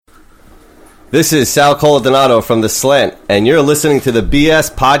This is Sal Coladonato from The Slant, and you're listening to the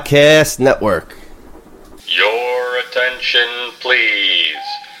BS Podcast Network. Your attention, please.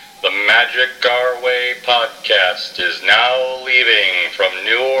 The Magic Our Way podcast is now leaving from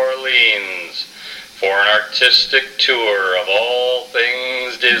New Orleans for an artistic tour of all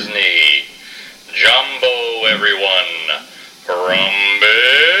things Disney. Jumbo, everyone.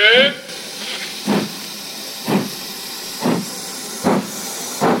 Harambe.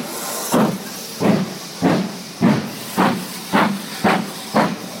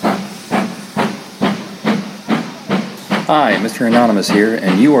 Hi, Mr. Anonymous here,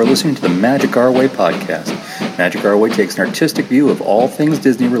 and you are listening to the Magic Our Way podcast. Magic Our Way takes an artistic view of all things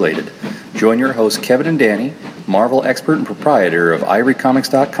Disney related. Join your hosts Kevin and Danny, Marvel expert and proprietor of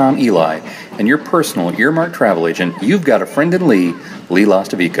ivorycomics.com, Eli, and your personal earmarked travel agent. You've got a friend in Lee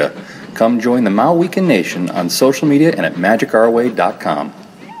Lastavica. Come join the Mau Weekend Nation on social media and at magicourway.com.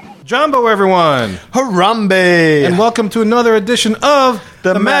 Jumbo, everyone! Harambe! And welcome to another edition of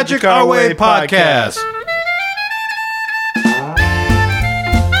the Magic Our Way podcast.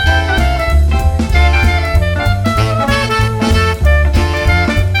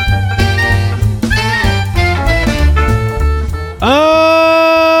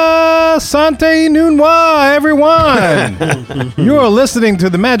 Sante Nunwa, everyone! You are listening to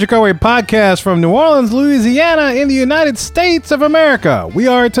the Magic Our Way podcast from New Orleans, Louisiana, in the United States of America. We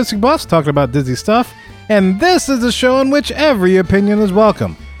are artistic buffs talking about Disney stuff, and this is a show in which every opinion is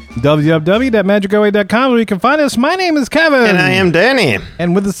welcome. www.magicourway.com, where you can find us. My name is Kevin. And I am Danny.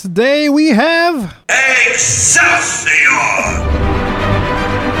 And with us today, we have... Excelsior!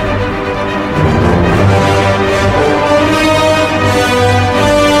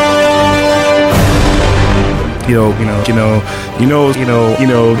 You know. I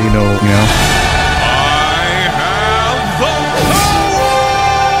have the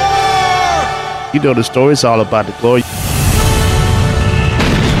power! You know the story is all about the glory.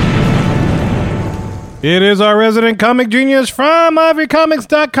 It is our resident comic genius from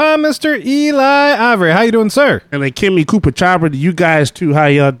ivorycomics.com, Mr. Eli Ivory. How you doing, sir? And then Kimmy Cooper Chopper, you guys too, how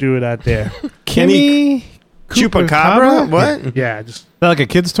y'all doing out there? Kimmy Chupacabra? What? Yeah, Is that like a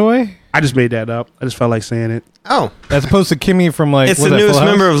kid's toy? I just made that up. I just felt like saying it. Oh. As opposed to Kimmy from like... It's what the is that, newest Full House?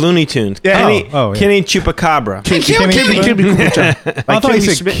 member of Looney Tunes. Yeah. Kenny, Oh, yeah. Kenny Chupacabra. Kimmy Cooper Chopper. I thought you Kimmy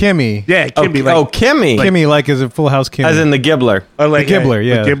said Smith. Kimmy. Yeah, Kimmy. Like, Kimmy. Kimmy, like, is it Full House Kimmy? As in the Gibbler. or like, the Gibbler,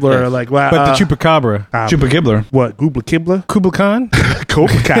 yeah. The Gibbler, or like, wow. But the Chupacabra. Chupa Gibbler. What? Goobler Kibbler? Kubla Khan?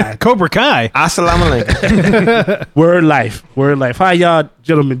 Cobra Kai. Cobra Kai. Assalamu alaikum. Word life. Word life. How y'all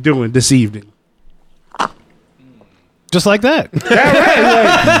gentlemen doing this evening? Just like that.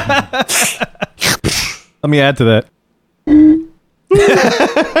 Let me add to that.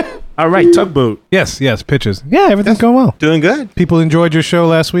 All right, Tugboat. Yes, pitches. Yeah, everything's going well. Doing good. People enjoyed your show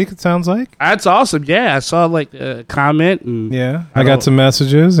last week, it sounds like. That's awesome. Yeah, I saw like a comment. And Yeah, I got some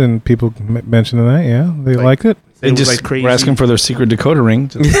messages and people mentioned that. Yeah, they liked it. They And just just like crazy. we're asking for their secret decoder ring.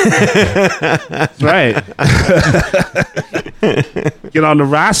 Right. Get on the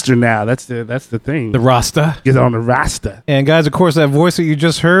roster now. That's the thing. The Rasta. Get on the roster. And guys, of course, that voice that you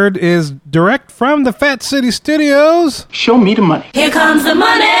just heard is direct from the Fat City Studios. Show me the money. Here comes the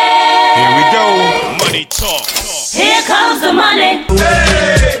money. Here we go. Money talk. Here comes the money.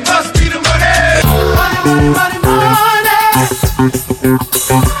 Hey, must be the money.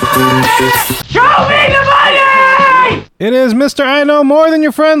 Show me the money. It is Mr. I Know More Than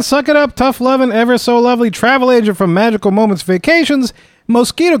Your Friend, Suck It Up, Tough Lovin', Ever So Lovely travel agent from Magical Moments Vacations,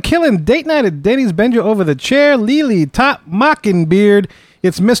 mosquito killing date night at Denny's Bend You Over the Chair, Lily Top Mockingbird.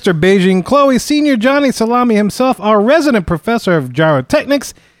 It's Mr. Beijing Chloe, Senior Johnny Salami himself, our resident professor of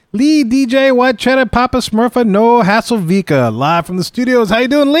gyrotechnics, Lee DJ White Cheddar Papa Smurfa No Hasselvika, live from the studios. How you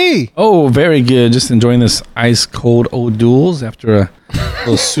doing, Lee? Oh, very good. Just enjoying this ice cold O'Doul's after a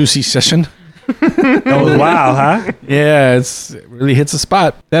little sushi session. Oh wow, huh? Yeah, it really hits a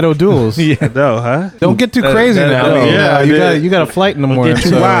spot. That O'Doul's. Yeah, no, huh? Don't get too crazy now. no. I mean, you got a flight in the morning. Get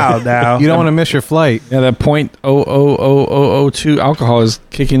too wild now. You don't want to miss your flight. Yeah, that .00002 alcohol is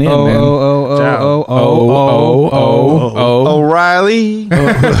kicking in, man. O'Reilly.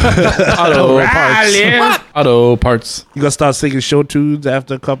 Auto parts. You gonna start singing show tunes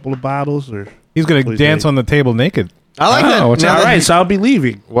after a couple of bottles, or He's going to dance on the table naked. I like that. what's Now all that right? you- So I'll be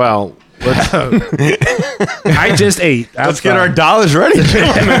leaving. Well, I just ate. let's get our dollars ready.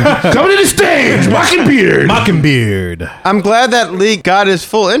 Come to the stage, Mockingbird. I'm glad that Lee got his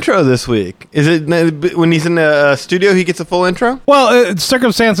full intro this week. Is it when he's in the studio he gets a full intro? Well,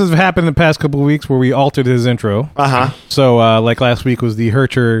 circumstances have happened the past couple of weeks where we altered his intro. Uh-huh. So, like last week was the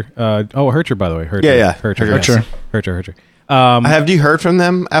Hercher. Hercher, by the way. Hercher. Yeah. Hercher. Hercher. Hercher. Have you heard from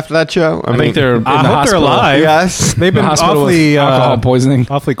them after that show? I think they're in the I hope they're hospital. alive. Yes. They've been Hospital with awfully alcohol poisoning.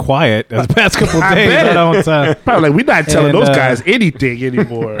 awfully quiet the past couple of I days. bet. I don't, Probably like, we're not telling And, those guys anything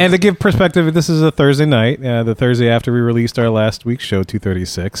anymore. and to give perspective, this is a Thursday night, the Thursday after we released our last week's show,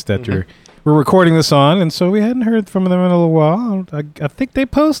 236, that we're recording this on, and so we hadn't heard from them in a little while. I think they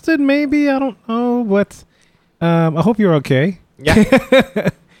posted, maybe, I don't know, but I hope you're okay. Yeah.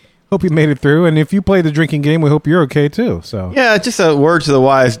 Hope you made it through, and if you played the drinking game, we hope you're okay too. So Yeah, just a word to the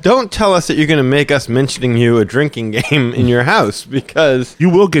wise. Don't tell us that you're going to make us mentioning you a drinking game in your house because, you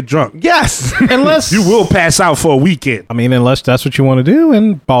will get drunk. yes. unless You will pass out for a weekend. I mean, unless that's what you want to do,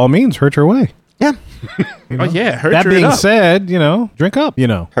 and by all means, hurt your way. Yeah. Oh, yeah. Hurt That your being up. said, drink up.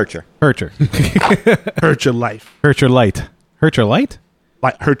 Hurt you. Hurt your, Hurt your life. hurt your light, hurt your light,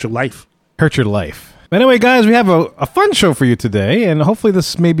 Like, hurt your life. hurt your life. But anyway, guys, we have a fun show for you today, and hopefully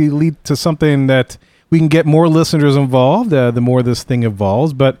this maybe lead to something that we can get more listeners involved. The more this thing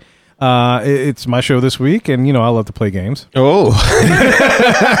evolves, but it's my show this week, and I love to play games. Oh.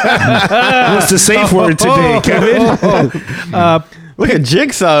 What's the safe word today, Kevin? Look at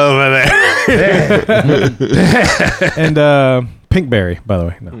Jigsaw over there. And Pinkberry, by the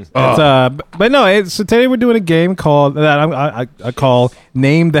way. No. But no, so today we're doing a game called that I call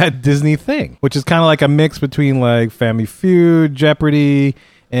Name That Disney Thing, which is kind of like a mix between like Family Feud, Jeopardy,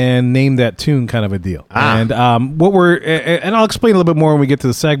 and Name That Tune kind of a deal. And and I'll explain a little bit more when we get to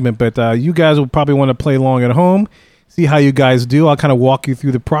the segment, but you guys will probably want to play along at home. See how you guys do. I'll kind of walk you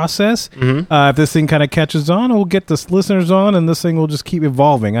through the process. If this thing kind of catches on, we'll get the listeners on, and this thing will just keep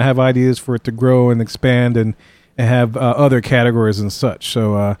evolving. I have ideas for it to grow and expand and have other categories and such.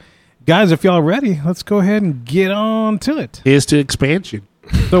 So, guys, if y'all ready, let's go ahead and get on to it. Here's to expansion.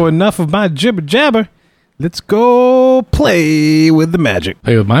 So enough of my jibber jabber. Let's go play with the magic.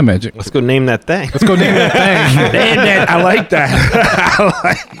 Play with my magic. Let's go name that thing. Let's go name that thing. Man, I like that.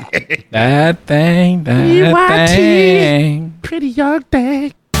 That thing. That thing. Pretty young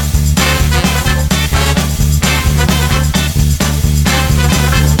thing.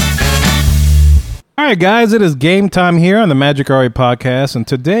 All right, guys, it is game time here on the Magic RA podcast, and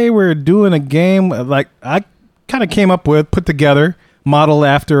today we're doing a game like I kind of came up with, put together, modeled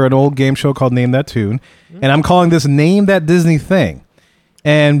after an old game show called Name That Tune, and I'm calling this Name That Disney Thing.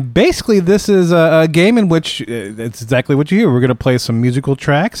 And basically, this is a game in which it's exactly what you hear. We're going to play some musical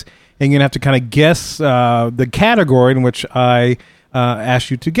tracks, and you're going to have to kind of guess the category in which I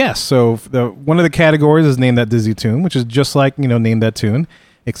asked you to guess. So one of the categories is Name That Disney Tune, which is just like, Name That Tune,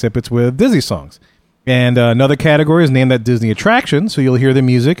 except it's with Disney songs. And another category is Name That Disney Attraction. So you'll hear the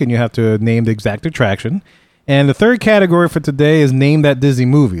music and you have to name the exact attraction. And the third category for today is Name That Disney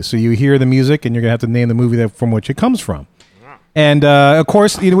Movie. So you hear the music and you're going to have to name the movie from which it comes from. And of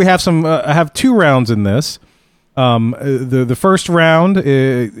course, we have I have 2 rounds in this. The first round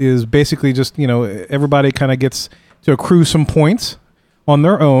is basically just, everybody kind of gets to accrue some points on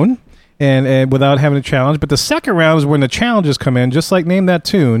their own and without having a challenge. But the second round is when the challenges come in, just like Name That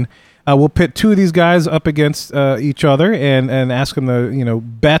Tune. We'll pit 2 of these guys up against each other and ask them to,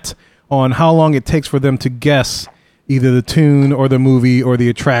 bet on how long it takes for them to guess either the tune or the movie or the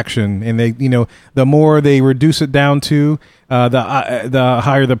attraction. And they, the more they reduce it down to, the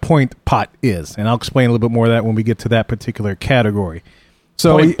higher the point pot is. And I'll explain a little bit more of that when we get to that particular category.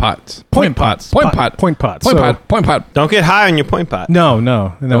 So Point pots. Point pots. Point pot. Point pots. Point So- pot. Point pot. Don't get high on your point pot. No.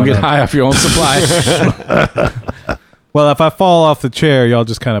 Don't get high off your own supply. Well, if I fall off the chair, y'all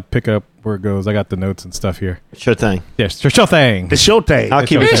just kind of pick up where it goes. I got the notes and stuff here. Sure thing. Yes, sure thing. The show thing. I'll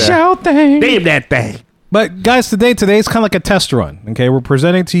keep it It's there. Name that thing. But guys, today's kind of like a test run. Okay, we're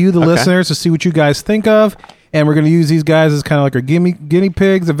presenting to you, the listeners, to see what you guys think of, and we're going to use these guys as kind of like our guinea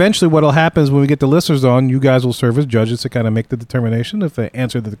pigs. Eventually, what'll happen is when we get the listeners on, you guys will serve as judges to kind of make the determination if the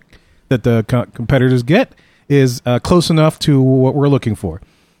answer that the competitors get is close enough to what we're looking for.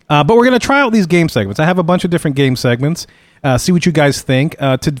 But we're going to try out these game segments. I have a bunch of different game segments. See what you guys think.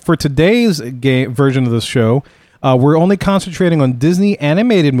 For today's version of the show, we're only concentrating on Disney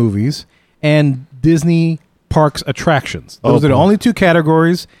animated movies and Disney parks attractions. Those are the only 2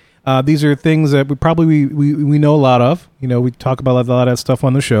 categories. These are things that we know a lot of. We talk about a lot of that stuff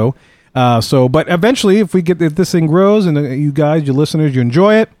on the show. But eventually, if this thing grows and you guys, your listeners, you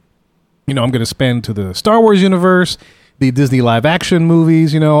enjoy it, I'm going to spend to the Star Wars universe, the Disney live action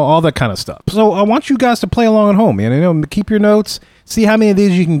movies, all that kind of stuff. So I want you guys to play along at home, keep your notes, see how many of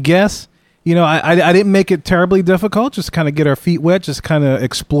these you can guess. I didn't make it terribly difficult, just kind of get our feet wet, just kind of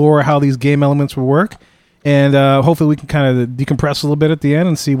explore how these game elements will work. And hopefully we can kind of decompress a little bit at the end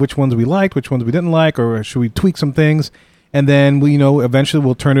and see which ones we liked, which ones we didn't like, or should we tweak some things. And then eventually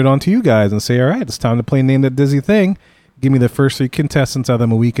we'll turn it on to you guys and say, all right, it's time to play Name That Disney Thing. give me the first 3 contestants out of the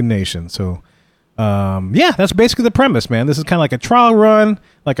Mohican Nation. So, that's basically the premise, man. This is kind of like a trial run,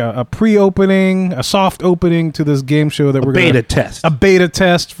 like a pre-opening, a soft opening to this game show that we're going to... test. A beta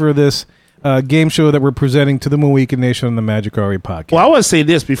test for this game show that we're presenting to the Mohican Nation on the Magic RE podcast. Well, I want to say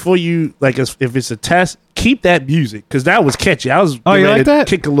this before you, like, if it's a test, keep that music because that was catchy. I was you like that?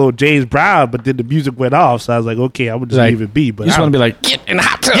 Kick a little James Brown, but then the music went off, so I was like, okay, I would just leave it be. But you just want to be like, get in the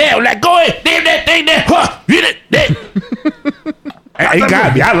hot tub. yeah, like go ahead, leave that thing there, hit it. It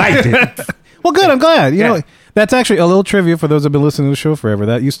got me. I liked it. Well, good. I'm glad. You know, that's actually a little trivia for those who've been listening to the show forever.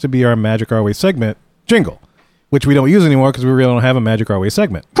 That used to be our Magic Our Way segment jingle, which we don't use anymore because we really don't have a Magic Our Way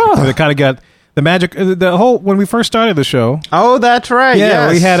segment. So they kind of got the magic, the whole, when we first started the show. Oh, that's right. Yeah,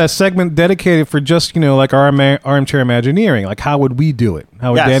 yes. we had a segment dedicated for just, like our armchair Imagineering. Like, how would we do it?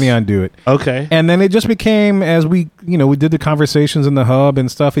 How would Danny do it? Okay. And then it just became, as we did the conversations in the hub and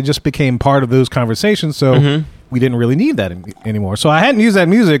stuff, it just became part of those conversations. So we didn't really need that anymore. So I hadn't used that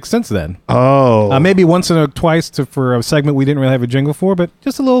music since then. Oh. Maybe once or twice for a segment we didn't really have a jingle for, but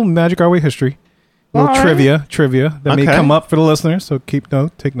just a little Magic Our Way history. A little trivia that may come up for the listeners. So take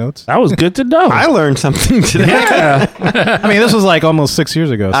notes. That was good to know. I learned something today. I mean, this was like almost 6 years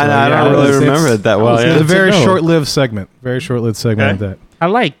ago. So I don't really remember it that well. It was a very short-lived segment. Very short-lived segment like that. I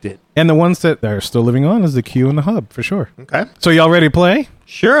liked it. And the ones that are still living on is the Q and the Hub, for sure. Okay. So y'all ready to play?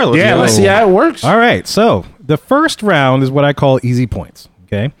 Sure. Let's see how it works. All right. So the first round is what I call easy points.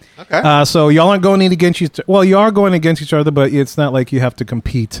 Okay. So y'all aren't going against each. Well, you are going against each other, but it's not like you have to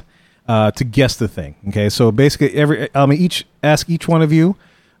compete to guess the thing. Okay. So basically, ask each one of you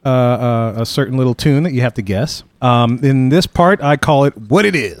a certain little tune that you have to guess. In this part, I call it What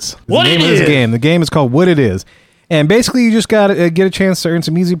It Is. What the name It of this Is. game. The game is called What It Is. And basically, you just got to get a chance to earn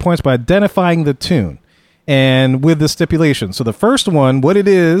some easy points by identifying the tune and with the stipulation. So the first one, What It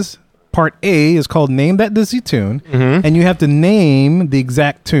Is, part A, is called Name That Disney Tune. And you have to name the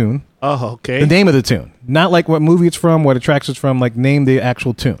exact tune. Oh, okay. The name of the tune. Not like what movie it's from, what attraction it's from, like name the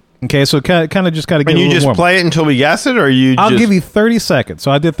actual tune. Okay, so kind of just got to get And a you little just warm. play it until we guess it, or I'll give you 30 seconds. So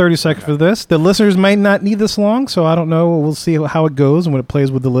I did 30 seconds for this. The listeners might not need this long, so I don't know. We'll see how it goes and when it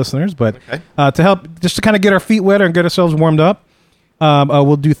plays with the listeners. But to help, just to kind of get our feet wet and get ourselves warmed up,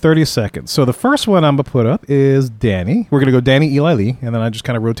 we'll do 30 seconds. So the first one I'm going to put up is Danny. We're going to go Danny, Eli, Lee, and then I just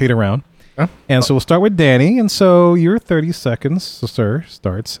kind of rotate around. And so we'll start with Danny. And so your 30 seconds, sir,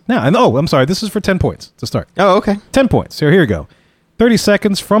 starts now. And I'm sorry. This is for 10 points to start. Oh, okay. 10 points. So here we go. 30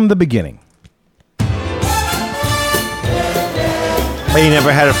 seconds from the beginning. Hey, you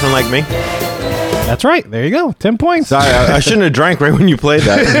never had a friend like me? That's right. There you go. 10 points. Sorry, I shouldn't have drank right when you played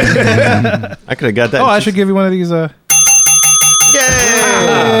that. I could have got that. Oh, I should give you one of these. Yay!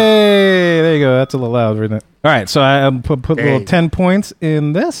 Hey, there you go. That's a little loud, isn't it? All right. So I put a little 10 points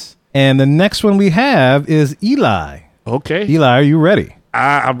in this. And the next one we have is Eli. Okay. Eli, are you ready?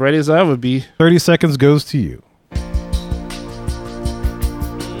 I'm ready as I would be. 30 seconds goes to you.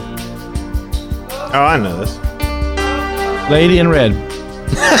 Oh, I know this. Lady in Red.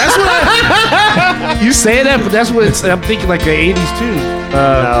 You say that, but that's what I'm thinking, like an 80s tune.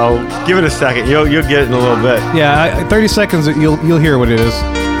 No, give it a second. You'll get it in a little bit. Yeah, 30 seconds. You'll hear what it is.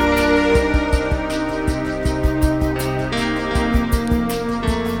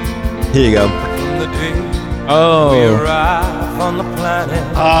 Here you go. Oh.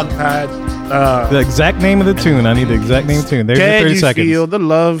 Oh, God. The exact name of the tune. I need the exact name of the tune. There's your Can 30 you seconds. feel the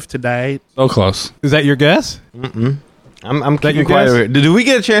love tonight? So close. Is that your guess? I'm keeping your quiet guess? over here. Do we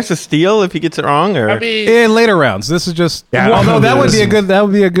get a chance to steal if he gets it wrong? Or I mean, In later rounds. This is just. Yeah, well, I no, don't that know would this. be a good. That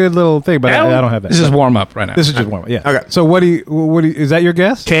would be a good little thing. But I don't have that. This is warm up right now. This is just warm up. Yeah. Okay. So what do you? Is that your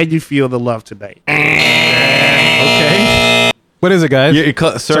guess? can you feel the love tonight? Okay. What is it, guys?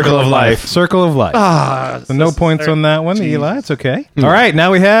 Circle of Life. Circle of Life. So no points on that one, Jesus. Eli. It's okay. All right,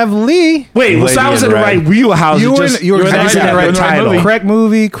 now we have Lee. Wait, Lady so I was in in the Red. right wheelhouse. You were just- you were I exactly just in the got right title. movie. Correct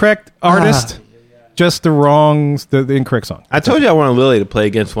movie, correct artist. Just the wrong, the incorrect song. I told you I wanted Lily to play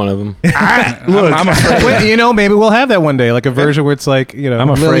against one of them. Look, I'm afraid. Well, maybe we'll have that one day, like a version where it's like, I'm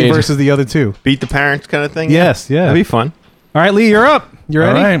Lily afraid. versus the other two. Beat the parents kind of thing? Yes, yeah. That'd be fun. All right, Lee, you're up. You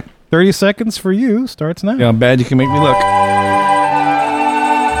ready? All right. 30 seconds for you starts now. You know how bad you can make me look.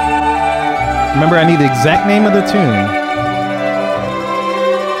 Remember, I need the exact name of the tune.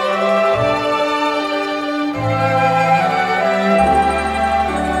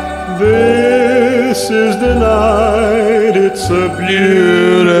 This is the night, it's a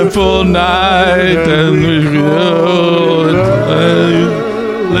Beautiful night and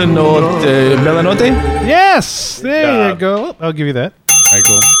Lenote. Melanote? Yes, there you go. I'll give you that. All right,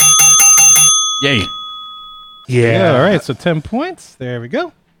 cool. Yay. Yeah, yeah. all right, so 10 points. There we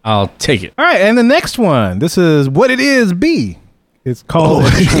go. I'll take it. All right, and the next one. This is What It Is B. It's called.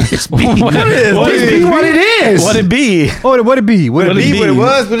 What it is? What it is? What it be? Oh, what it be? What it Be be? what it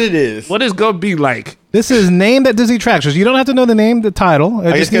was, what it is. What is gonna be like? This is named at Disney attractions. You don't have to know the name, the title.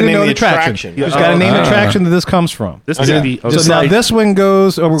 I just need gotta to know name the the attraction. attraction. You just got to name the attraction that this comes from. This is gonna be. So now this one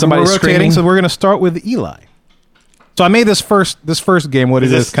goes. We're Somebody rotating. screaming. So we're going to start with Eli. So I made this first game. What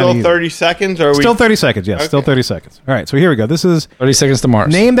Is it it is still kind of 30 seconds? Or are Still we 30 seconds. Yes, still 30 seconds. All right. So here we go. This is 30 seconds to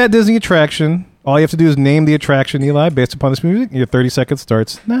Mars. name that Disney attraction. All you have to do is name the attraction, Eli, based upon this music. Your 30 seconds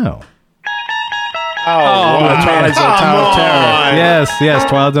starts now. Twilight Zone Tower of Terror. Yes,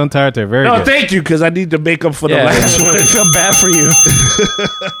 Twilight Zone Tower of Terror. Very No, good. thank you, because I need to make up for the last one. I feel bad for you.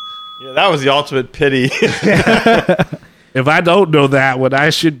 Yeah, that was the ultimate pity. If I don't know that one,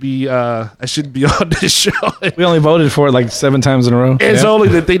 I should be on this show. We only voted for it like 7 times in a row. It's only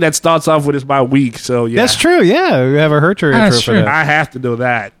the thing that starts off with is my week. So yeah, That's true. Yeah, we have a Hercher intro That's for true. that. I have to know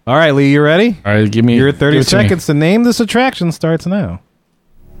that. All right, Lee, you ready? All right, give me Your 30 give it to me. seconds to name this attraction starts now.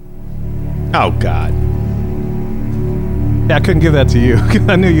 Oh, God. Yeah, I couldn't give that to you.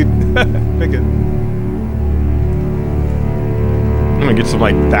 I knew you'd pick it. I'm going to get some,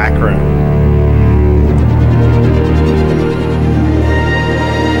 like, background.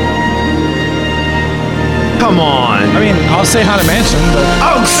 Come on. I mean, I'll say Haunted Mansion, but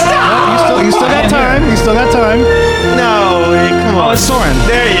Oh, stop! You still got time. You still got time. No, come on. it's Soren.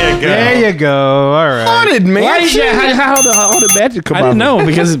 There you go. There you go. All right. Haunted Mansion? How did Magic come I didn't know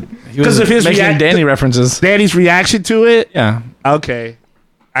because he was of his making Danny references. Danny's reaction to it? Yeah. Okay.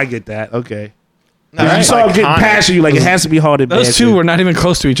 I get that. Okay. No, You that's saw him getting iconic. past you like it has to be Haunted Those Mansion. two were not even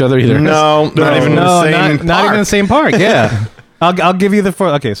close to each other either. No, not even No, the same not even the same park. Yeah. I'll give you the four.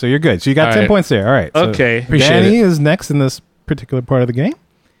 Okay, so you're good. So you got All 10 right. points there. All right. So Okay. Appreciate Danny it. is next in this particular part of the game.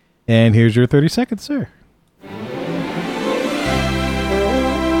 And here's your 30 seconds, sir.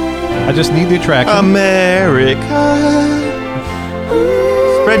 I just need the attraction. America.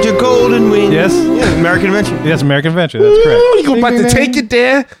 Spread your golden wings. Yes. Yeah, American Adventure. Yes, American Adventure. That's correct. Ooh, you about Ding, to ding, take ding. it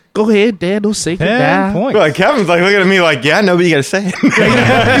there? Go ahead, Dan. Don't say it 10 now. points. Like Kevin's like looking at me like, yeah, nobody got to say it.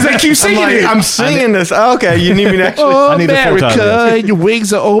 He's like, keep singing it. I'm singing this. Oh, okay, you need me to actually. Oh, I need the full time, America, your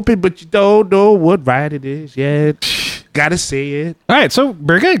wings are open, but you don't know what ride it is yet. Gotta say it. All right, so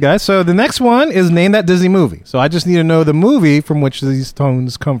very good, guys. So the next one is name that Disney movie. So I just need to know the movie from which these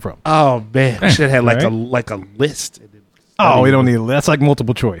tones come from. Oh man, we should have had Right. like a list. Oh, we don't need that's like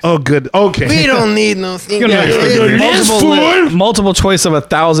multiple choice. Oh, good. Okay. We don't need no thing. Multiple choice of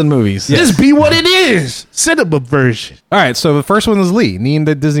 1,000 movies. Just be what it is. Cinema version. All right, so the first one is Lee. Name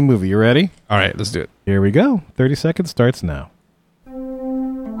the Disney movie. You ready? All right, let's do it. Here we go. 30 seconds starts now.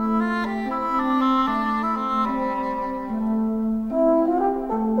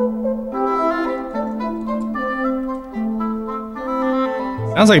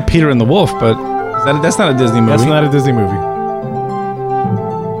 Sounds like Peter and the Wolf, but that's not a Disney movie. That's not a Disney movie.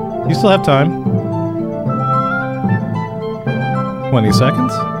 You still have time. 20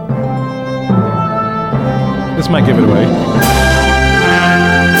 seconds. This might give it away.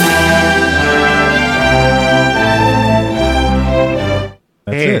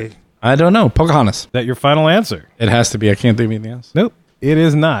 That's it. Is I don't know. Pocahontas. that your final answer? It has to be. I can't think of anything else. Nope. It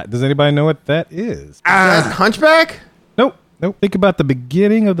is not. Does anybody know what that is? Hunchback? Nope. Think about the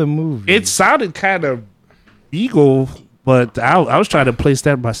beginning of the movie. It sounded kind of Eagle, but I was trying to place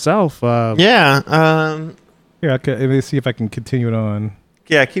that myself. Yeah. Here, let me see if I can continue it on.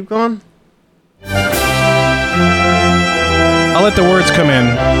 Yeah. Keep going. I'll let the words come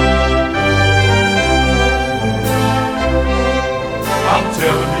in. I'm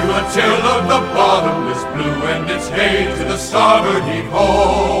telling you a tale of the bottomless blue, and it's hey to the starboard heave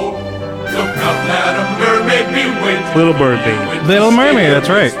ho. Look up at a mermaid me wait. Little Mermaid. Little Mermaid, that's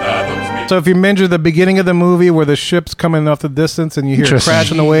right. So if you measure the beginning of the movie where the ship's coming off the distance and you hear it Interesting.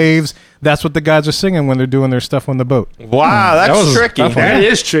 crashing the waves, that's what the guys are singing when they're doing their stuff on the boat. Wow, that's was tricky. tough one. That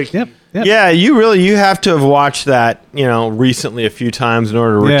is tricky. Yep. Yeah, you have to have watched that, recently a few times in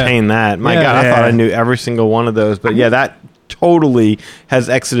order to Yeah. retain that. My Yeah. God, I Yeah. thought I knew every single one of those, but yeah, that totally has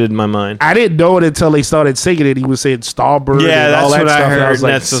exited my mind. I didn't know it until they started singing it. He was saying Starboard. Yeah, and all that's that what stuff. I and heard. was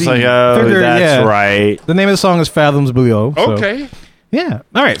And that's just see. like, oh, Figured, that's yeah. right. The name of the song is Fathoms Below. So, Okay. yeah.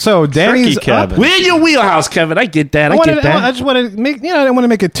 All right. So Danny's up. Kevin. We're in your wheelhouse, Kevin. I get that. I I get that. just wanted to make, I didn't want to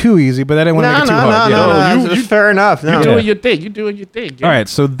make it too easy, but I didn't want to No, make it too no, hard. no, Yeah. no, you- that's fair enough. No. You're Yeah. doing your thing. You're doing your thing. All right.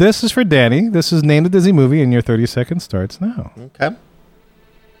 So this is for Danny. This is Name the Disney Movie, and your 30 seconds starts now. Okay.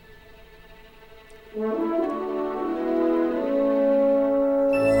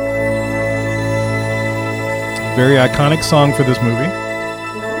 Very iconic song for this movie.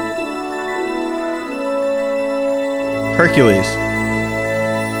 Hercules.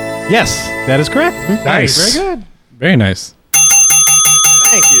 Yes, that is correct. Nice. Very good. Very nice.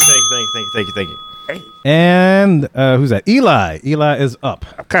 Thank you. And who's that? Eli. Eli is up.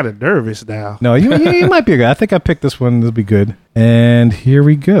 I'm kind of nervous now. No, you might be a guy. I think I picked this one. This will be good. And here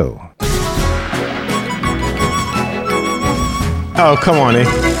we go. Oh, come on, eh?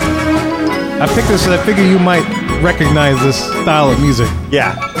 I picked this because I figure you might recognize this style of music.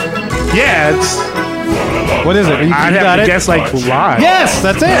 Yeah. Yeah, it's. What is it? You I'd got have to it? guess like live. Yes,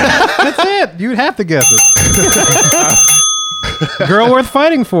 that's it. That's it. You'd have to guess it. Girl Worth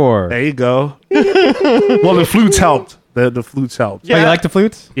Fighting For. There you go. Well, the flutes helped. The flutes helped. Oh, you like the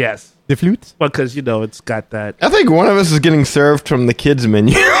flutes? Yes. The flutes? Because, it's got that. I think one of us is getting served from the kids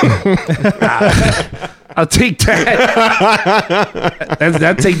menu. I'll take that.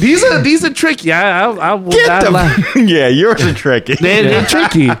 That's take. These are tricky. I will not lie. Yeah, yours are tricky. They're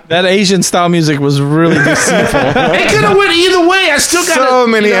tricky. That Asian style music was really deceitful. It could have went either way. I still got So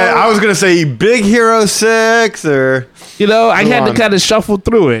many. I was gonna say Big Hero 6 or. I had to kind of shuffle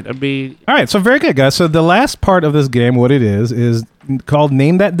through it. I mean, all right, so very good, guys. So the last part of this game, what it is called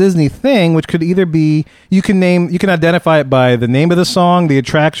Name That Disney Thing, which could either be you can identify it by the name of the song, the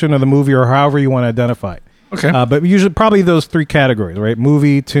attraction, or the movie, or however you want to identify it. Okay. But usually probably those three categories, right?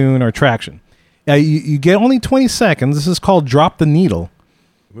 Movie, tune, or attraction. You get only 20 seconds. This is called Drop the Needle.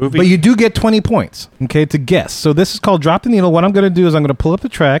 Movie. But you do get 20 points, okay, to guess. So this is called Drop the Needle. What I'm going to do is I'm going to pull up the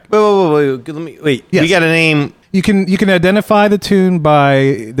track. Wait. Let me wait. Yes. We got a name. You can identify the tune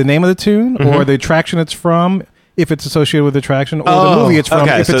by the name of the tune or the attraction it's from, if it's associated with the attraction, or the movie it's from,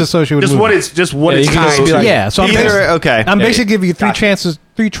 if it's associated with the movie. just what it's you can just tied be to. like, Yeah, so I'm basically giving you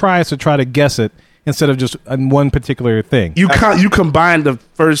three tries to try to guess it instead of just on one particular thing. You combine the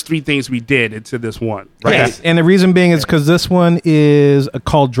first three things we did into this one, right? Yes, and the reason being is because this one is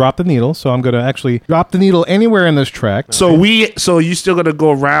called Drop the Needle, so I'm going to actually drop the needle anywhere in this track. So you still going to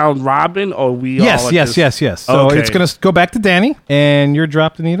go round robin, or we? Yes. So Okay. it's going to go back to Danny, and your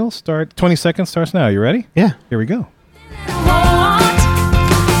Drop the Needle 20 seconds starts now. You ready? Yeah. Here we go.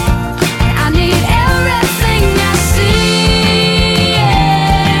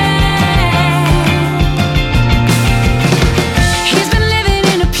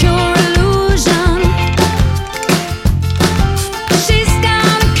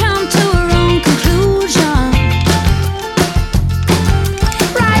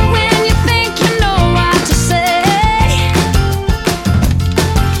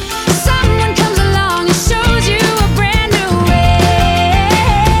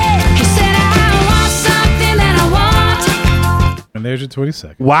 There's your 20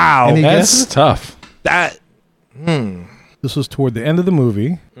 seconds. Wow, Any That's guesses? tough. that This was toward the end of the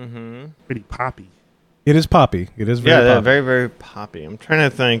movie. pretty poppy. It is poppy. It is very poppy. very, very poppy. I'm trying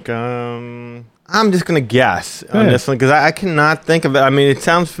to think. I'm just going to guess on ahead. this one because I cannot think of it. I mean, it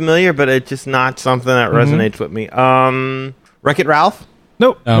sounds familiar, but it's just not something that resonates with me. Wreck-It Ralph?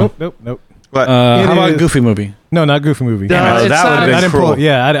 Nope. No. Nope. What? How about is- Goofy Movie? No, not Goofy Movie. No, that it would've sounds- been I didn't cruel. pull.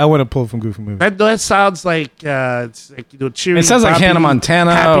 Yeah, I want to pull from Goofy Movie. That sounds like it's like cheery. It sounds like poppy, Hannah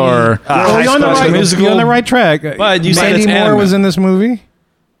Montana happy or Oh, you're on the High School right. Musical. You're on the right track. But you said Mandy it's Moore anime. was in this movie.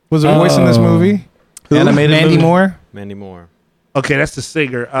 Was a voice in this movie. Animated Mandy movie? Moore. Mandy Moore. Okay, that's the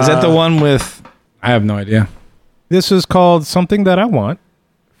singer. Is that the one with? I have no idea. This is called Something That I Want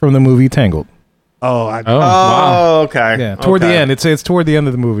from the movie Tangled. Oh, Oh, wow. Oh, okay. Yeah, toward the end. It's toward the end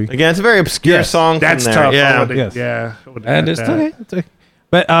of the movie. Again, it's a very obscure Yes, song. that's from there. tough. Yeah. Yes. Yeah. That is Okay. It's okay.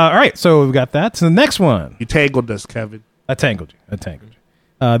 But all right, so we've got that. So the next one, You tangled us, Kevin. I tangled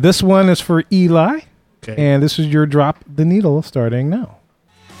you. This one is for Eli, Okay. and this is your Drop the Needle starting now.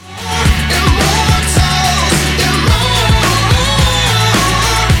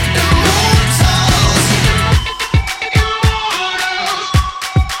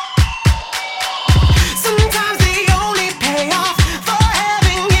 Sometimes the only payoff for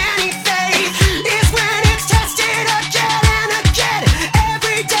having any faith is when it's tested again and again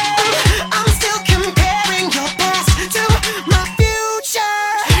every day. I'm still comparing your past to my future.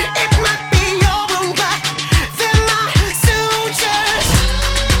 It might be your own black than my sutures.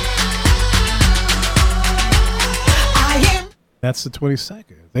 I am. That's the 20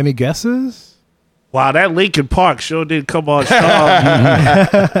 seconds. Any guesses? Wow, that Linkin Park sure did come on strong.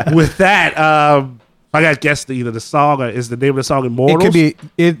 With that, I got to guess either the song or is the name of the song Immortals? It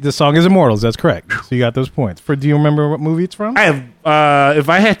could be. The song is Immortals. That's correct. So you got those points. Do you remember what movie it's from? I have. If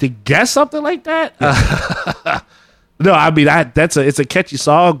I had to guess something like that, no. I mean, it's a catchy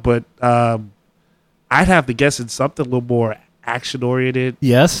song, but I'd have to guess it's something a little more action oriented.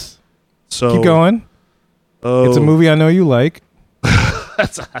 Yes. So Keep going. Oh, It's a movie I know you like.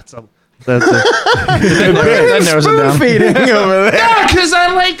 that's a That narrows it down. Feeding over there. Yeah, because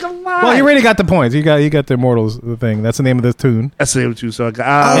I like a lot. Well, you already got the points. You got the Immortals thing. That's the name of the tune. That's the name too. So I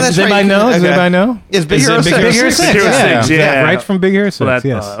got. that's Does anybody right. know? Does Okay. anybody know? It's Big Is it Hero Big 6. Hero Big Hero 6? 6. Big Hero Yeah. 6, yeah. Right from Big Hero 6. So that,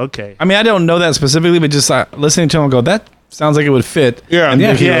 Yes. okay. I mean, I don't know that specifically, but just listening to him go, that sounds like it would fit. Yeah. in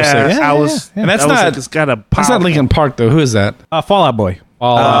Yeah. Big Hero Yeah, 6. I was. yeah. And that's I was not- like, it's got a. That's not Linkin Park, though. Who is that? Fallout Boy.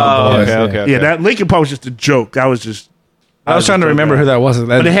 Oh, okay. Yeah, that Linkin Park was just a joke. I was just. I was trying to remember who that was.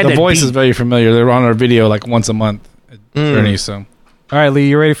 But it had The that voice beat. is very familiar. They're on our video like once a month at Journey, so. All right, Lee,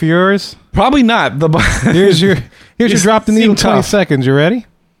 you ready for yours? Probably not. Here's your drop the needle. seemed 20 tough. seconds. You ready?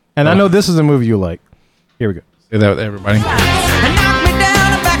 And I know this is a movie you like. Here we go. Say that with everybody.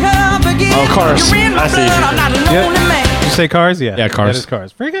 Oh, Cars. I see. Did you say Cars? Yeah. Yeah, Cars. That is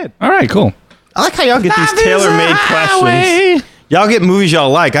Cars. Very good. All right, cool. I like how y'all get these tailor-made questions. Y'all get movies y'all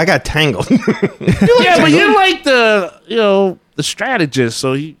like. I got Tangled. Yeah, but you're like the strategist,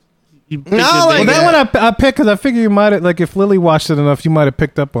 so you pick No, your like thing. Well, that one I picked because I figure you might have, like, if Lily watched it enough, you might have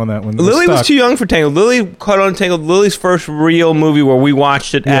picked up on that one. Lily was Stuck. too young for Tangled. Lily caught on Tangled. Lily's first real movie where we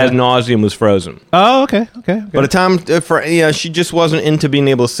watched it ad nauseum was Frozen. Oh, okay. By the time she just wasn't into being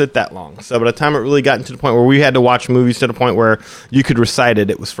able to sit that long. So by the time it really got to the point where we had to watch movies to the point where you could recite it,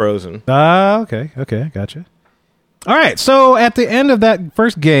 it was Frozen. Okay, gotcha. All right, so at the end of that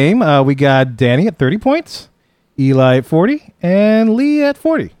first game, we got Danny at 30 points, Eli at 40, and Lee at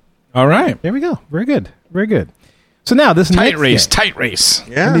 40. All right. There we go. Very good. So now this Tight next race. game. Tight race.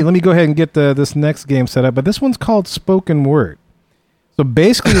 Yeah. Let me go ahead and get this next game set up, but this one's called Spoken Word. So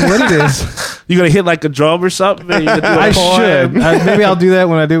basically what it is... You gonna hit like a drum or something? And you gonna do a I poem? should. Maybe I'll do that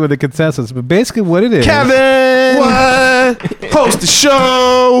when I do it with the contestants, but basically what it is... Kevin! What? Host the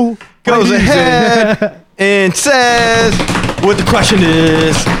show! Goes ahead and says what the question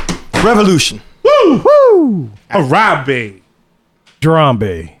is. Revolution. Woo! Harambe.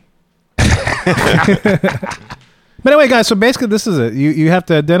 Harambe. But anyway, guys, so basically this is it. You have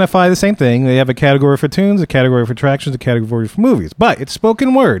to identify the same thing. They have a category for tunes, a category for attractions, a category for movies. But it's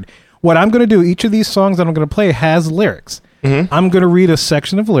spoken word. What I'm going to do, each of these songs that I'm going to play has lyrics. I'm going to read a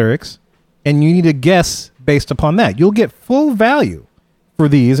section of lyrics, and you need to guess based upon that. You'll get full value for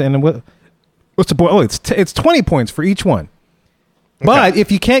these. And what's the point? Oh, it's 20 points for each one. But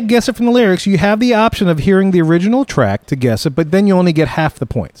if you can't guess it from the lyrics, you have the option of hearing the original track to guess it, but then you only get half the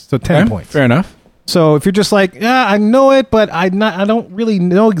points. So 10 points. Fair enough. So if you're just like, yeah, I know it, but I don't really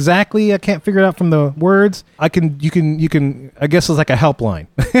know exactly. I can't figure it out from the words. You can. I guess it's like a helpline.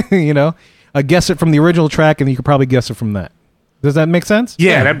 I guess it from the original track, and you could probably guess it from that. Does that make sense?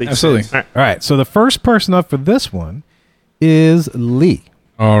 Yeah, that makes Absolutely. sense. All right. So the first person up for this one is Lee.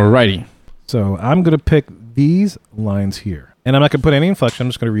 All righty. So I'm going to pick these lines here, and I'm not going to put any inflection. I'm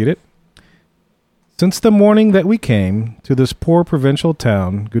just going to read it. Since the morning that we came to this poor provincial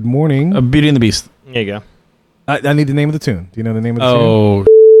town, good morning. Beauty and the Beast. There you go. I need the name of the tune. Do you know the name of the tune? Oh,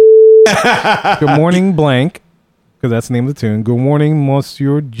 Good morning, blank, because that's the name of the tune. Good morning,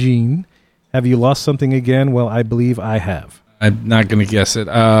 Monsieur Jean. Have you lost something again? Well, I believe I have. I'm not going to guess it.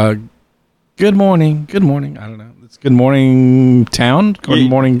 Good morning. Good morning. I don't know. It's Good Morning Town. Good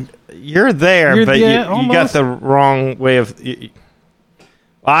morning. You're there, You're- but yeah, you got almost. the wrong way of...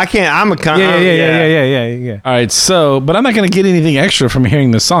 Well, I can't... I'm a... Yeah. All right. So, but I'm not going to get anything extra from hearing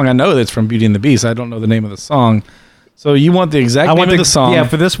the song. I know that's from Beauty and the Beast. I don't know the name of the song. So you want the exact name of the song? Yeah,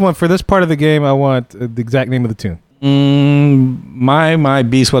 for this part of the game, I want the exact name of the tune. My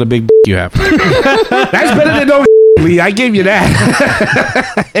Beast, what a big you have. That's better than no Lee. I gave you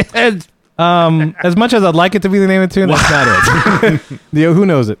that. As much as I'd like it to be the name of the tune, that's not it. Who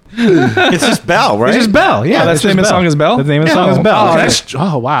knows it? It's just Bell, right? It's just Bell. Yeah, that's the name of the song is Bell? The name of the song is Bell.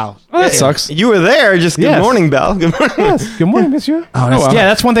 Oh, wow. Oh, that sucks. You were there. Just good Yes. morning, Bell. Good morning. Yes. Good morning, monsieur. wow. Yeah,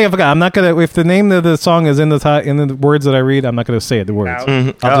 that's one thing I forgot. I'm not gonna. If the name of the song is in the words that I read, I'm not gonna say it. The words.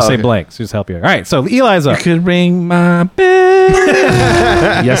 I'll just say blanks. Just help you. All right. So Eli's up. You could ring my bell.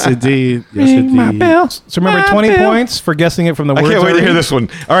 Yes, indeed. Yes, Ring my indeed. bell. So remember, 20 points for guessing it from the I words. can't wait to read. hear this one.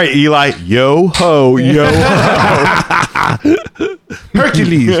 All right, Eli. Yo ho, yo ho.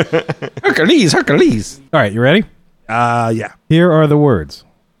 Hercules. Hercules. All right, you ready? Yeah. Here are the words.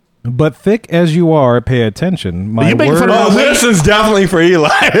 But thick as you are, pay attention. My you making fun words. of Oh, this is definitely for Eli.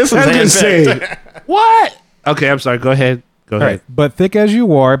 This is I'm just handpicked. saying. What? Okay, I'm sorry. Go ahead. Go All ahead. right. But thick as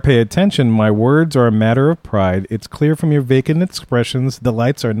you are, pay attention. My words are a matter of pride. It's clear from your vacant expressions the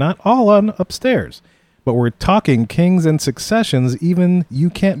lights are not all on upstairs. But we're talking kings and successions. Even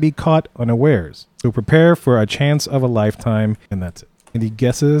you can't be caught unawares. So prepare for a chance of a lifetime. And that's it. Any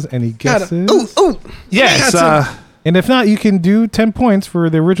guesses? Any guesses? Yes. And if not, you can do 10 points for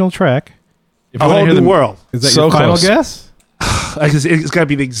the original track. If A you wanna whole hear new the world. Is that So your final close. guess? It's got to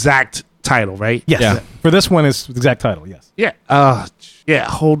be the exact title, right? Yes. Yeah. For this one, is the exact title. Yes. Yeah.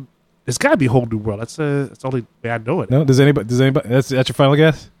 It's got to be Whole New World. That's the only way I know it. No. Does anybody? That's your final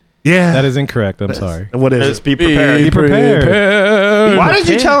guess? Yeah. That is incorrect. I'm sorry. What is Let's it? be prepared. Be prepared. Why did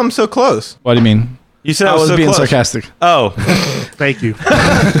you tell him so close? What do you mean? You said I it was so being close. sarcastic. Oh, Thank you.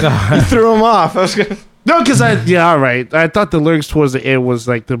 you threw him off. I was gonna. No, because all right. I thought the lyrics towards the end was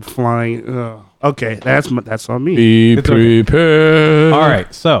like them flying. Okay, that's on me. Be It's okay. prepared. All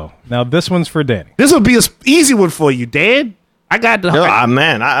right. So now this one's for Danny. This will be an easy one for you, Dan. I got the No,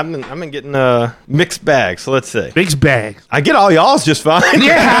 man, I've been getting a mixed bag. So let's see. big bag. I get all y'all's just fine.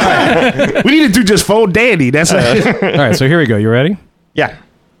 Yeah, we need to do just phone Danny. That's All right. So here we go. You ready? Yeah.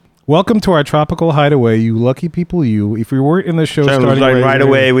 Welcome to our tropical hideaway, you lucky people. You. If we weren't in the show So starting right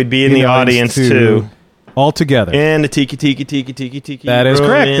away, we'd be in the audience too. All together. And the tiki. That is room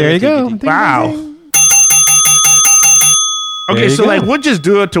correct. in There the you go. tiki. Wow. There Okay, you so go. like we'll just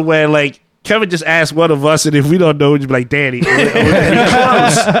do it to where like Kevin just asked one of us, and if we don't know, we'll just be like Danny. We're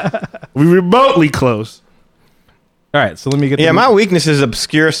close. We remotely close. All right. So let me get. Yeah, the- my weakness is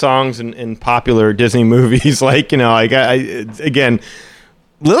obscure songs in popular Disney movies. Like, I again,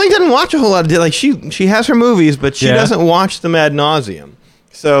 Lily doesn't watch a whole lot of like she has her movies, but she Yeah. doesn't watch them ad nauseum.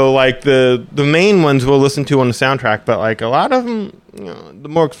 So like the main ones we'll listen to on the soundtrack, but like a lot of them, the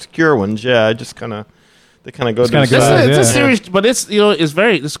more obscure ones, yeah, just kind of go to kinda the go It's, out, side. it's a yeah. serious, but it's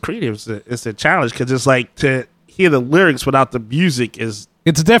creative. It's a challenge because it's like to hear the lyrics without the music is.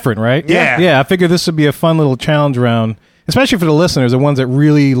 It's different, right? Yeah. Yeah. I figured this would be a fun little challenge round, especially for the listeners, the ones that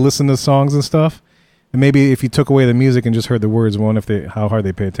really listen to songs and stuff. And maybe if you took away the music and just heard the words, how hard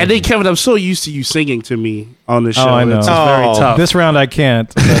they pay attention. And then Kevin, I'm so used to you singing to me on the show. I know. It's just very Oh. tough. This round I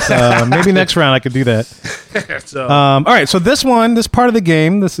can't. But, maybe next round I could do that. So, All right, so this part of the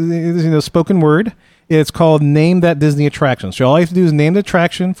game, this is spoken word. It's called Name That Disney Attraction. So all you have to do is name the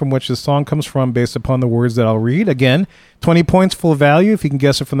attraction from which the song comes from based upon the words that I'll read. Again, 20 points full value if you can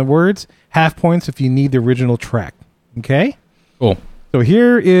guess it from the words. Half points if you need the original track. Okay? Cool. So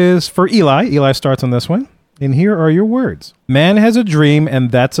here is for Eli. Eli starts on this one. And here are your words. Man has a dream,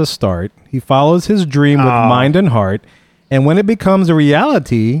 and that's a start. He follows his dream with mind and heart. And when it becomes a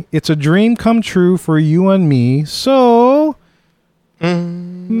reality, it's a dream come true for you and me. So,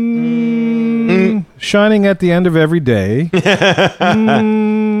 shining at the end of every day.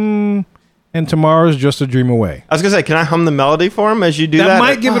 And tomorrow's just a dream away. I was gonna say, can I hum the melody for him as you do that? That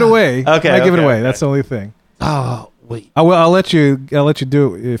might give it away. Okay, Might give it okay, away. okay. That's the only thing. wait. I'll let you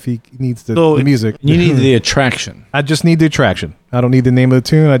do it if he needs the music. You need the attraction. I just need the attraction. I don't need the name of the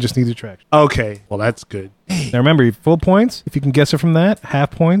tune. I just need the attraction. Okay. Well, that's good. Now remember, full points if you can guess it from that.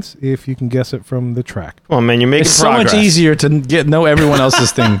 Half points if you can guess it from the track. Come on, man, you're making It's so progress. much easier to know everyone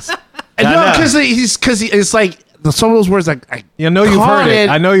else's things. And I no, know. because it's like some of those words like You know you've heard it.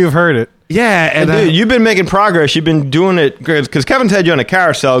 I know you've heard it. yeah, and Dude, you've been making progress. You've been doing it because Kevin's had you on a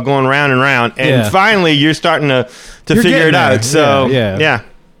carousel going round and round, and Yeah. finally you're starting to You're figure getting it there. out. So Yeah.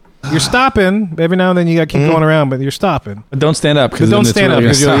 You're stopping every now and then. You got to keep going around, but you're stopping. But don't stand up But because don't stand up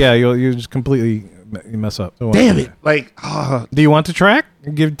because you'll just completely mess up. So damn it, like Do you want the track?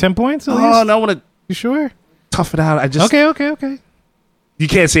 Give 10 points at least. oh no, I want to You sure? tough it out. I just Okay. you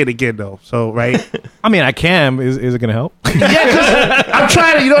can't say it again though. So right. I mean, I can. Is it going to help? Yeah, because I'm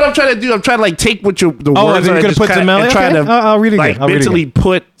trying to. You know what I'm trying to do? I'm trying to like take what the Oh, words then are you're and gonna just put kinda- the melody? and try Okay. to I'll read it again. like I'll read it mentally again.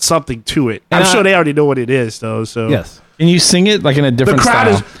 put something to it. And I'm sure they already know what it is though. So Yes. Can you sing it like in a the different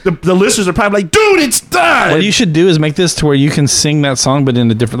crowd style? is the listeners are probably like, dude, it's done. What you should do is make this to where you can sing that song, but in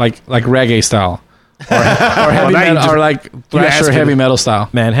a different, like reggae style, or heavy now you metal, just- or like thrash or asking heavy me. metal style.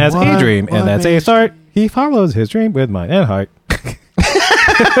 Man has a What? dream, What and that's a is- start. He follows his dream with mind and heart.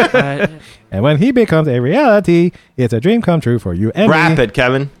 And when he becomes a reality, it's a dream come true for you and Rap me. it,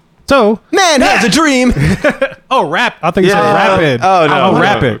 Kevin. So, Man has a dream. rap. I think you said rapid. Oh no,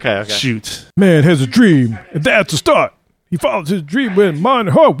 rapid. Okay. Shoot. Man has a dream, and that's a start. He follows his dream with mind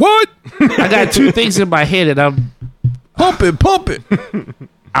and heart. What? I got two things in my head, and I'm Pump it.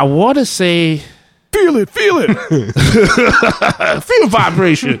 I want to say Feel it. feel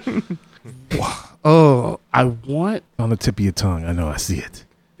vibration. Oh, I want On the tip of your tongue. I know. I see it.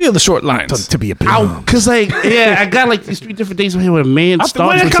 Feel the short lines. On the tip of your out tongue. because like yeah, I got like these three different things in here where a man When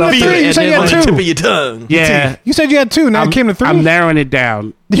starts it with comes to something. three, you and said you then, had like, two. Tip of your tongue. Yeah, You said you had two. Now it came to 3. I'm narrowing it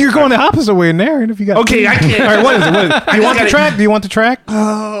down. You're going the opposite way in there. And if you got Okay, three. I can't. All right, what is it? Do you want the gotta- track? Do you want the track? 10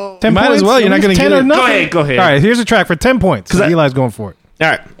 Might as points? well. You're At not least gonna 10 get or it. nothing. Go ahead. All right, here's a track for 10 points. 'Cause I- Eli's going for it. All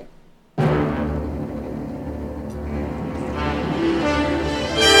right.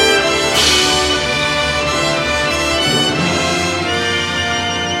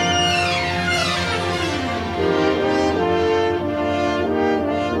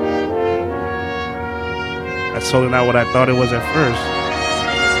 just totally not what I thought it was at first.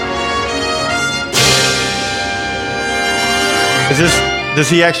 Is this? Does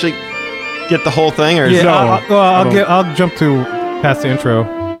he actually get the whole thing, or is Yeah, it, I'll jump to past the intro.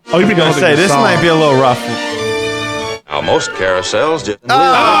 Oh, you've been gonna say this might be a little rough? Now, most carousels just.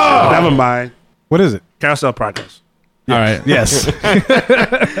 Never mind. What is it? Carousel Progress. All right. Yes. All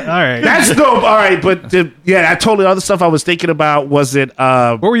right. That's dope. All right, but I totally other stuff I was thinking about wasn't.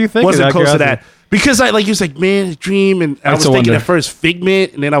 What were you thinking? Wasn't close to Curiosity? that because you was like, man, Dream, and I was That's a thinking wonder. at first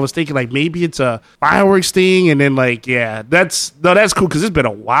Figment, and then I was thinking like maybe it's a fireworks thing, and then that's cool because it's been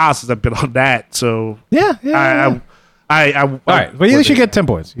a while since I've been on that. So Yeah. all All right, but you should get 10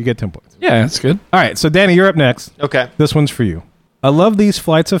 points. You get 10 points. Yeah, that's good. All right, so Danny, you're up next. Okay. This one's for you. I love these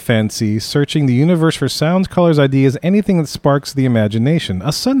flights of fancy, searching the universe for sounds, colors, ideas, anything that sparks the imagination.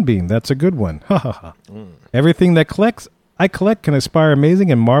 A sunbeam, that's a good one. Ha ha ha. Everything that I collect can inspire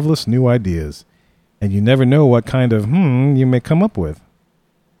amazing and marvelous new ideas. And you never know what kind of you may come up with.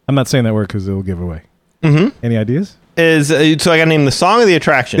 I'm not saying that word because it will give it away. Mm-hmm. Any ideas? So I got to name the song or the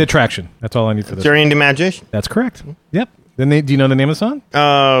attraction? The attraction. That's all I need for this. Journey into Imagination. That's correct. Yep. Do you know the name of the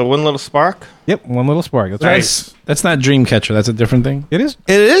song? One Little Spark. Yep, One Little Spark. That's right. That's not Dreamcatcher. That's a different thing. It is.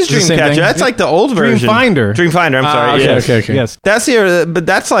 It is It's the same Dreamcatcher. thing? That's like the old version. Dreamfinder. Dreamfinder. I'm sorry. okay, yes. okay. Yes. That's but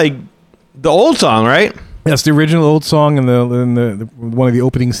that's like the old song, right? That's the original old song in the one of the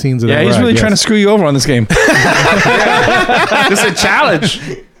opening scenes of Yeah, that he's ride, really yes. trying to screw you over on this game. It's a challenge.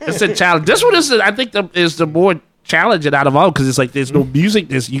 It's a challenge. This one is, I think, is the more challenging out of all because it's like there's no music.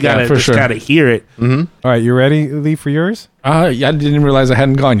 You gotta for just sure. gotta hear it. All right, you ready, Lee, for yours? Yeah, I didn't realize I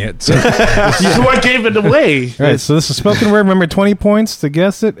hadn't gone yet. So What gave it away? All right, so this is spoken word. Remember, 20 points to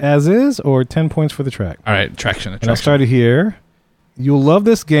guess it as is, or 10 points for the track. all right, traction. And I started here. You'll love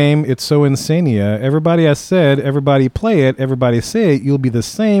this game. It's so insania. Everybody has said, everybody play it, everybody say it. You'll be the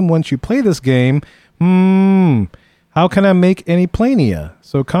same once you play this game. How can I make any plania?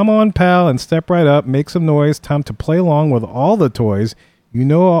 So come on, pal, and step right up. Make some noise. Time to play along with all the toys. You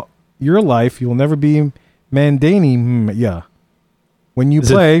know your life. You'll never be Mandani. Yeah. When you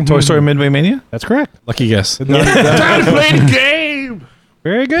Is play it Toy Story Midway Mania? That's correct. Lucky guess. Time to play the game.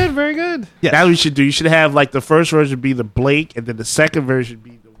 Very good. Very good. Yes. That's what you should do. You should have like the first version be the Blake, and then the second version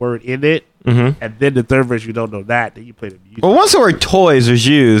be the word in it, and then the third version you don't know that. Then you play the music. Well, once the word toys is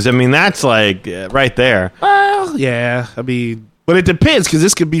used, I mean that's like right there. Well, yeah. I mean, but it depends because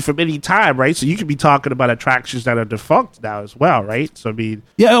this could be from any time, right? So you could be talking about attractions that are defunct now as well, right? So I mean,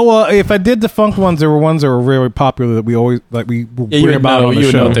 Yeah, well, if I did defunct ones, there were ones that were very popular that we always we Yeah, you would about know, on the you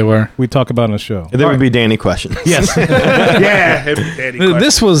would show. know what they were. We talk about on the show. There would be Danny questions. Yes. yeah.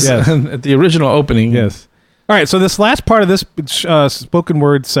 This was Yes. at the original opening. Yes. All right. So this last part of this spoken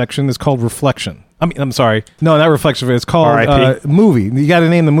word section is called reflection. I'm sorry. No, not reflection. It's called R.I.P.. movie. You got to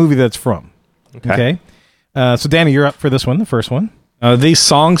name the movie that's from. Okay. So Danny, you're up for this one. The first one. These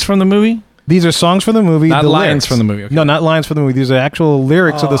songs from the movie? These are songs from the movie. Not the lines lyrics. from the movie, okay. No, not lines from the movie. These are actual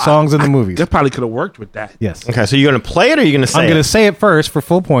lyrics of the songs in the movies. That probably could have worked with that. Yes. Okay, so you're going to play it or you're going to say I'm going to it? say it first for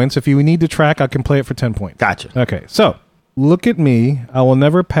full points. If you need to track, I can play it for 10 points. Gotcha. Okay, so look at me. I will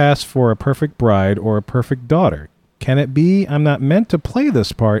never pass for a perfect bride or a perfect daughter. Can it be I'm not meant to play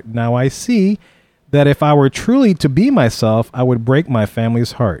this part? Now I see that if I were truly to be myself, I would break my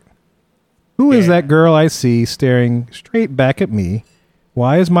family's heart. Who is that girl I see staring straight back at me?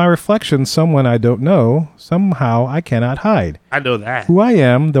 Why is my reflection someone I don't know? Somehow I cannot hide. I know that. Who I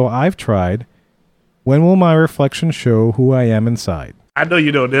am, though I've tried. When will my reflection show who I am inside? I know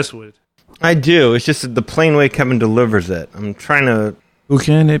you know this one. I do. It's just the plain way Kevin delivers it. I'm trying to... Who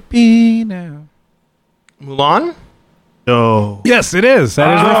can it be now? Mulan? No. Yes, it is.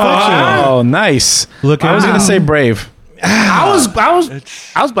 That is reflection. Oh, nice. Look, I was going to say Brave. I was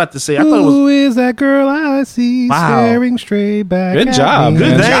about to say. I thought it was. Who is that girl I see staring straight back? Good at job. me?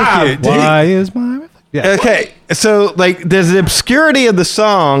 Good job. Why is my Okay, so like there's the obscurity of the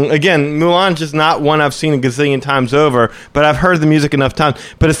song. Again, Mulan's just not one I've seen a gazillion times over, but I've heard the music enough times.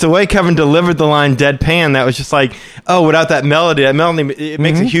 But it's the way Kevin delivered the line deadpan that was just like, oh, without that melody, it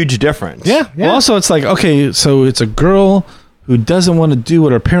makes a huge difference. Yeah. Well, also, it's like, okay, so it's a girl who doesn't want to do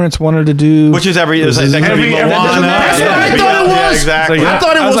what her parents want her to do. Which is that could be Moana. That's what I thought it was. Yeah, exactly. I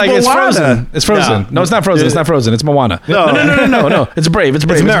thought it was it's Moana. Frozen. It's Frozen. Yeah. No, it's not Frozen. It's not Frozen. It's Moana. No. It's Brave. It's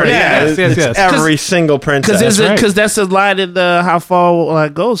Brave. It's Mary. Yes, Yeah, yes, yes. every single princess. Because that's a line in the How Far Will I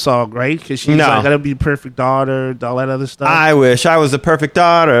Go song, right? Because she's No. like, gotta be perfect daughter, all that other stuff. I wish I was the perfect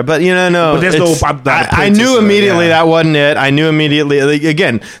daughter, but no. But there's no- it's- I'm not a I princess, knew so, immediately yeah. that wasn't it. I knew immediately. Like,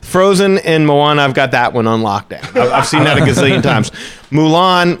 again, Frozen and Moana, I've got that one on lockdown. I've seen that a gazillion times.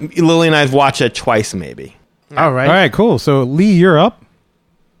 Mulan, Lily and I've watched it twice, maybe. all right. All right, cool. So, Lee, you're up.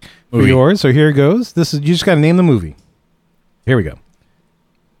 for yours. So here it goes. You just got to name the movie. Here we go.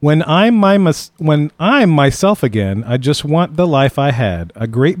 When I'm myself again, I just want the life I had. A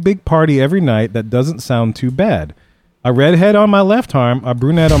great big party every night that doesn't sound too bad. A redhead on my left arm, a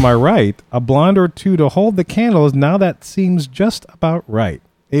brunette on my right, a blonde or two to hold the candles. Now that seems just about right.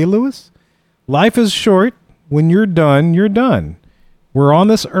 Lewis? Life is short. When you're done, you're done. We're on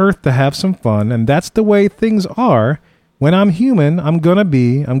this earth to have some fun, and that's the way things are. When I'm human, I'm going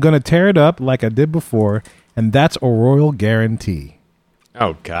to tear it up like I did before, and that's a royal guarantee.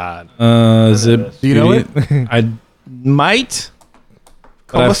 Oh, God. Is it? Do you know it? I might.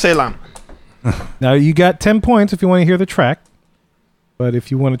 Como se llama? Now, you got 10 points if you want to hear the track, but if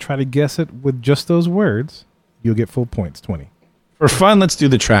you want to try to guess it with just those words, you'll get full points, 20. For fun, let's do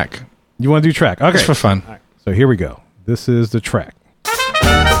the track. You want to do track? Okay. Just for fun. Right. So here we go. This is the track.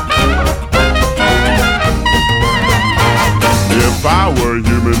 If I were a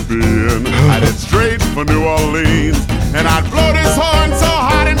human being, I'd head straight for New Orleans, and I'd blow this horn so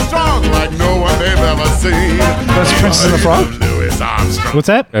hot and strong like no one they've ever seen. That's Princess and the Frog? Louis Armstrong. What's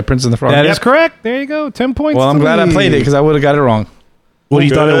that? Yeah, Princess and the Frog. That is correct. There you go. 10 points. Well, I'm glad I played it because I would have got it wrong. What do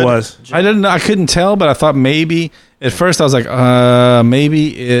you thought it was? I couldn't tell, but I thought maybe at first I was like,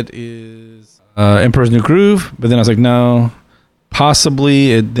 maybe it is Emperor's New Groove, but then I was like, no,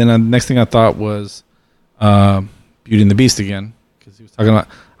 possibly. Then the next thing I thought was Beauty and the Beast again because he was talking about.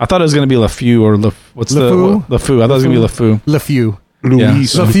 I thought it was going to be LeFou or LeFou? LeFou. I thought it was going to be LeFou. LeFou.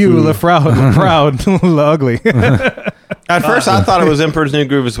 Louis LeFou, LeFroud, LeUgly. At first, I thought it was Emperor's New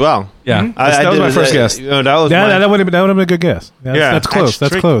Groove as well. Yeah, that was my first guess. That would have been a good guess. That's close.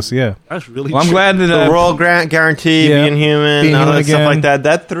 That's close. Yeah. That's really. Well, I'm glad that the Royal Guarantee, being human, all that stuff like that.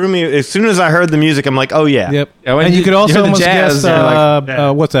 That threw me. As soon as I heard the music, I'm like, oh yeah. Yep. Yeah, and you could also almost guess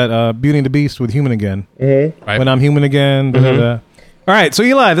like, what's that? Beauty and the Beast with Human Again. Mm-hmm. Right. When I'm Human Again. Mm-hmm. All right, so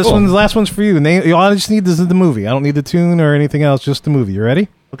Eli, the last one's for you. All I just need is the movie. I don't need the tune or anything else, just the movie. You ready?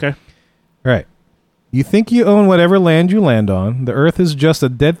 Okay. All right. You think you own whatever land you land on. The earth is just a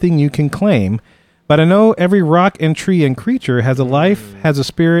dead thing you can claim. But I know every rock and tree and creature has a life, has a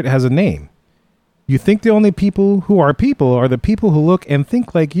spirit, has a name. You think the only people who are the people who look and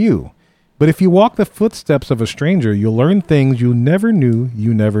think like you. But if you walk the footsteps of a stranger, you'll learn things you never knew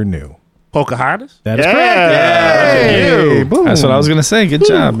you never knew. Pocahontas? That is correct. Hey, boom. That's what I was gonna say. Good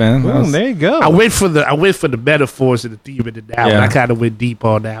job, man. Boom, there you go. I went for the metaphors and the theme of the now, and I kind of went deep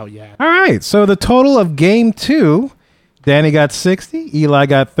on that. Yeah. All right. So the total of game 2, Danny got 60, Eli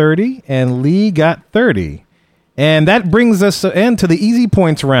got 30, and Lee got 30. And that brings us into the easy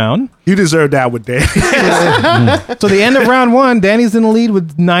points round. You deserve that with Danny. So the end of round 1, Danny's in the lead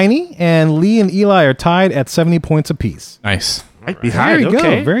with 90, and Lee and Eli are tied at 70 points apiece. Nice. Right behind. There you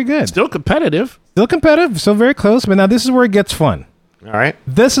go. Very good. Still competitive. So very close. But now this is where it gets fun. All right.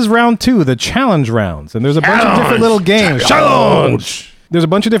 This is round 2, the challenge rounds. And there's a bunch of different little games. Challenge! There's a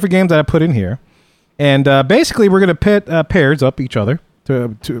bunch of different games that I put in here. And basically, we're going to pit pairs up each other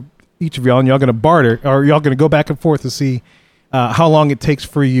to each of y'all. And y'all going to barter, or y'all going to go back and forth to see how long it takes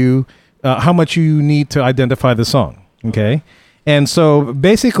for you, how much you need to identify the song. Okay? And so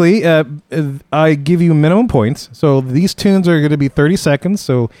basically, I give you minimum points. So these tunes are going to be 30 seconds,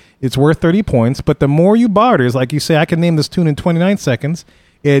 so it's worth 30 points. But the more you barters, like you say, I can name this tune in 29 seconds,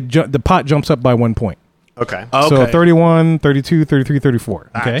 the pot jumps up by 1 point. Okay. So 31, 32, 33,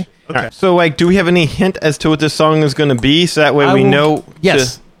 34. Okay? Okay. So, like, do we have any hint as to what this song is going to be? So that way we know.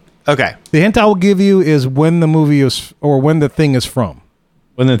 Yes. Okay. The hint I will give you is when the movie is, or when the thing is from.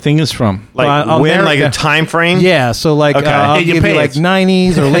 When the thing is from. Like when, like a time frame? Yeah, so like I'll give you like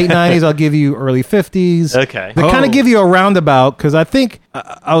 90s or late 90s. I'll give you early 50s. Okay. They kind of give you a roundabout because I think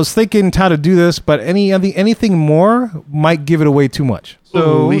I was thinking how to do this, but anything more might give it away too much.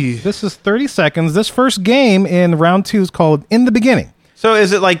 So this is 30 seconds. This first game in round 2 is called In the Beginning. So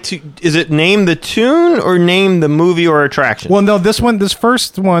is it like is it name the tune or name the movie or attraction? Well, no, this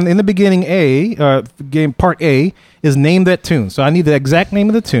first one, In the Beginning game part A, is name that tune. So I need the exact name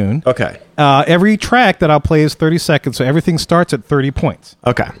of the tune. Okay. Every track that I'll play is 30 seconds, so everything starts at 30 points.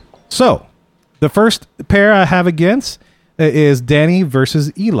 Okay. So the first pair I have against is Danny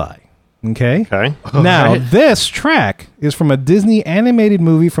versus Eli. Okay? Okay. Now, this track is from a Disney animated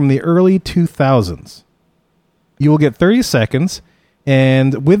movie from the early 2000s. You will get 30 seconds.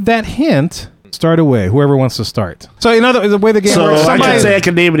 And with that hint, start away. Whoever wants to start. So, in other the way the game works, I can say I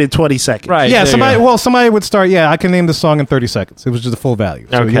can name it in 20 seconds. Right. Yeah. Somebody would start. Yeah, I can name the song in 30 seconds. It was just a full value.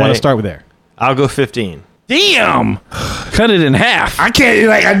 So you want to start with there. I'll go 15. Damn! Cut it in half. I can't.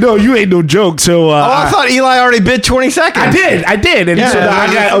 Like I know you ain't no joke. So I thought Eli already bid 20 seconds. I did. And so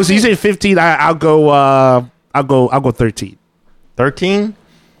I got. So you say 15. I'll go 13. 13.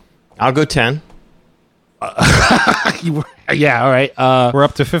 I'll go 10. Yeah, all right. We're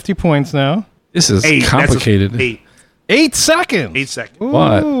up to 50 points now. This is 8. complicated. 8. 8 seconds. 8 seconds.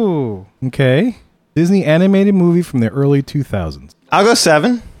 What? Ooh. Okay. Disney animated movie from the early 2000s. I'll go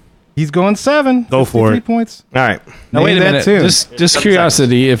 7. He's going 7. Go for 53 it. points. All right. Now wait a Name that minute. tune. Just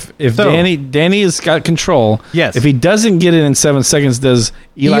curiosity. If So- Danny has got control. Yes. If he doesn't get it in 7 seconds, does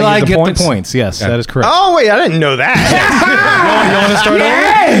Eli, get the points? Yes, Okay. that is correct. Oh, wait, I didn't know that. You want to start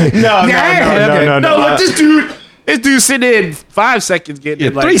over? No, look, this dude sitting in 5 seconds getting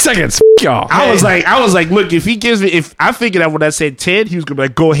it. Like, 3 seconds. Y'all. I was like, look, if he gives me, if I figured out when I said 10, he was gonna be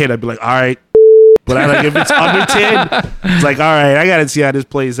like, go ahead. I'd be like, all right. But I like if it's under 10, it's like, all right, I gotta see how this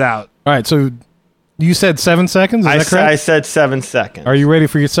plays out. All right, so you said 7 seconds. Is that correct? I said 7 seconds. Are you ready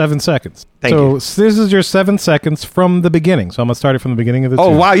for your 7 seconds? Thank you. So this is your 7 seconds from the beginning. So I'm going to start it from the beginning of the Oh,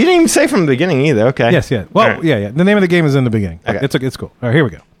 tune. wow. You didn't even say from the beginning either. Okay. Yes, yeah. Well, All right. yeah. The name of the game is in the beginning. Okay. It's cool. All right, here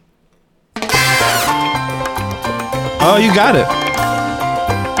we go. Oh, you got it.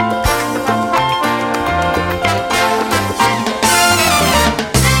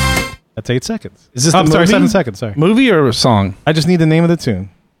 That's 8 seconds. Is this I'm the sorry, movie? 7 seconds. Sorry. Movie or song? I just need the name of the tune.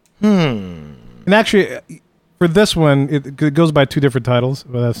 And actually, for this one, it goes by 2 different titles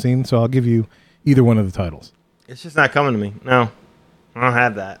that I've seen. So I'll give you either one of the titles. It's just not coming to me. No. I don't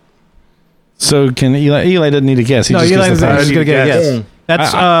have that. So can Eli doesn't need a guess. He No, just Eli gets is the just title. going to get a yes.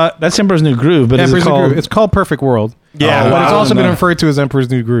 That's Emperor's New Groove, but is it Emperor's New called? Groove. It's called Perfect World. Yeah, but it's I also don't been know. referred to as Emperor's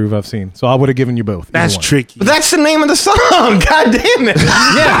New Groove. I've seen, so I would have given you both. That's either one. tricky. But that's the name of the song. God damn it.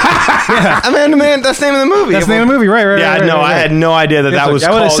 Yeah. I mean, that's the name of the movie. That's the name of the movie, right? Yeah, right, no, right. I had no idea that Yes, that was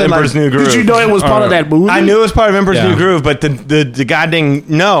I would've called said, like, Emperor's New Groove. Did you know it was part of that movie? I knew it was part of Emperor's Yeah. New Groove, but the goddamn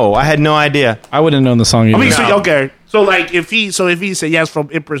no, I had no idea. I wouldn't have known the song. I Either. mean, so, okay. So like, if he said yes from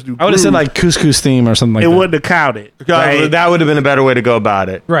Emperor's New Groove, I would have said like Couscous Theme or something like it that. wouldn't have counted. Right? That would have been a better way to go about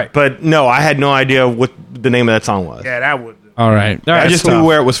it. Right. But no, I had no idea what the name of that song was. Yeah, that would. All right. I just knew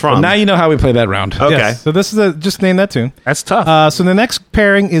where it was from. Well, now you know how we play that round. Okay. Yes, so this is just name that tune. That's tough. So the next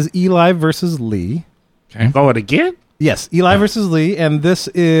pairing is Eli versus Lee. Going again? Yes, Eli versus Lee, and this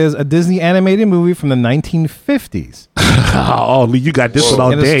is a Disney animated movie from the 1950s. Oh, Lee, you got this one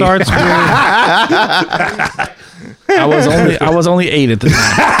all And day. it starts with I was only 8 at the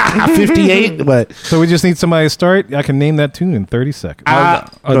time. 58, but so we just need somebody to start. I can name that tune in 30 seconds.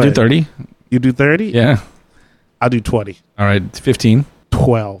 I'll do 30. You do 30? Yeah. I'll do 20. All right. 15.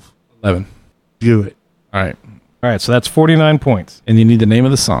 12. 11. Do it. All right. All right, so that's 49 points. And you need the name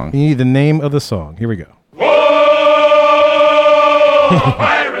of the song. You need the name of the song. Here we go.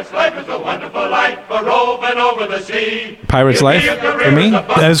 Pirate's life is a wonderful life, a roving over the sea. Pirate's Life for me?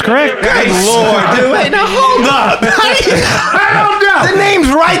 That is correct. Good Lord, dude. Wait, now hold up. I don't know. The name's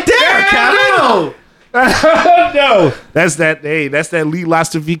right there, Kevin. No. That's that Lee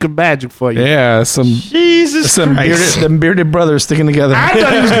Lastavica magic for you. Yeah. Jesus Christ. Them bearded brothers sticking together. I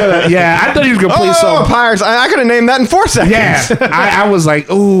thought he was gonna play Oh, some. Pirates. I could have named that in 4 seconds. Yeah. I was like,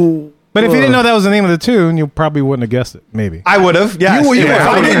 ooh. But if you didn't know that was the name of the tune, you probably wouldn't have guessed it. Maybe. I would have. Yeah. You If would.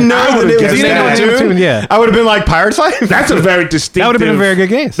 I didn't know that it was guessed the name of that. the tune, Tune, yeah. I would have been like Pirates Life. That's a very distinctive. That would have been a very good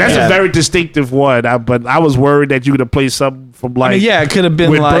guess. That's Yeah. a very distinctive one. But I was worried that you would have played something from like. I mean, yeah, it could have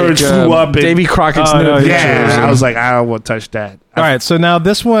been when like birds flew up and- Davy Crockett's Oh, New no, Adventures. Yeah, I was like, I don't want to touch that. All right, so now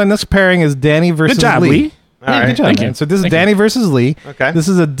this pairing is Danny versus Good job, Lee. Lee. Yeah, right. good job, Thank man. you. So this is Thank Danny versus Lee. Okay. This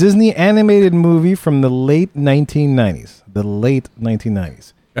is a Disney animated movie from the late 1990s. The late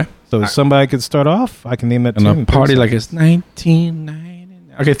 1990s. Okay. So somebody could start off. I can name that And tune. a in party 30 like it's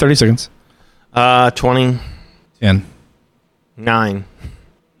 1990. Okay, 30 seconds. 29. 10.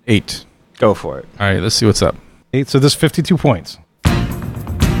 8. Go for it. All right, let's see what's up. seconds. So this is 52 points.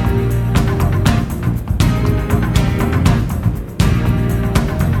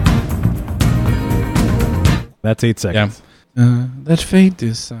 That's 8 seconds. Let fate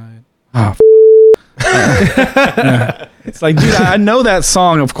decide. Ah, yeah. It's like, dude, I know that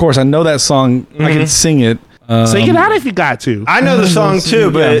song. Of course, I know that song. I can sing it. Sing it out if you got to. I know the song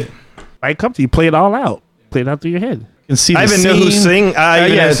too, but I come to you. Play it all out. Play it out through your head. You can see. I the even know who scene.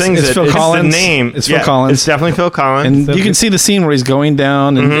 sings it's it. Phil It's Collins. the name. It's Phil Collins. It's definitely Phil Collins. And you can see the scene where he's going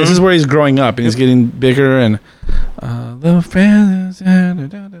down, and this is where he's growing up, and he's getting bigger, and little feathers.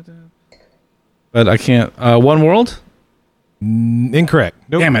 But I can't. One World. Incorrect.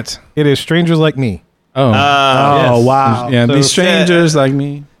 Nope. Damn it. It is Strangers Like Me. Oh, Oh Yes. wow! yeah. So- These strangers like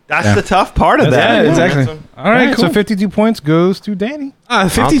me. That's the tough part of Yeah, that. exactly. That's All right, cool. So 52 points goes to Danny.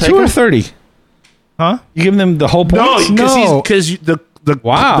 52 take or him. 30. Huh? You giving them the whole No, points? No. because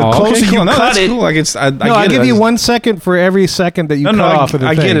Wow. the closer Okay, cool. you No, cut that's it. cool. Like it's. I No, I get it. give I you just- 1 second for every second that you cut off of the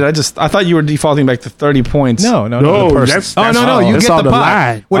I thing. get it. I thought you were defaulting back to 30 points. No. No, the person. that's No. You that's get on the pot.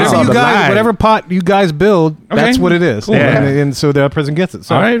 line. That's Whatever on you the guys, line. whatever pot you guys build, that's Okay. what it is. Cool. Yeah. And so the other person gets it.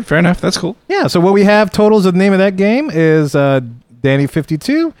 So, All right, fair enough. That's cool. Yeah. So what we have totals of the name of that game is Danny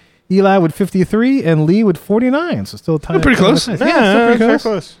 52, Eli with 53, and Lee with 49. So still tied. Pretty close. Yeah, still pretty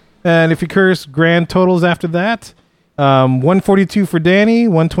close. And if you curse grand totals after that, 142 for Danny,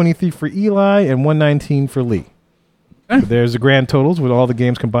 123 for Eli, and 119 for Lee. So there's the grand totals with all the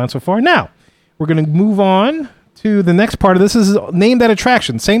games combined so far. Now, we're going to move on to the next part of this. This is Name That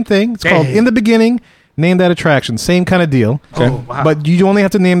Attraction. Same thing. It's called In the Beginning, Name That Attraction. Same kind of deal. Okay. Oh, wow. But you only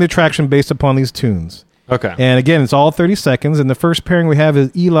have to name the attraction based upon these tunes. Okay. And again, it's all 30 seconds. And the first pairing we have is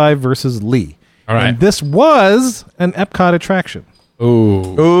Eli versus Lee. All right. And this was an Epcot attraction.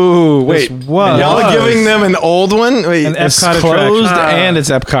 Ooh, wait. This was Y'all are giving them an old one? Wait, an It's Epcot closed attraction. and it's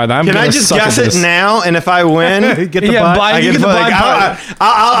Epcot. can I just guess it now? And if I win, Get the Yeah, butt. blind- I you get get the like, blind part.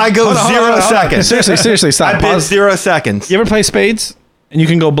 I go Hold on, 0 hold on. seconds. Seriously, stop. I bid Pause. 0 seconds. You ever play spades and you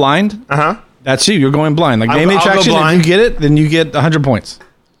can go blind? Uh-huh. That's you. You're going blind. Like name the I'll go attraction. If blind. you get it, then you get 100 points.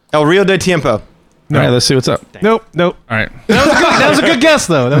 El Rio de Tiempo. All right, let's see what's up. Nope. All right. That was a good guess,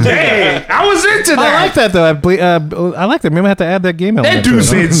 though. That was a good guess. Hey, I was into that. I like that, though. I like that. Maybe I have to add that game element. That to dude it.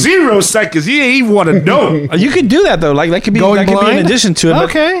 said 0 seconds. He ain't even want to know. You could do that though. Like that could be Going that could be blind? in addition to it. But,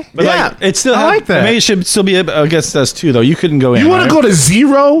 Okay. But Yeah. like it's still I like that. Maybe it should still be against us too though. You couldn't go in. You want to right? go to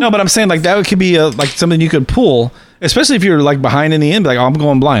 0? No, but I'm saying like that could be like something you could pull, especially if you're like behind in the end. Like oh, I'm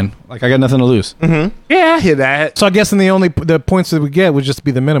going blind. Like I got nothing to lose. Yeah, I hear that. So I guess the points that we get would just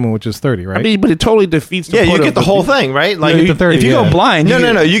be the minimum, which is 30, right? I mean, but it totally defeats the Yeah, point you of get the whole thing, right? Like get the 30, if you yeah. go blind, No, you no,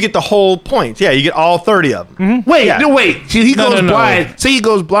 get- no. You get the whole points. Yeah, you get all 30 of them. Wait, Yeah. no, wait. See, he No, goes no, no. blind. Say he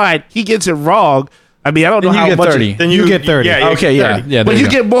goes blind. He gets it wrong. I mean, I don't know Then you how get much. 30. Then You get 30. Yeah, you Okay, get yeah, 30. yeah. But there you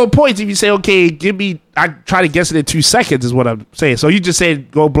go. get more points if you say, okay, give me. I try to guess it in 2 seconds, is what I'm saying. So you just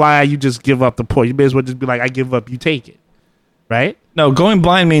said go blind. You just give up the point. You may as well just be like, I give up. You take it, right? No, going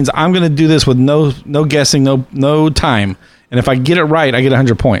blind means I'm going to do this with no guessing, no time. And if I get it right, I get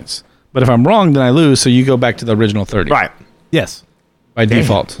 100 points. But if I'm wrong, then I lose. So you go back to the original 30 Right. yes. by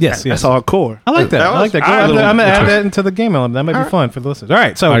default. Yes, yes. That's all core. I like that. That I like that. was- Go I- ahead. I'm going to add Little- that into the game element. That might be fun for the listeners. All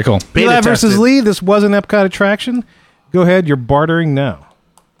right. So All right, cool. Eli Beta versus tested. Lee. This was an Epcot attraction. Go ahead. You're bartering now.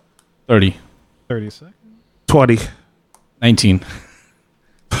 30, 30 seconds. 20, 19.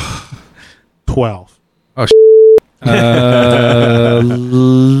 12.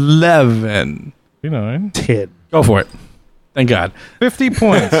 11. 39. 10. Go for it. Thank God. 50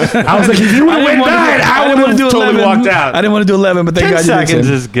 points. I was like, if you would have went 9, I would have totally walked out. I didn't want to do 11, but thank 10 God you did seconds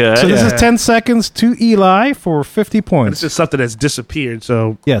 10. is good. So this is 10 seconds to Eli for 50 It's points. just something that's disappeared.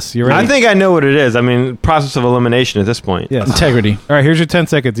 So Yes, you're ready? I think I know what it is. I mean, process of elimination at this point. Yes. Integrity. All right, here's your 10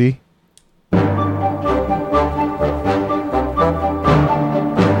 seconds, E.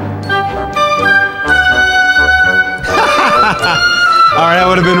 All right, I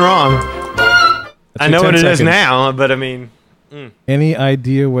would have been wrong. I your know 10 what it is seconds. now, but I mean, Any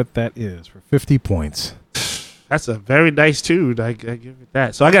idea what that is for 50 points? that's a very nice tune. I give it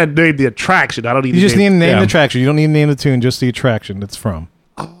that. So I got to name the attraction. I don't need You to just need to name yeah. the attraction. You don't need to name the tune, just the attraction it's from.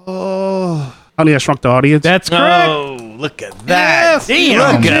 Oh, Honey, I Shrunk the Audience. That's correct. oh, look at that! Yes. Damn,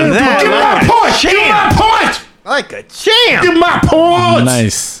 look at that! Give me my point. Give me my point. Like a champ! Give me my point.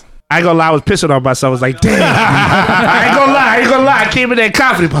 Nice. I ain't gonna lie, I was pissing on myself. I was like, damn. I ain't gonna lie. I came in there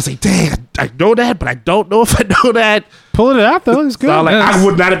confident. I was like, dang, I know that, but I don't know if I know that. Pulling it out, though. It's good. So I'm like, Yes. I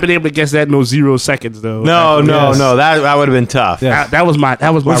would not have been able to guess that in those 0 seconds, though. No, Yes. that would have been tough. Yeah. That was my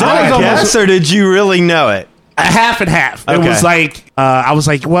Was that a wrong. guess, or did you really know it? A half and half. It Okay. was like I was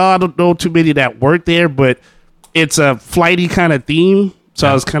like, well, I don't know too many that weren't there, but it's a flighty kind of theme. So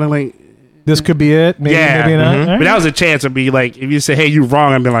I was kind of like, This could be it. Maybe, yeah. maybe not. Mm-hmm. All right. But that was a chance of me like, if you say, hey, you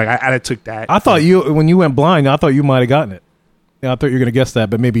wrong, I'd be like, I took that. I thought when you went blind, I thought you might have gotten it. Yeah, I thought you were going to guess that,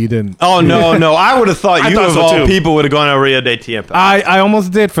 but maybe you didn't. Oh no, I would have thought I you thought of so, all too. people would have gone to Rio de Tiempo. I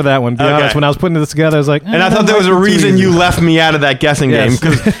almost did for that one, to be Okay. honest. When I was putting this together, I was like, And I thought there was a reason you left me out of that guessing Yes.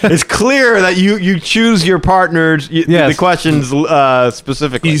 game, because it's clear that you choose your partners, Yes. the questions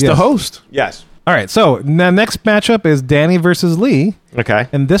specifically. He's the Yes. host. Yes. All right, so the next matchup is Danny versus Lee, Okay.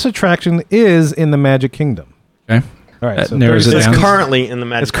 and this attraction is in the Magic Kingdom. Okay. All right, That so narrows 30 it It's down. seconds. currently in the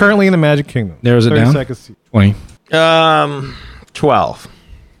Magic. It's currently in the Magic Kingdom. Narrows it 30 down. seconds. 20, 12,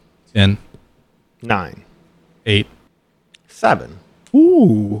 10, 9, 8, 7.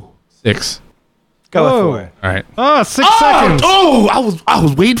 Ooh. 6. Go Whoa. with 4. All right. Oh, 6 seconds. I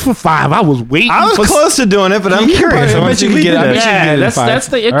was waiting for 5. I was waiting. I was for close to doing it, but I'm You can curious. probably- I I want bet you you to can get get it. I it. bet you can get it in 5. that's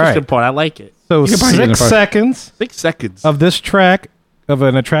the interesting right. part. I like it. So You can probably get it in 6 5. seconds 6 seconds. of this track of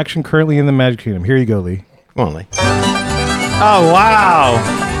an attraction currently in the Magic Kingdom. Here you go, Lee. Come on, Lee. Oh,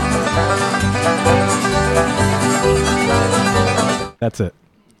 wow. That's it.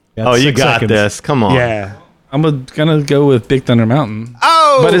 Oh, you got this. Come on. Yeah. I'm gonna go with Big Thunder Mountain.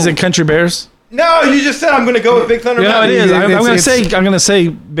 Oh! But is it Country Bears? No, you just said I'm going to go with Big Thunder Yeah, Mountain. it is. I'm gonna say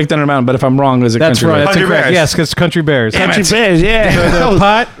Big Thunder Mountain, but if I'm wrong, is it That's Country right. Bears? That's Country incorrect. Bears. Yes, because Country Bears. Country Bears, yeah. So the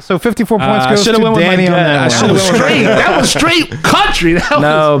pot. So 54 points I goes should've to went with my Danny on gut. that I one. should've went with my gut. That was straight country.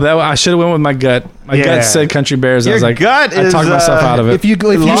 I should have went with my gut. My Yeah. gut said Country Bears. I Your was like, gut I is, talked myself out of it. If you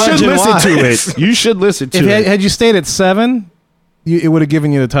Large should and listen to wise. it. You should listen to if it. had you stayed at 7, it would have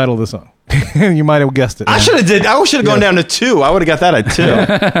given you the title of the song. You might have guessed it. I should have gone down to 2. I would have got that at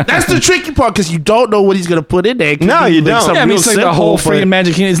 2. That's the tricky part because you don't know what he's going to put in there. It could No, be you like don't. something Yeah, I mean, real it's like the simple, whole but- freaking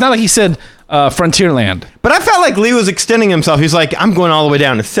Magic Kingdom. It's not like he said Frontierland. But I felt like Lee was extending himself. He's like, I'm going all the way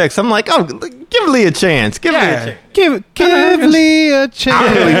down to 6. I'm like, oh, give Lee a chance. Give Lee a chance. Give Lee a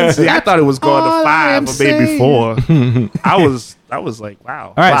chance. I thought it was going All to I 5 am or maybe 4. I was like, wow.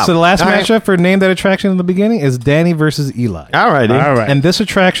 All right, Wow. so the last All right. matchup for Name That Attraction in the beginning is Danny versus Eli. All righty. All right. And this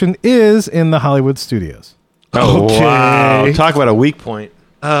attraction is in the Hollywood Studios. Oh, Okay. wow. Talk about a weak point.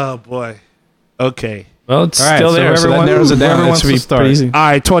 Oh, boy. Okay. Well, it's All right, still so there, so that everyone- narrows it down. everyone It should be wants to pretty start. easy. All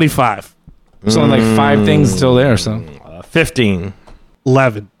right, 25. There's only like 5 things still there, so. 15.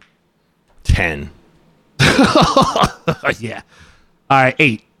 11. 10. Yeah. All right,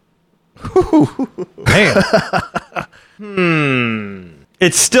 8. Damn.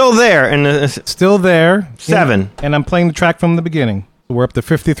 It's still there. And Still there. 7. And I'm playing the track from the beginning. So we're up to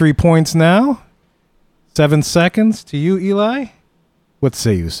 53 points now. 7 seconds to you, Eli. What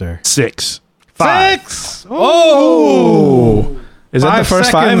say you, sir? 6. 5. 6. Oh! Is that the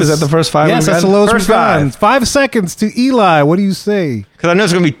first 5? Is that the first 5? Yes, we've that's the had? lowest First we've gone. 5. 5 seconds to Eli. What do you say? Because I know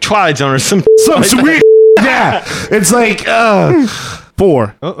it's going to be Twilight Zone or some Sweet. Yeah. It's like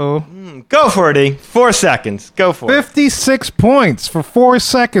 4. Uh-oh. Go for it, E. 4 seconds. Go for it. 56 points for 4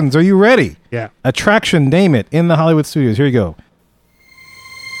 seconds. Are you ready? Yeah. Attraction, name it, in the Hollywood Studios. Here you go.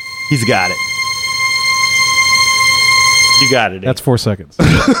 He's got it. You got it. E. That's 4 seconds.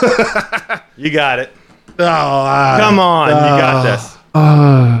 You got it. Oh, Come on. You got this.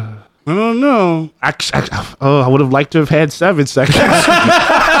 I don't know. I would have liked to have had 7 seconds.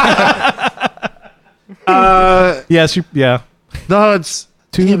 Yes, yeah. No, it's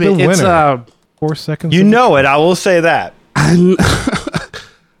To damn the it, it's, winner. 4 seconds. You know it. I will say that.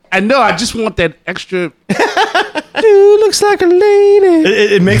 I know. I just want that extra. Dude looks like a lady.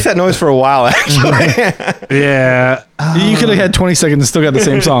 It makes that noise for a while, actually. Yeah, You could have had 20 seconds and still got the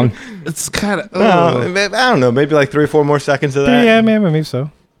same song. it's kind of. I don't know. Maybe like 3 or 4 more seconds of that. Yeah, maybe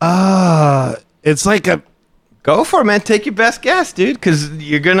so. It's like a. Go for it, man. Take your best guess, dude. Because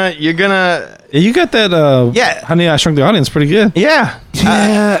you're gonna. Yeah, you got that. Yeah. Honey, I Shrunk the Audience pretty good. Yeah.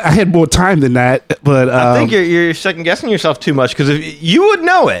 Yeah, I had more time than that, but I think you're second guessing yourself too much because you would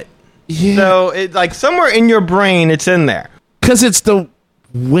know it. yeah, So it like somewhere in your brain, it's in there. because it's the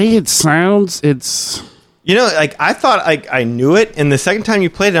way it sounds. It's You know, like I thought I knew it, and the second time you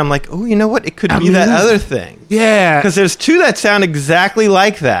played it, I'm like, oh, you know what? It could be mean, that yeah. other thing. yeah. Because there's 2 that sound exactly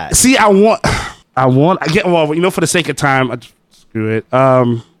like that. See, I get well. You know, for the sake of time, screw it.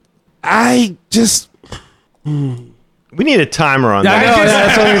 I just. We need a timer on Yeah, I that. know,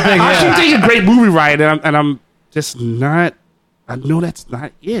 that's what you think. I Yeah. keep thinking great movie right, and I'm just not. I know that's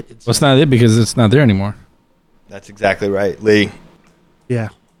not it. It's, Well, it's not it because it's not there anymore. That's exactly right, Lee. yeah.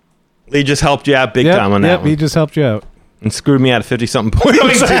 Lee just helped you out big Yep, time on that yep, one. he just helped you out. And screwed me out of 50-something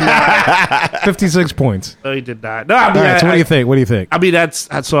points. 56 points. No, he did not. No, I mean, All right, so what do you think? What do you think? I mean, that's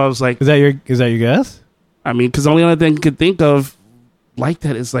so I was like, Is that your guess? I mean, because the only other thing I could think of like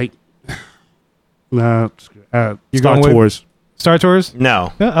that is like, nah, You're Star going with- Tours. Star Tours?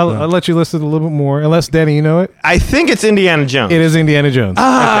 No. Yeah, I'll let you list it a little bit more. Unless, Danny, you know it? I think it's Indiana Jones. It is Indiana Jones.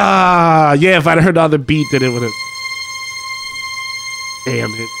 Ah, yeah. If I'd heard the other beat, then it would have. Damn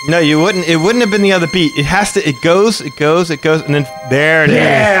it. No, you wouldn't. It wouldn't have been the other beat. It has to. It goes, and then there it is.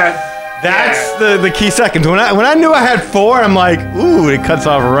 Yeah. That's the key seconds. When I knew I had 4, I'm like, ooh, it cuts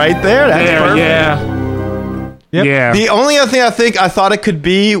off right there. That's perfect. Yeah. Yep. Yeah. The only other thing I thought it could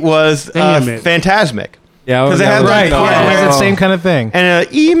be was Damn it. Phantasmic. Yeah, 'Cause it had Right, like, yeah, it was the same kind of thing. And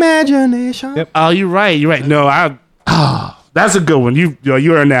imagination. Yep. Oh, you're right. You're right. No, that's a good one. You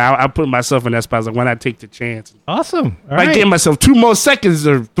are now. I put myself in that spot. I was like, why not take the chance? Awesome. All I right. gave myself 2 more seconds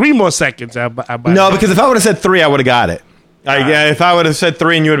or 3 more seconds. I No, because if I would have said 3, I would have got it. If I would have said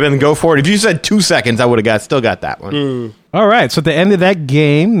 3 and you would have been go for it. If you said 2 seconds, I would have still got that one. All right. So at the end of that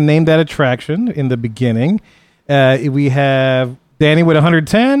game, name that attraction in the beginning. We have Danny with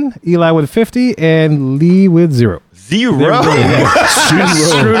 110, Eli with 50, and Lee with 0. Zero.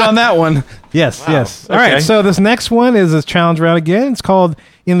 Screwed on that one. Yes, yes. All Okay. right, so this next one is a challenge round again. It's called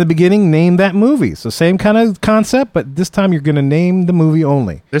In the Beginning, Name That Movie. So same kind of concept, but this time you're going to name the movie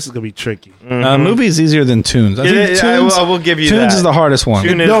only. This is gonna be tricky. Movie is easier than tunes. I think Yeah, tunes, I will give you tunes that. is the hardest one.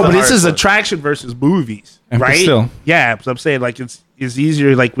 Tune is No, the but this hardest is one. attraction versus movies, And right? still. Yeah, so I'm saying like it's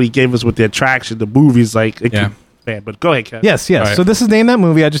easier. Like we gave us with the attraction, the movies. Like it Yeah. can, man, but go ahead, Kev. Yes, yes. All right. So this is Name That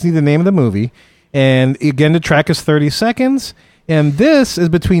Movie. I just need the name of the movie. And again, the track is 30 seconds. And this is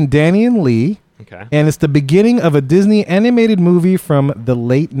between Danny and Lee. Okay. And it's the beginning of a Disney animated movie from the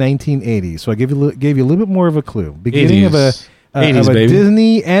late 1980s. So I gave you a little bit more of a clue. Beginning of a 80s, of a baby.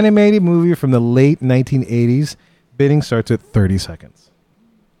 Disney animated movie from the late 1980s. Bidding starts at 30 seconds.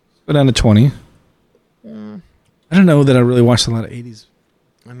 Go down to 20. I don't know that I really watched a lot of 80s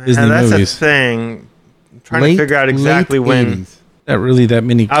Disney And that's movies. the thing. I'm trying Late- to figure out exactly late when. 80s. Not really that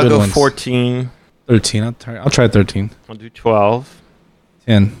many I'll good go ones. 14. 13. I'll try 13. I'll do 12.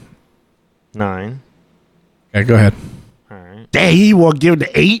 10. 9. Okay, go ahead. All right. Dang, you want to give it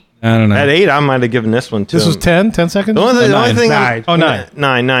the 8? I don't know. At 8, I might have given this one to This was him. 10 seconds? The only nine. thing Nine. Oh, nine.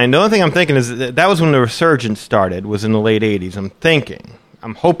 9. The only thing I'm thinking is that was when the resurgence started, was in the late 80s.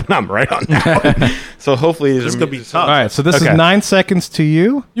 I'm hoping I'm right on that one. So hopefully This is gonna be tough. All right, so this Okay. is 9 seconds to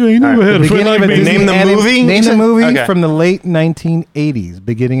you. You ain't never All right. had a friend like me. Name the movie? Name the movie Okay. from the late 1980s,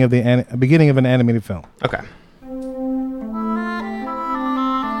 beginning of an animated film. Okay.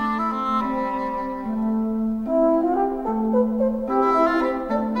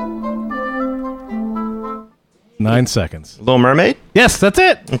 Nine seconds. Little Mermaid? Yes, that's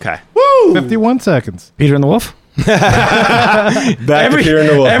it. Okay. 51 seconds. Peter and the Wolf? Back to Peter and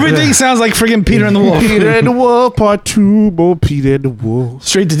the Wolf. Everything sounds like friggin' Peter and the Wolf. Peter and the Wolf Part 2, more Peter and the Wolf.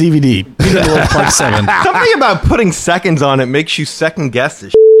 Straight to DVD. Peter and the Wolf Part 7. Something about putting seconds on it makes you second guess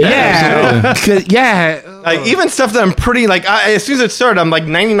this. Yeah, yeah. Like even stuff that I'm pretty like. As soon as it started, I'm like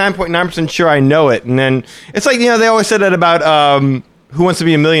 99.9% sure I know it, and then it's like they always said that about Who Wants to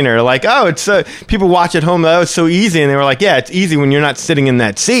Be a Millionaire? Like, oh, it's people watch at home. Oh, it's so easy, and they were like, yeah, it's easy when you're not sitting in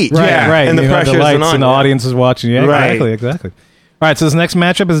that seat, Right. And the You have pressure the isn't lights on and the you. audience is watching. Yeah, Right. exactly. All right, so this next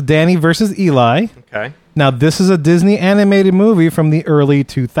matchup is Danny versus Eli. Okay. Now, this is a Disney animated movie from the early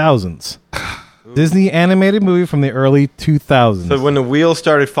 2000s. Disney animated movie from the early 2000s. So when the wheels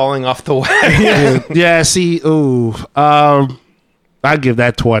started falling off the wagon, Yeah, see, ooh. I'll give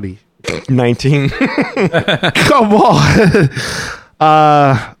that 20. 19. Come on.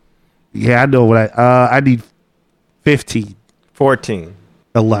 Yeah, I know what I need 15, 14.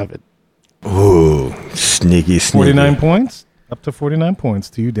 11. Ooh, sneaky. 49 points. Up to 49 points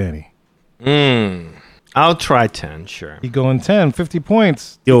to you, Danny. I'll try 10, sure. You going 10, 50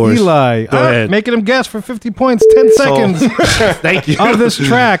 points. Yours. Eli. Go ahead. Making him guess for 50 points, 10 seconds Thank you. of this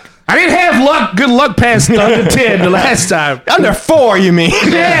track. I didn't have good luck past under 10 the last time. Under 4, you mean?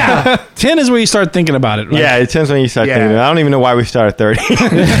 Yeah. 10 is where you start thinking about it, right? Yeah, it depends when you start Yeah. thinking. I don't even know why we started 30.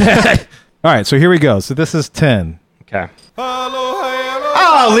 All right, so here we go. So this is 10. Okay.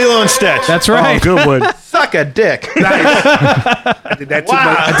 Oh, Lilo and Stitch. That's Oh, right. good one. Suck a dick. I did that to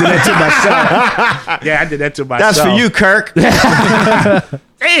myself. Yeah, I did that to myself. That's for you, Kirk.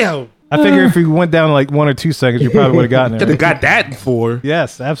 Damn. I figure if we went down like 1 or 2 seconds, you probably would have gotten Could it. have got that in 4.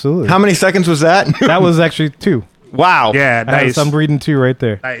 Yes, absolutely. How many seconds was that? That was actually 2. Wow. Yeah, nice. I'm reading 2 right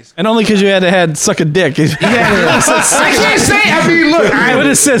there. Nice. And only because you had suck a dick. I can't say. I mean, look. I would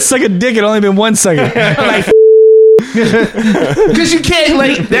have said suck a dick. It only been 1 second. Because you can't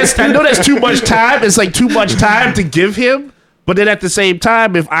I know that's too much time. It's like too much time to give him. But then at the same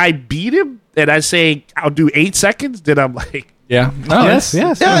time, if I beat him and I say I'll do 8 seconds, then I'm like, Yeah. No, Yes,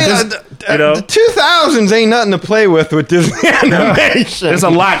 yes. Yeah, yes. yeah, you know? the 2000s ain't nothing to play with Disney animation. there's a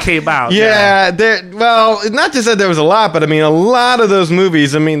lot came out. Yeah, well, not just that there was a lot, but I mean, a lot of those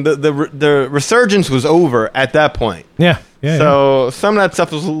movies. I mean, the resurgence was over at that point. Yeah. Yeah. So some of that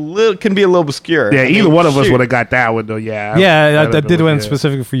stuff was can be a little obscure. Yeah, I either mean, one of us shoot. would have got that one though. Yeah. yeah, I don't did know, one yeah.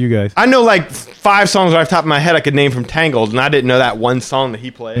 specifically for you guys. I know like 5 songs off the top of my head I could name from Tangled, and I didn't know that one song that he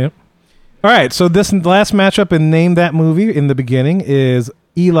played. Yep. All right, so this last matchup in Name That Movie in the beginning is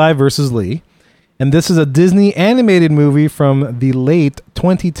Eli versus Lee. And this is a Disney animated movie from the late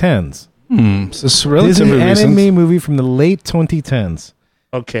 2010s. So it's relatively Disney recent. anime movie from the late 2010s.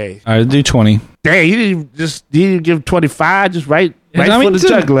 Okay. All right, do 20. Dang, you didn't give 25 just right I for mean, the dude,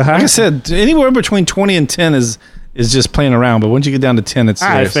 juggler, huh? Like I said, anywhere between 20 and 10 is just playing around. But once you get down to 10, it's All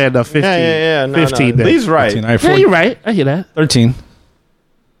right, serious. fair enough. 15. Yeah. No, 15 no. then. Lee's right. 15. All right, Yeah, you're right. I hear that. 13.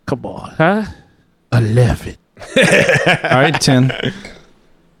 Come on, huh? 11. All right, 10.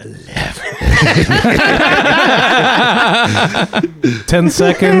 10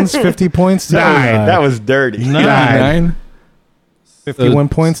 seconds, 50 points to Nine. That was dirty. 9. 51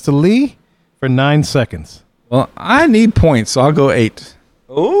 points to Lee for 9 seconds. Well, I need points, so I'll go 8.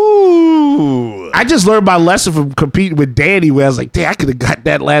 Ooh. I just learned my lesson from competing with Danny, where I was like, "Damn, I could have got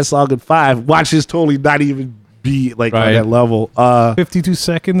that last song in 5." Watch this totally not even be like on that level. 52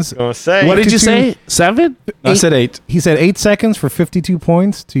 seconds. Gonna say. What did you say? 7? I said 8. He said 8 seconds for 52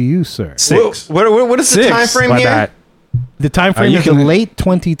 points to you, sir. 6. What is the 6. time frame Why here? not? The time frame you is the can- late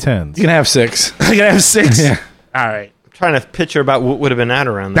 2010s. You can have 6. I gotta have 6. Yeah. All right. Trying to picture about what would have been at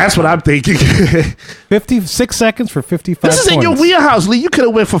around that. That's what I'm thinking. 56 seconds for 55 This is points. in your wheelhouse, Lee. You could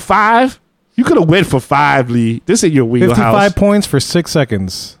have went for 5. You could have went for 5, Lee. This is in your wheelhouse. 55 points for 6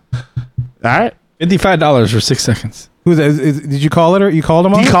 seconds. All right. $55 for 6 seconds. Who's that? Did you call it or you called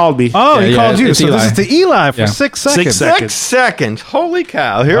him on? He called me. Oh, Yeah, he yeah, called you. it's So Eli. this is to Eli for Yeah. 6 seconds. 6 seconds. 6 seconds. Holy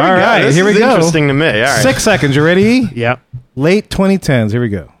cow. Here we All go. right, This here we is go. interesting to me. All right. 6 seconds. You ready? Yep. Late 2010s. Here we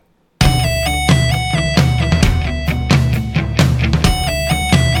go.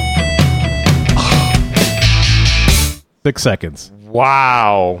 Six seconds.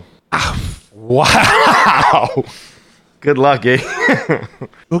 Wow. Wow. Good luck, eh?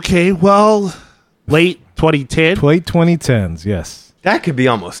 Okay, well, late 2010. Late 2010s. Yes. That could be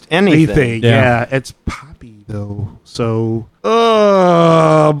almost anything. Anything. Yeah. Yeah. It's Poppy, though. So,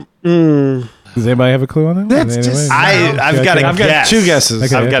 Does anybody have a clue on that? That's Anybody? just- I've got a I've got guess. 2 guesses.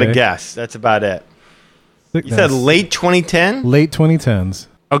 Okay. I've got a guess. That's about it. You said late 2010? Late 2010s.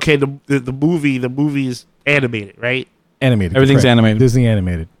 okay, the movie is animated, right? Animated. Everything's correct. animated. Disney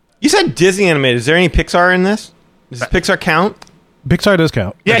animated. You said Disney animated. Is there any Pixar in this? Does Pixar count? Pixar does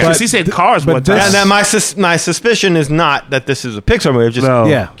count. Yeah, because he said Cars but one this- time. And my suspicion is not that this is a Pixar movie. Just No.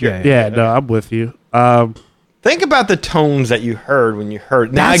 Yeah. No, I'm with you. think about the tones that you heard when you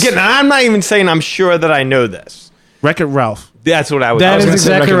heard. Now That's- again, I'm not even saying I'm sure that I know this. Wreck-It Ralph. That's what I was. That I was is gonna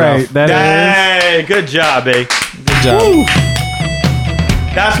say exactly Wreck-It right. Ralph. That Hey, good job, eh? Good job.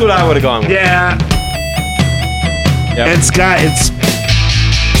 That's what I would have gone with. Yeah. Yep. It's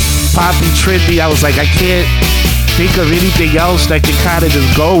poppy, trendy. I was like, I can't think of anything else that can kind of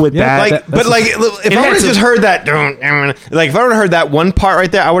just go with Yeah, that. Like, but like, if I would have that's just a- heard that, like, if I would have heard that one part right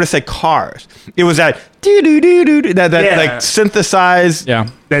there, I would have said Cars. It was that do do do do that Yeah. like synthesized. Yeah.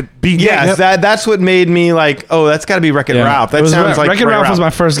 that beat. Yes, that's what made me like, oh, that's got to be Wreck-It Yeah. Ralph. That It was sounds like Wreck-It Ralph was my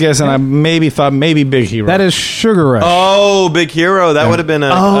first guess, and I thought maybe Big Hero. That is Sugar Rush. Oh, Big Hero. That would have been a.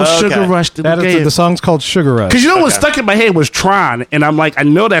 Oh, okay. Sugar Rush. that is the song's called Sugar Rush. Because you know what stuck in my head was Tron, and I'm like, I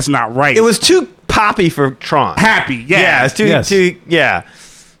know that's not right. It was too poppy for Tron. Happy. Yeah. Yeah, it's too Yes. too. Yeah,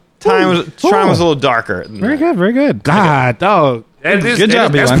 Tron was a little darker. than Very that. good. Very good. God, dog. Good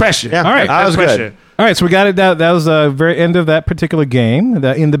job, That's Elon. pressure. Yeah. All right. that was That's good. pressure. All right, so we got it. That was the very end of that particular game.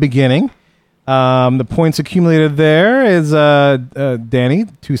 In the beginning, the points accumulated there is Danny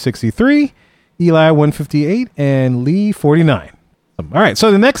 263, Eli 158, and Lee 49. All right,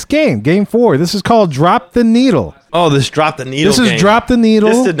 so the next game 4. This is called Drop the Needle. Oh, this drop the needle. This is game. Drop the Needle.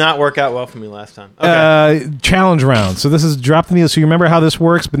 This did not work out well for me last time. Okay. Challenge round. So this is Drop the Needle. So you remember how this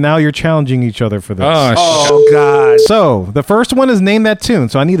works, but now you're challenging each other for this. Oh, God. So the first one is name that tune.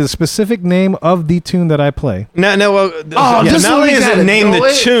 So I need a specific name of the tune that I play. No. Well, this is not what only we is gotta it name know the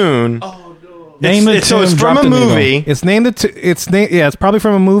it. tune. Name the So it's tune, from drop a the needle. movie. It's named it's probably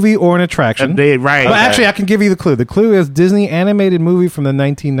from a movie or an attraction. Right. But actually, I can give you the clue. The clue is Disney animated movie from the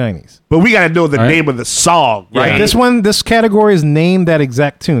 1990s. But we got to know the All right. name of the song, right? This category is name that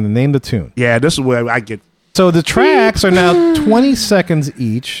exact tune. Name the tune. Yeah, this is where I get. So the tracks are now 20 seconds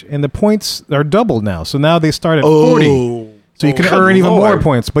each, and the points are doubled now. So now they start at 40. So you can earn even more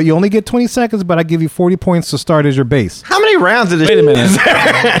points, but you only get 20 seconds. But I give you 40 points to start as your base. How many rounds did this? Wait a minute.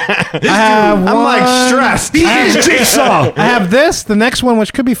 I have I'm like stressed. Jigsaw. I have this, the next one,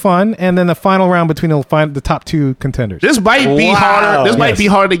 which could be fun, and then the final round between the top two contenders. This might be Wow. harder. This might Yes. be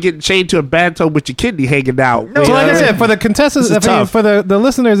harder than getting chained to a bathtub with your kidney hanging out. So like I said, for the contestants, This is tough. for the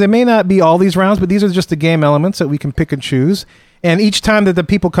listeners, it may not be all these rounds, but these are just the game elements that we can pick and choose. And each time that the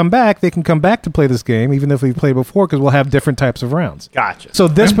people come back, they can come back to play this game, even if we've played before, because we'll have different types of rounds. Gotcha. So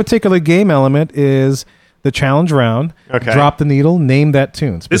this particular game element is the challenge round. Okay. Drop the needle, name that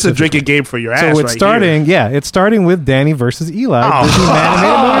tune. This is a specifically. drinking game for your ass. So it's right starting, it's starting with Danny versus Eli. Oh. Disney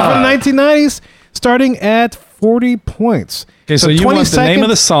animated movie from the 1990s, starting at 40 points. Okay, so you 20 want the name of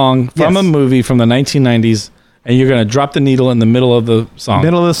the song from Yes. a movie from the 1990s, and you're going to drop the needle in the middle of the song.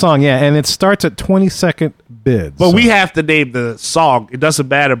 middle of the song, and it starts at 20-second bids. But So we have to name the song. It doesn't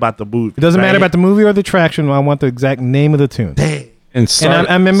matter about the movie. it doesn't matter about the movie or the attraction. I want the exact name of the tune. And start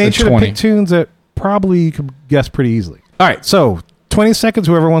And I made at sure 20. to pick tunes that probably you could guess pretty easily. All right, so 20 seconds,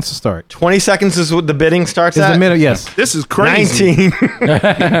 whoever wants to start. 20 seconds is what the bidding starts Is at? the middle, yes. This is crazy. 19.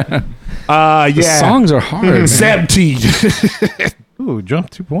 The Yeah. songs are hard. Man. 17. Ooh, jump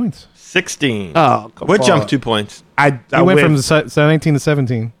 2 points. 16. Oh, come What on. jump 2 points? I He went from 19 to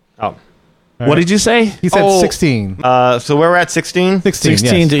 17. Oh. What did you say? He said 16. So where we're at 16? 16,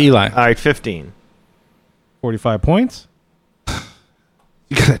 16 yes. to Eli. All right, 15. 45 points.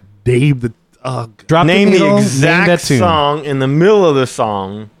 You gotta name the. Drop Name the the needle, name that exact tune. song in the middle of the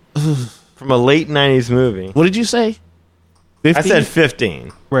song from a late 90s movie. What did you say? 15? I said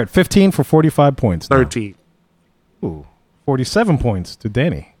 15. We're at 15 for 45 points. now. 13. Ooh, 47 points to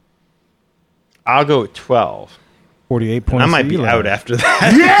Danny. I'll go with 12. 48 points I might to be Eli. out after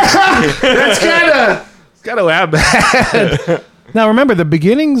that. That's kind of how bad. Now, remember, the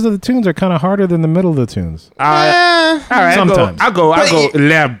beginnings of the tunes are kind of harder than the middle of the tunes. All right, Sometimes. I'll go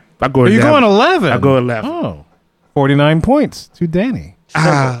 11. I'll go 11. Are you going 11? I'll go 11. Oh. 49 points to Danny.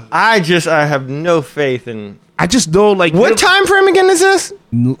 I have no faith in... I just know, like... What time frame again is this?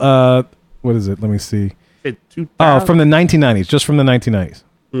 What is it? Let me see. Oh, from the 1990s. Just from the 1990s.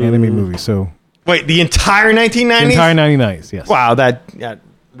 Anime movie. So... Wait, the entire 1990s? The entire 1990s, yes. Wow, that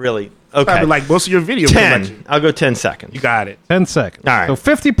really... Okay. Probably like most of your video 10. production. I'll go 10 seconds. You got it. 10 seconds. All right. So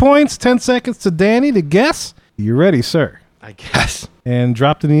 50 points, 10 seconds to Danny to guess. You ready, sir? I guess. And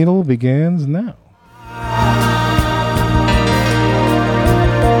Drop the Needle begins now.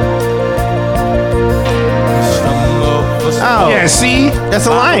 Oh. Yeah, see? That's a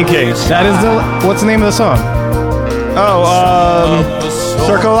Lion King. That is the... What's the name of the song?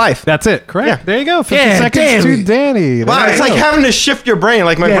 Circle of Life. That's it. Correct. Yeah. There you go. 50 Yeah, seconds damn. to Danny. Wow, There it's you like go. having to shift your brain.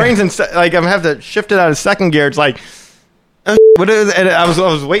 Like my Yeah. brain's in, like I'm have to shift it out of second gear. It's like, what is it? And I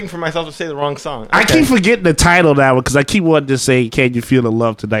was waiting for myself to say the wrong song. I Okay. keep forgetting the title now because I keep wanting to say "Can You Feel the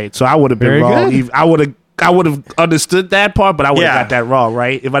Love Tonight?" So I would have been Very wrong. good. I would have understood that part, but I would have Yeah. got that wrong,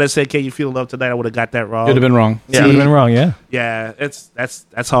 right? If I just said "Can You Feel the Love Tonight," I would have got that wrong. You'd have been wrong. You would have been wrong, yeah. Yeah, that's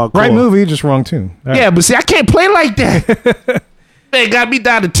hardcore. Right movie, just wrong tune. All right. Yeah, but see, I can't play like that. Man, got me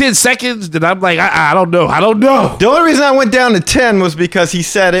down to 10 seconds. Then I'm like, I don't know. The only reason I went down to 10 was because he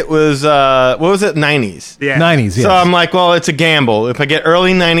said it was what was it, 90s? Yeah. 90s, yes. So I'm like, well, it's a gamble. If I get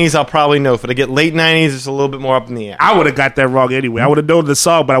early 90s, I'll probably know. If I get late 90s, it's a little bit more up in the air. I would have got that wrong anyway. I would have known the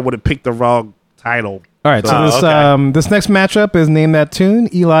song, but I would have picked the wrong title. All right, so Oh, this okay. this next matchup is Name That Tune,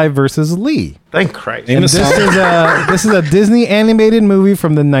 Eli versus Lee. Thank Christ. Name And the this song. is a Disney animated movie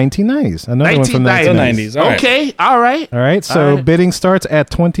from the 1990s. Another one from the 1990s. 1990s. All right. Okay, all right. All right, so All right. bidding starts at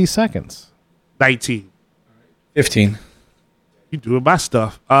 20 seconds. 19. 15. You doing my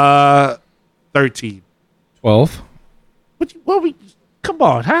stuff. 13. 12. What we? Come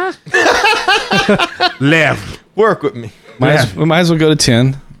on, huh? 11. Work with me. We might as well go to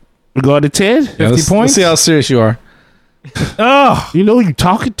 10. We go to 10. 50 let's points? see how serious you are. Oh, you know who you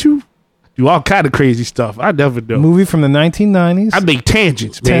talking to? Do all kind of crazy stuff. I never know. Movie from the 1990s. I make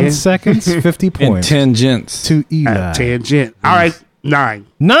tangents, 10 man. seconds, 50 And points. 10 gents. To Eli. Tangent. All right, 9.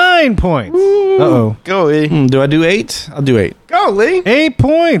 9 points. Uh-oh. Go, Lee. Do I do 8? I'll do 8. Go, Lee. 8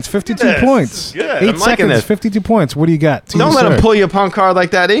 points, 52 Yes. points. Good. 8 I'm liking seconds, this. 52 points. What do you got? Don't let him pull you a punk card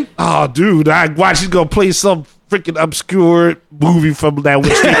like that, E. Oh, dude, I watch he's gonna play some freaking obscure movie from that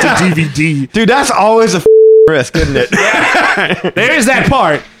went straight to DVD. Dude, that's always a risk, isn't it? There is that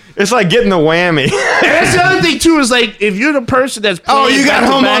part. It's like getting the whammy. And that's the other thing too. Is like if you're the person that's Oh, playing you got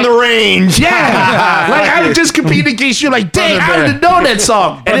back-to-back- home on the range. Yeah, like I would just compete against you. Like, dang, I didn't know that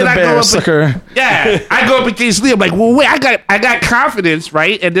song. And then I go up, sucker. yeah, I go up against Lee. I'm like, well, wait, I got confidence,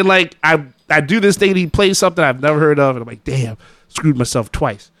 right? And then like I do this thing, and he plays something I've never heard of, and I'm like, damn, screwed myself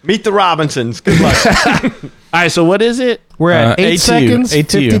twice. Meet the Robinsons. Good luck. All right, so what is it? We're at 8 8 to you. seconds, 8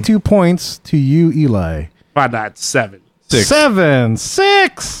 to you. 52 points to you, Eli. Why not 7? 6. 7,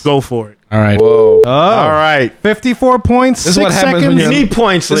 6. Go for it. All right. Whoa. Oh. All right. 54 points, This is 6 what happens when seconds. You you're- need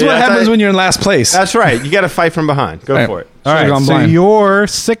points, This is Lee. what happens when you're in last place. That's right. You got to fight from behind. Go Right. for it. All right, Should've gone so blind. your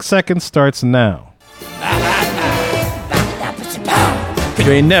 6 seconds starts now. You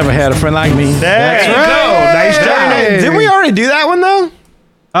ain't never had a friend like me. There you right. go. Nice job. Hey. Didn't we already do that one, though? In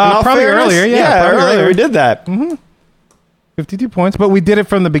all Probably fairness? earlier, yeah. probably earlier we did that. 52 points, but we did it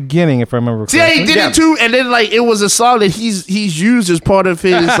from the beginning, if I remember See how correctly. he did it too, and then like it was a song that he's used as part of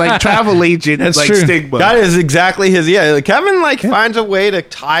his like travel agent That's like true. stigma. That is exactly his. Yeah, Kevin finds a way to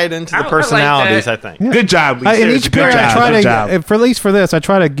tie it into I the like personalities. that. I think. Good job. Lee. In Seriously, each pair, good I job, try good job. to, for at least for this, I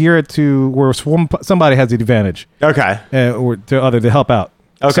try to gear it to where somebody has the advantage, Okay. or to help out.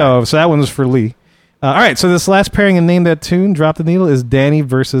 Okay. So that one was for Lee. All right, so this last pairing in Name That Tune, Drop the Needle, is Danny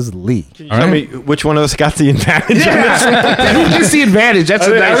versus Lee. Can you tell me which one of us got the advantage? Who gets the advantage? That's I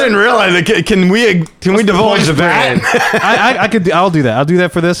didn't realize it. Can we divulge that? I'll do that. I'll do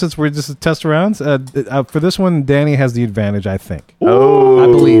that for this since we're just a test rounds. For this one, Danny has the advantage, I think. Oh. I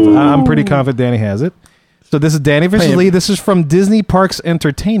believe. I'm pretty confident Danny has it. So this is Danny versus Lee. This is from Disney Parks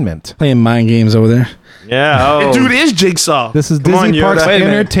Entertainment. Playing mind games over there. Yeah. And dude is Jigsaw. This is Disney Parks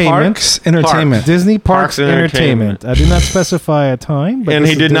Entertainment. Parks Entertainment. Disney Parks Entertainment. I did not specify a time. But and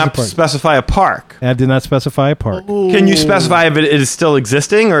he did Disney not Parks. specify a park. I did not specify a park. Can you specify if it is still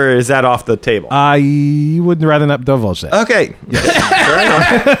existing or is that off the table? I would rather not divulge that. Okay.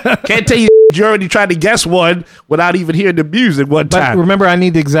 Can't tell you. You already tried to guess one without even hearing the music one But time. remember, I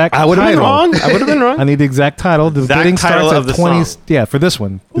need the exact title. I would have been wrong. I need the exact title. The Exact bidding title starts of at the 20. song. Yeah, for this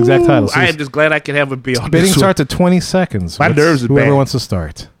one, the exact title. So I am just glad I can have it be on bidding this starts at 20 seconds. My nerves are Whoever bad. wants to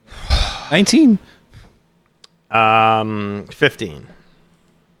start. 19. 15.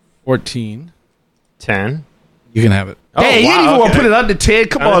 14. 10. You can have it. Hey, you didn't even want to put it under 10.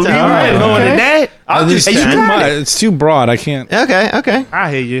 Come on, Lee. You ain't lower than that. I'll do It's 10. it's too broad. I can't. Okay.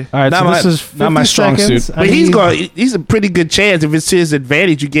 I hear you. All right, Not so my- this is 50 not my strong seconds. suit. I But need- he's a pretty good chance if it's to his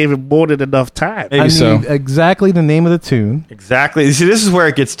advantage. You gave him more than enough time. Maybe I so. need exactly the name of the tune. Exactly. See, this is where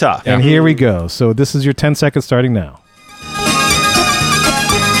it gets tough. And here we go. So this is your 10 seconds starting now.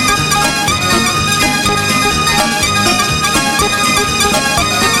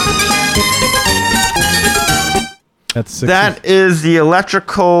 That's 60. That is the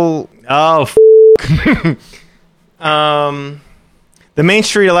electrical. Oh, the Main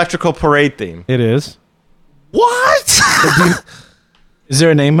Street Electrical Parade theme. It is. What? Is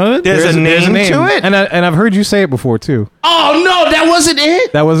there a name of it? There's a name to it? And I've heard you say it before, too. Oh, no, that wasn't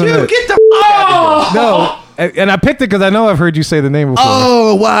it? That wasn't Dude, it. get the out of here. No. And I picked it because I know I've heard you say the name before.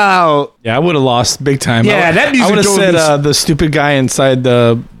 Oh, wow. Yeah, I would have lost big time. Yeah, that music I would have drove said me- the stupid guy inside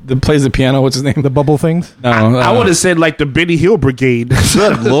that plays the piano. What's his name? The bubble things? No, I would have said like the Benny Hill Brigade.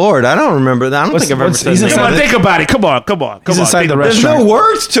 Good Lord, I don't remember that. I don't What's- think I've ever what's- said he's that. inside Come on, think about it. Come on. He's inside the There's restaurant. no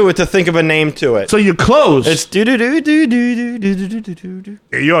words to it to think of a name to it. So you're close. It's do do do do do do do do do do.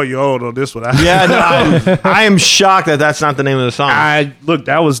 Hey, you're old on this one. Yeah, no, I am shocked that that's not the name of the song. Look,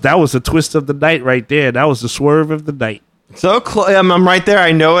 that was the twist of the night right there. That was the swerve of the night. So I'm right there.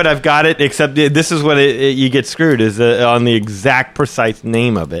 I know it. I've got it. Except this is what you get screwed is on the exact precise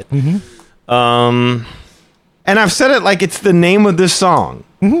name of it. Mm-hmm. And I've said it like it's the name of this song.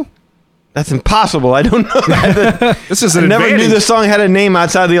 Mm-hmm. That's impossible. I don't know that. This is I an never knew advantage. this song had a name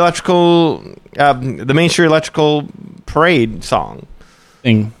outside the electrical, the Main Street Electrical Parade song.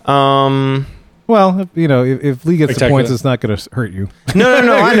 Thing. Well, if Lee gets the Spectacular. points, it's not going to hurt you. No.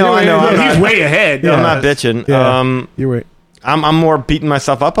 I know. I'm He's not, way ahead. I'm not bitching. Yeah. You're right. I'm more beating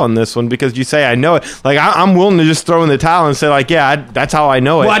myself up on this one because you say I know it. Like I'm willing to just throw in the towel and say like, yeah, that's how I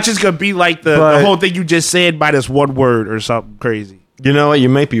know it. Watch, it's gonna be like the But- whole thing you just said minus one word or something crazy. You know what? You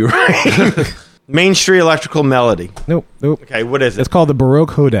might be right. Main Street Electrical Melody. Nope. Okay, what is it? It's called the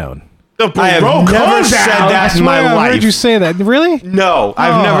Baroque Hoedown. The I have Baroque never Hoedown. said that in my I life. heard you say that. Really? No,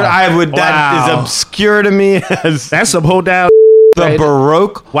 I've Oh. never. I would. That is Wow. obscure to me as That's some hold down. the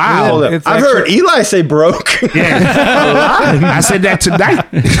Baroque. Wow. Hold up. It's I've heard Eli say broke. I said that tonight.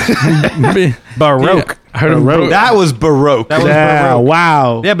 Baroque. I heard him broke. That was Baroque. Yeah,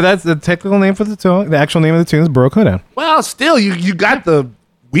 wow. Yeah, but that's the technical name for the tune. The actual name of the tune is Baroque Hoedown. Well, still, you got the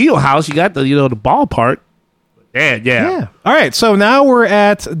wheelhouse. You got the the ballpark. Yeah. All right. So now we're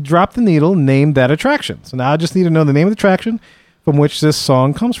at Drop the Needle, Name That Attraction. So now I just need to know the name of the attraction from which this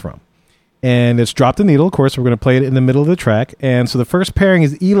song comes from. And it's Drop the Needle. Of course, we're going to play it in the middle of the track. And so the first pairing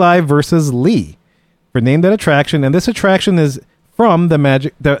is Eli versus Lee for Name That Attraction. And this attraction is from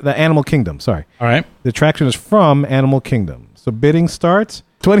the Animal Kingdom. Sorry. All right. The attraction is from Animal Kingdom. So bidding starts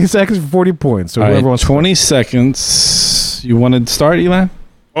 20 seconds for 40 points. So All whoever right. wants 20 seconds. You wanted to start, Eli?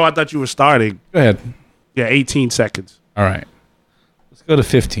 Oh, I thought you were starting. Go ahead. Yeah, 18 seconds. All right. Let's go to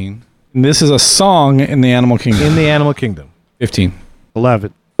 15. And this is a song in the Animal Kingdom. in the Animal Kingdom. 15.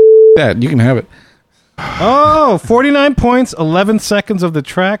 11. That you can have it. Oh, 49 points, 11 seconds of the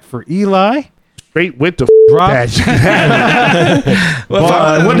track for Eli. Straight with the Drop. badge.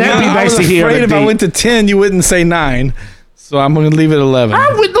 Well, wouldn't that be nice to hear? I was afraid if I Dave? went to 10, you wouldn't say 9. So I'm going to leave it 11.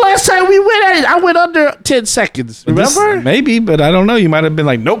 I went last time we went at it. I went under 10 seconds. This- Remember? maybe, but I don't know. You might have been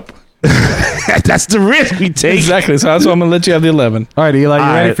like, nope. That's the risk we take. Exactly. So that's why I'm going to let you have the 11. All right, Eli, you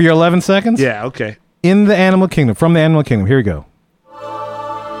All ready right. for your 11 seconds? Yeah, okay. In the Animal Kingdom, from the Animal Kingdom. Here we go.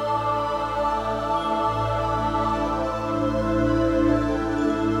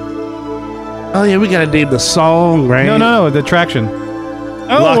 Oh, yeah, we got to name the song, right? No, the attraction.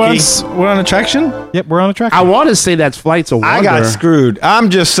 Oh, Lucky. we're on attraction? Yep, we're on a track. I want to say that's Flights of Wonder. I got screwed. I'm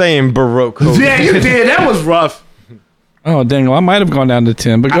just saying Baroque. Yeah, you did. That was rough. Oh, dang. Well, I might have gone down to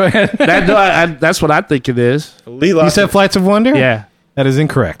 10, but go ahead. That's what I think it is. Lee You lost. said Flights of Wonder? Yeah. That is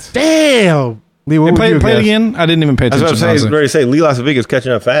incorrect. Damn. Lee, what would Play you it guess? again. I didn't even pay That's attention. what I'm saying. Ready to say Lee Las Vegas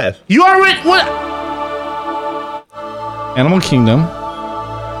catching up fast. You already what? Animal Kingdom.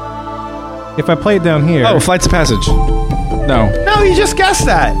 If I play it down here. Oh, Flights of Passage. No. No, you just guessed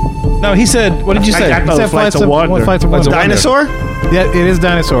that. No, he said, what did you say? I He thought said Flights of Wonder. Flights of Flights Wonder. of Dinosaur? Yeah, it is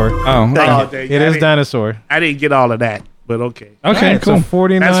Dinosaur. Oh, Oh, okay. dang, It is Dinosaur. I didn't get all of that, but okay. Okay, All right, cool. So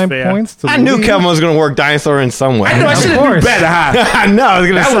 49 That's fair. points to I knew Lee. Kevin was going to work Dinosaur in some way. I know I should have course. knew better. Huh? I know. I was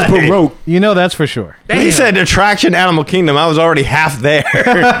going to That was say. Baroque. You know that's for sure. He said Attraction Animal Kingdom. I was already half there.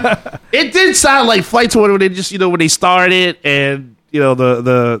 It did sound like Flights of Wonder when they just, when they started and,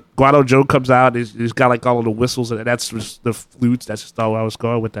 the Guado Joe comes out. He's got like all of the whistles and that's just the flutes. That's just all I was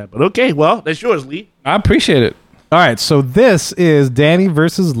going with that. But okay, well, that's yours, Lee. I appreciate it. All right, so this is Danny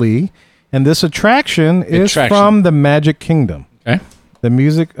versus Lee, and this attraction is from the Magic Kingdom. Okay. The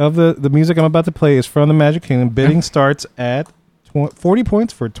music of the music I'm about to play is from the Magic Kingdom. Bidding starts at 40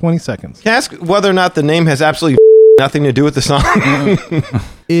 points for 20 seconds. Can I ask whether or not the name has absolutely nothing to do with the song?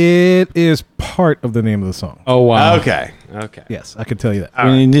 It is part of the name of the song. Oh, wow. Okay. Yes, I could tell you that. All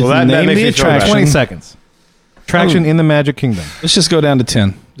right. We need Well, to that name makes the me feel better. attraction. 20 seconds. Attraction in the Magic Kingdom. Let's just go down to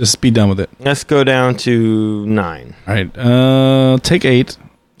 10. Just be done with it. Let's go down to 9. All right. Take 8.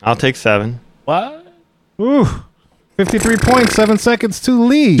 I'll take 7. What? Ooh. 53 points, 7 seconds to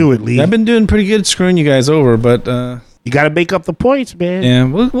Lee. Do it, Lee. I've been doing pretty good screwing you guys over, but You got to make up the points, man. yeah,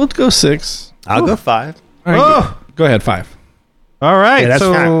 we'll go 6. I'll go 5. All right, Oh. go ahead, 5. All right, Yeah, that's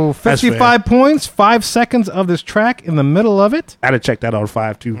so fair. That's 55 points, 5 seconds of this track in the middle of it. I had to check that on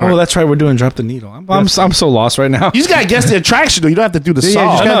 5 too. Oh, that's right. We're doing Drop the Needle. I'm so lost right now. You just got to guess the attraction, though. You don't have to do the Yeah, you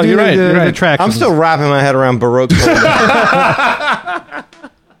song. just gotta no, do you're the- right, the you're right. attractions. I'm still wrapping my head around Baroque. All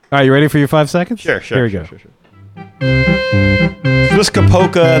right, you ready for your 5 seconds? Sure. Here we go. Swiss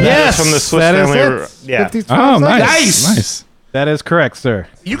Capoca. That Yes, is from the Swiss that is family. it. Yeah. 53 Oh, seconds. nice. Nice. That is correct, sir.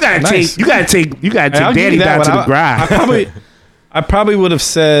 You got to Nice. take I'll give Danny you that down one. to the grind. I probably would have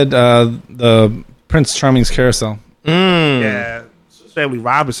said the Prince Charming's Carousel. Yeah. Family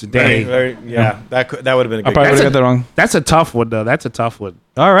Robinson, Danny. Yeah. That would have been a I good probably would guess. have got that wrong. That's a tough one, though. That's a tough one.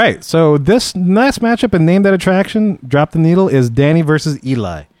 All right, so this last matchup and name that attraction, Drop the Needle, is Danny versus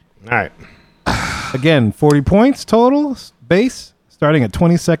Eli. All right. Again, 40 points total, base, starting at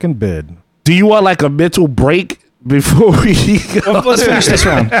 20-second bid. Do you want like a mental break before we go? Let's finish this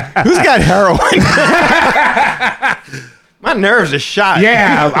round. Who's got heroin? My nerves are shot.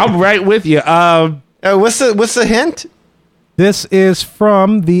 Yeah, I'm right with you. What's the hint? This is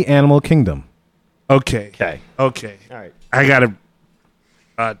from the Animal Kingdom. Okay. All right. I gotta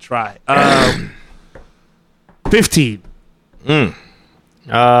try. 15.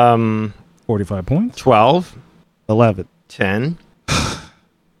 45 points, 12, 11. 10,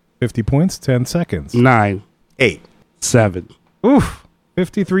 50 points, 10 seconds. 9. 8. 7. Oof,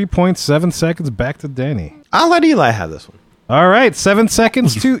 53 points, 7 seconds, back to Danny. I'll let Eli have this one. All right, 7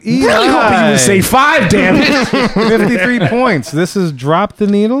 seconds to Eli. Really hoping you would say 5, damn it. 53 points. This is Drop the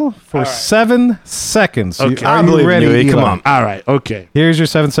Needle for 7 seconds. So Okay. Are I you believe in ready, you, Eli? come on. All right, okay. Here's your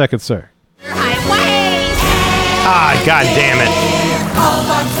 7 seconds, sir. Ah, god damn it.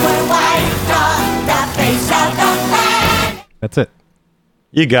 That's it.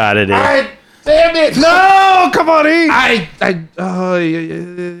 You got it, Damn it. No, come on, E.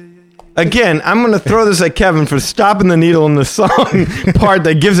 Again, I'm going to throw this at Kevin for stopping the needle in the song part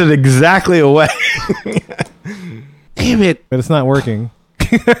that gives it exactly away. Damn it. But it's not working.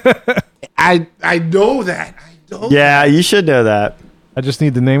 I know that. Yeah, you should know that. I just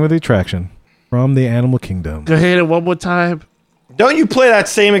need the name of the attraction from the Animal Kingdom. Go ahead and one more time. Don't you play that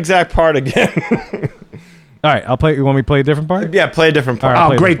same exact part again? All right, I'll play. You want me to play a different part? Yeah, play a different part. All right.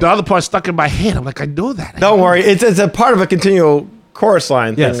 Oh, play great. The other part stuck in my head. I'm like, I know that. Don't worry. It's a part of a continual chorus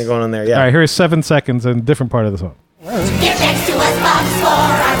line Yes. thing going on there. Yeah. All right, here's 7 seconds and a different part of the song. Get next to us, Bob, for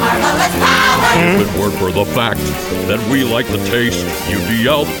our marvelous power. If it weren't for the fact that we like the taste, you'd be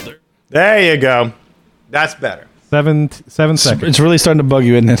out there. There you go. That's better. 7 seconds. It's really starting to bug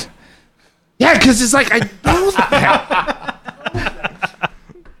you, isn't it? Yeah, because it's like, I know that.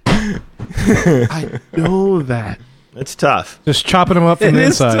 I know that. It's tough. Just chopping them up from It the is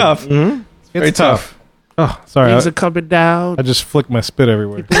inside. tough. It's Very tough. Oh, sorry. Things are coming down. I just flicked my spit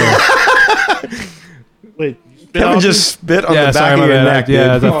everywhere. Wait. Kevin just spit on the back sorry, of my your bad. neck.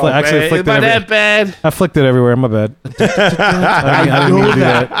 Yeah, dude. I actually flicked it Am I everywhere. that bad? I flicked it everywhere. My bad. I didn't mean to do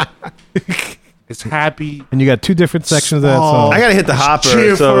that. It's happy. And you got two different sections of that Oh. song. I gotta hit the hopper,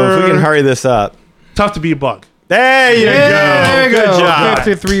 Cheer so if we for- can hurry this up. Tough to be a bug. There you go. There you Good go. job.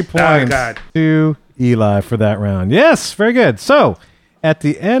 53 points God. to Eli for that round. Yes, very good. So, at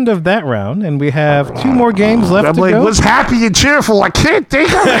the end of that round, and we have 2 more games left I'm to like, go. what's happy and cheerful? I can't think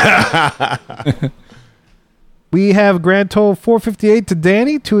of it. We have grand total 458 to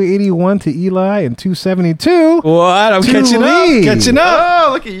Danny, 281 to Eli, and 272. What? I'm To catching Lee. up. Catching up. Oh,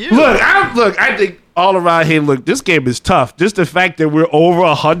 look at you. I think all around here, this game is tough. Just the fact that we're over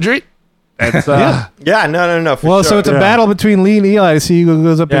 100. That's Yeah, no. For Well, sure. so it's a battle between Lee and Eli to see who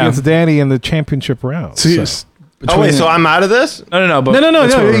goes up Yeah. against Danny in the championship round. So. Oh wait, so I'm out of this? No. But No.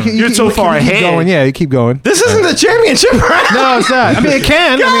 that's what we're- You're so far keep ahead. Going. Yeah, you keep going. This isn't the championship round. No, it's not. I mean, it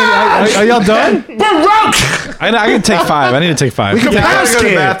can. I mean, are y'all done? Baroque! I can take 5. I need to take 5. We can Yeah, I pass gotta go to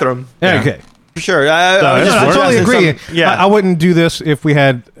the it. bathroom. Yeah. Okay. For sure. I totally agree. Yeah. I wouldn't do this if we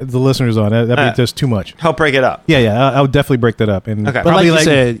had the listeners on. That'd be just too much. Help break it up. Yeah. I would definitely break that up. And Okay. But probably like you like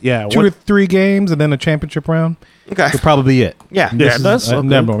said, yeah. 2 or 3 games and then a championship round. Okay. Would probably be it. Yeah. Yeah, that's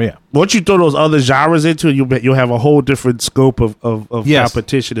okay. Yeah. Once you throw those other genres into it, you'll have a whole different scope of Yes.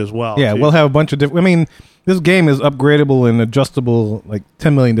 competition as well. Yeah, too. we'll have a bunch of different. I mean, this game is upgradable and adjustable like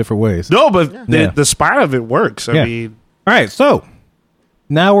 10 million different ways. No, but Yeah. the spine of it works. I Yeah. mean, All right, so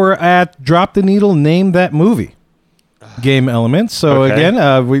now we're at Drop the Needle, Name That Movie game elements. So Okay.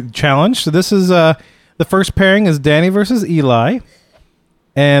 again, we challenge. So this is the first pairing is Danny versus Eli,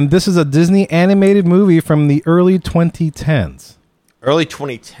 and this is a Disney animated movie from the early 2010s. Early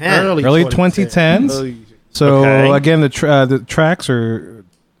 2010. Early 2010s. So Okay. again, the tracks are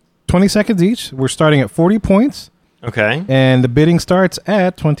 20 seconds each. We're starting at 40 points, Okay. and the bidding starts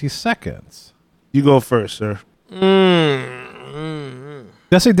at 20 seconds. you go first, sir.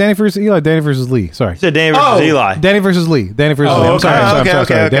 Did I say Danny versus Eli? Danny versus Lee. Sorry. So Danny versus Eli. Danny versus Lee. Danny versus Lee. I'm okay. sorry. I'm Okay, sorry.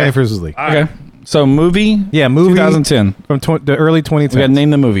 okay. Danny versus Lee. Okay. So movie. Yeah, movie 2010. from the early 2010s. We got to name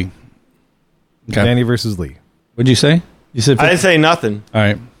the movie. Okay. Danny versus Lee. What'd you say? You said. I didn't say nothing. All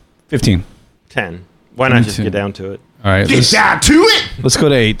right. 15. 10. Why not just 10. get down to it? All right. Get down to it. Let's go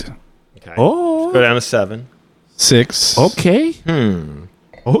to 8. Okay. Oh, Go down to 7. 6. okay.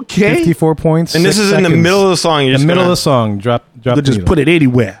 Okay. 54 points. And this 6 is in the seconds. middle of the song. You're The just middle of gonna- the song. Drop You the just needle. put it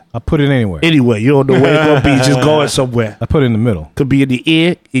anywhere. I'll put it anywhere. Anywhere. You don't know where it's gonna be. It's just going somewhere. I put it in the middle. Could be in the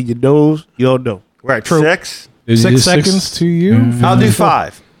ear, in your nose. You don't know. We're at True. 6. 6 seconds to you. I'll do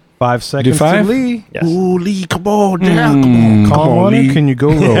 5. 5 seconds five? to Lee. Yes. Ooh, Lee, come on now. Come Calm on, on it. Lee. Can you go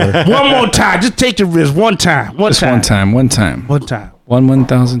lower? One more time. Just take the risk. One time. Just one time. One time. One time. 1,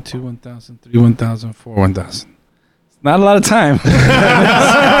 1,000, 2, 1,000, 3, 1,000, 4, 1,000. Not a lot of time.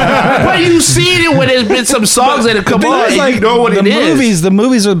 But you seen it when there's been some songs that have come on. It's And you know what the it is. The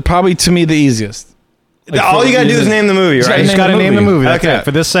movies are probably to me the easiest. All you got to do is name the movie, You right? just got to name the movie. That's Okay. it. For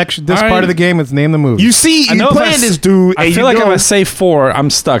this section, this All part right. of the game, it's name the movie. You see, I you know if playing this dude. I and feel you like know, if I say 4, I'm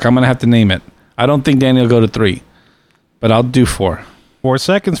stuck. I'm gonna have to name it. I don't think Danny will go to 3, but I'll do 4. 4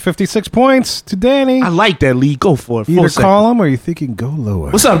 seconds, 56 points to Danny. I like that, Lee. Go for it. Either 4 seconds. call him or you think he can go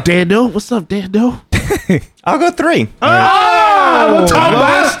lower. What's up, Dando? What's up, Dando? I'll go 3. Oh,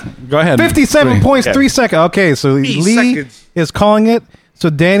 Thomas. Go ahead. 57 3. points, Okay. 3 seconds. Okay, so 3 Lee seconds. is calling it. So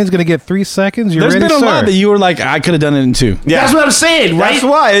Danny's going to get 3 seconds. You There's ready, been a sir? lot that you were like, I could have done it in 2. Yeah. That's what I'm saying, right? That's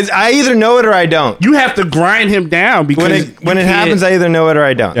why. I either know it or I don't. You have to grind him down because When it happens, I either know it or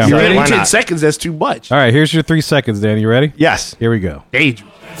I don't. Yeah. So you why get 10 not? seconds. That's too much. All right, here's your 3 seconds, Danny. You ready? Yes. Here we go. Dangerous.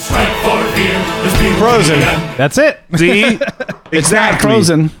 Frozen. That's it. See, It's not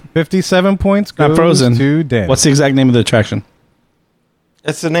Frozen. 57 points goes Not Frozen. to Danny. What's the exact name of the attraction?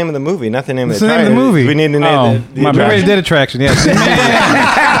 That's the name of the movie, not the name It's of the the name of the movie. We need to name Oh, the my We already attraction. did attraction, yes. you'd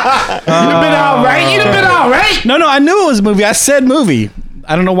have been all right. You'd have been all right. No, I knew it was a movie. I said movie.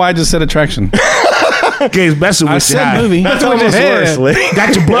 I don't know why I just said attraction. Game's messing with I you. said high. movie. That's almost worse, Lee.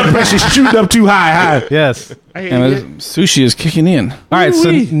 Got your blood pressure shooting up too high. Yes. And sushi is kicking in. All right, so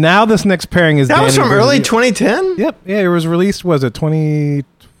now this next pairing is That was Danny from versus- early 2010? Yep. Yeah, it was released, was it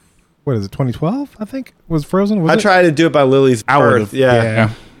 2012, I think? Was Frozen? Was I it? tried to do it by Lily's I birth. would've- Yeah. Yeah.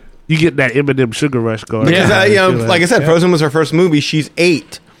 You get that Eminem sugar rush going. Because, Yeah. like I said, Frozen was her first movie. She's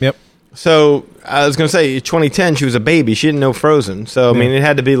 8. Yep. So I was going to say, 2010, she was a baby. She didn't know Frozen. So, I mean, it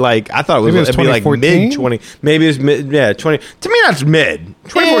had to be like, I thought it was, Maybe it was it'd be like 2014? mid 20. Maybe it was mid, yeah, 20. To me, that's mid.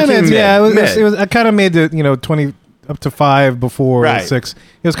 2014 Yeah, mid. yeah, mid. it was. I kind of made the 20 up to 5 before Right. 6.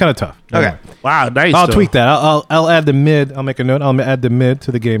 It was kind of tough. Okay. Anyway. Wow, nice. I'll though. tweak that. I'll add the mid. I'll make a note. I'll add the mid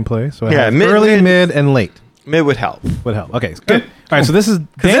to the gameplay. So I Yeah, have mid- early, mid- mid, and late Mid would help. would help. Okay, good. All right, so this is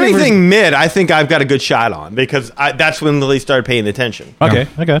Because Danny versus- anything mid, I think I've got a good shot on because that's when Lily started paying attention. Okay,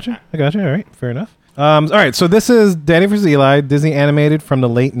 I got you. All right, fair enough. All right, so this is Danny vs. Eli, Disney animated from the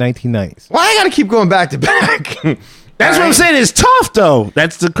late 1990s. Why I got to keep going back to back? That's what I'm saying. It's tough, though.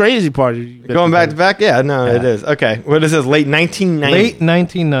 That's the crazy part. Going back to back? Yeah, no, it is. Okay. What is this? Late 1990s? Late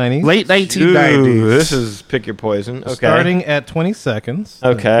 1990s. Late 1990s. Ooh, this is pick your poison. Okay. Starting at 20 seconds.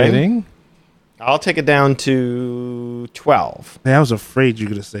 Okay. Bidding. I'll take it down to 12. Man, I was afraid you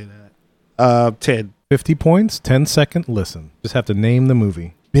were going to say that. 10. 50 points, 10-second listen. Just have to name the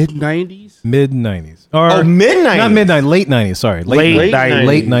movie. Mid-90s? Mid-90s. Oh, mid-90s? Not mid-90s, late 90s, sorry. Late 90s.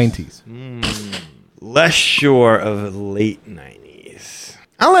 Late 90s. Less sure of late 90s.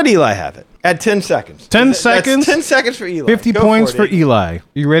 I'll let Eli have it at 10 seconds. 10 seconds? 10 seconds for Eli. 50 Go points for it. Eli.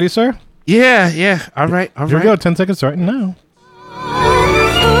 You ready, sir? Yeah. All right. Here we go. 10 seconds starting now.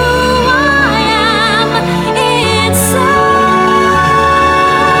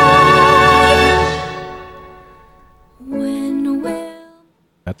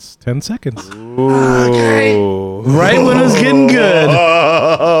 That's 10 seconds. Okay. Right when it was getting good.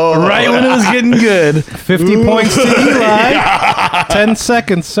 Right when it was getting good. 50 points to Eli. 10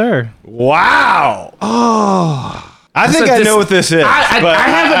 seconds, sir. Wow. Oh. I think I know what this is. I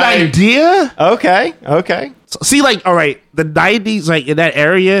have an idea. Okay. So, see, like, all right, the 90s, like, in that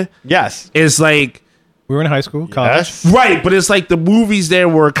area. Yes. Is like. We were in high school, college. Yes. Right, but it's like the movies there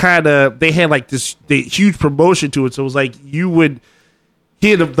were kind of. They had, like, this huge promotion to it. So it was like you would.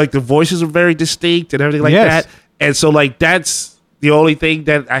 The voices are very distinct and everything like that. And so, like, that's the only thing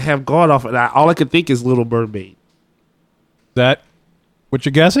that I have gone off. And all I can think is Little Mermaid. That what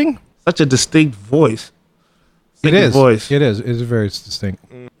you're guessing? Such a distinct voice. It is. Voice. It is. It's very distinct.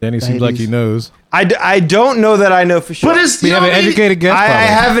 Danny seems like he knows. I don't know that I know for sure. But it's, we have an educated guess. I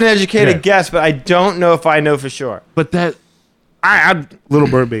have an educated guess, but I don't know if I know for sure. But that, I'm Little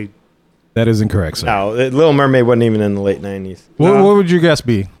Mermaid. That is incorrect, sir. No, Little Mermaid wasn't even in the late 90s. What would your guess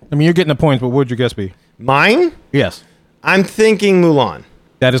be? I mean, you're getting the points, but what would your guess be? Mine? Yes. I'm thinking Mulan.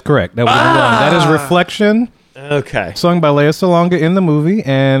 That is correct. That was Mulan. That is Reflection. Okay. Sung by Lea Salonga in the movie,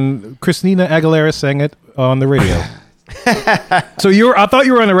 and Christina Aguilera sang it on the radio. So I thought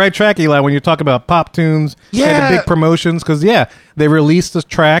you were on the right track, Eli, when you're talking about pop tunes and the big promotions, because they released this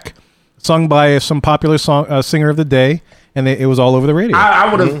track sung by some popular singer of the day, and it was all over the radio. I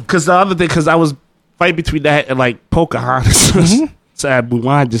would have, because the other thing, because I was fighting between that and like Pocahontas. So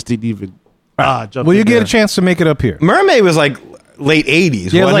Mulan just didn't even jump Well, you in get there. a chance to make it up here. Mermaid was like late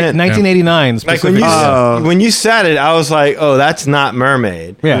 80s, Yeah, wasn't like it? 1989 Like specifically. when you said it, I was like, oh, that's not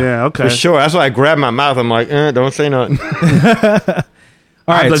Mermaid. Yeah, okay. For sure. That's why I grabbed my mouth. I'm like, don't say nothing.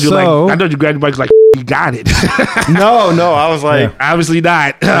 All right, I know you grabbed your mic like you got it. No, I was like, Obviously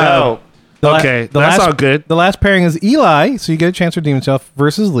not. no. Okay, that's all good. The last pairing is Eli, so you get a chance to redeem yourself,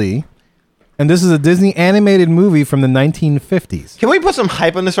 versus Lee. And this is a Disney animated movie from the 1950s. Can we put some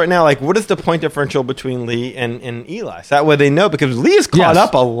hype on this right now? Like, what is the point differential between Lee and Eli? So that way they know, because Lee is caught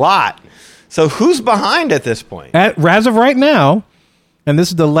up a lot. So who's behind at this point? As of right now, and this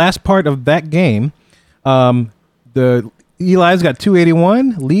is the last part of that game, the Eli's got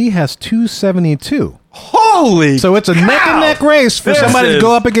 281, Lee has 272. Holy So it's a neck and neck race for This somebody to is-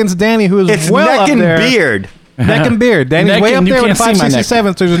 go up against Danny, who is It's well neck up and there. beard. Neck and beard. Danny's Neck way up and you there with can't see my neck.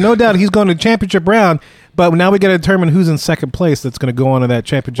 567, so there's no doubt he's going to championship round. But now we got to determine who's in second place that's going to go on to that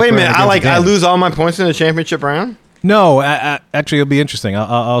championship Wait a round. minute. against I Danny. lose all my points in the championship round? No, actually, it'll be interesting.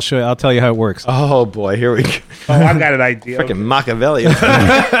 I'll show you. I'll tell you how it works. Oh, boy. Here we go. Oh, I got an idea. Freaking Machiavelli.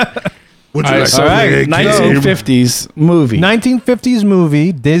 Would you All right, like so something? 1950s movie. 1950s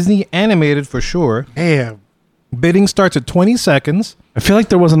movie, Disney animated for sure. Damn. Bidding starts at 20 seconds. I feel like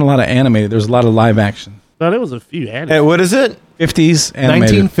there wasn't a lot of animated. There was a lot of live action. No, there was a few. Hey, what is it? 50s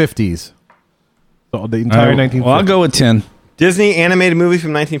animated. 1950s. So the entire 1950s. Well, I'll go with 10. Disney animated movie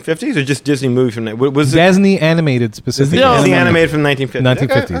from 1950s or just Disney movie from... What was it? Disney animated specifically. Disney animated from 1950s.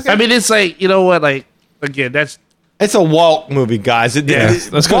 1950s. Okay. I mean, it's like, you know what? Like, again, that's... It's a Walt movie, guys.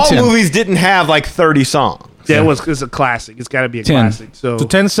 let's go Walt 10. movies didn't have like 30 songs. It's a classic. It's got to be a 10. classic. So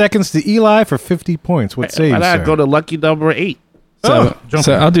 10 seconds to Eli for 50 points. What say you, why not sir? go to lucky number 8? So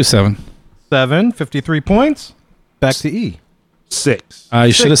I'll do 7. 7, 53 points. Back to E. 6.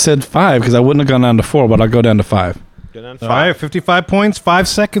 You should have said 5 because I wouldn't have gone down to 4, but I'll go down to 5. Go down All right, 55 points. 5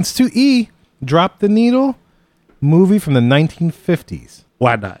 seconds to E. Drop the needle. Movie from the 1950s.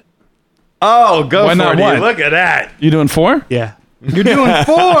 Why not? Oh, go Why for not it. what? Dude. Look at that. You doing 4? Yeah. You're doing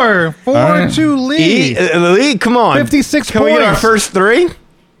 4. 4 to Lee. Lee, come on. 56 Can we get our points. first 3?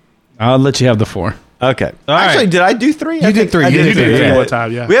 I'll let you have the 4. Okay. All right. Actually, did I do 3? You did 3. You did Yeah. one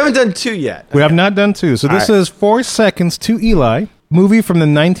time, yeah. We haven't done 2 yet. We have not done 2. So this All right. is 4 seconds to Eli. Movie from the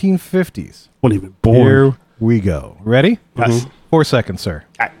 1950s. Wasn't even born. Here we go. Ready? Yes. 4 seconds, sir.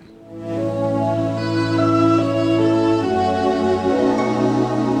 All right.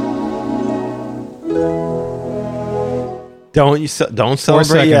 Don't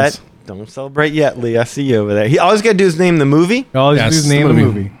celebrate yet. Don't celebrate yet, Lee. I see you over there. All he's got to do is name the movie. All he's got to do is name the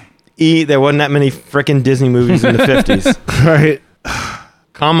movie. There wasn't that many freaking Disney movies in the 50s. Right.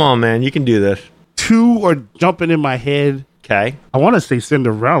 Come on, man. You can do this. Two are jumping in my head. Okay. I want to say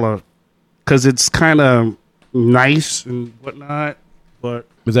Cinderella because it's kind of nice and whatnot. But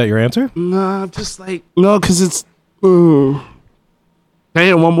Was that your answer? nah, just like no, because it's. Can I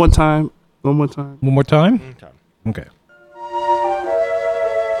hear it one more time? One more time. One more time? Okay.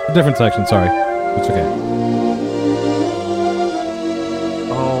 A different section, sorry. It's okay.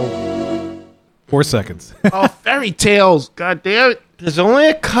 Oh. 4 seconds. Oh, Fairy Tales. God damn it. There's only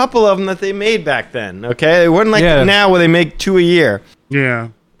a couple of them that they made back then, okay? It wasn't like now where they make 2 a year. Yeah.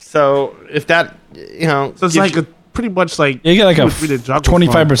 So if that, So it's like a pretty much like... You get like a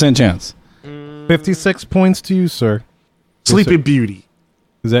 25% chance. 56 points to you, sir. Sleeping Beauty.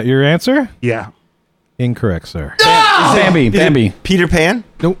 Is that your answer? Yeah. Incorrect, sir. Bambi. Peter Pan?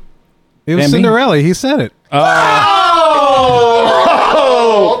 Nope. It was Bambi? Cinderella. He said it. Oh!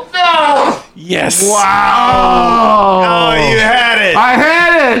 No! Yes. Wow! Oh, you had it. I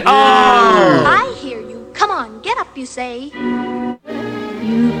had it. Oh! I hear you. Come on, get up, you say.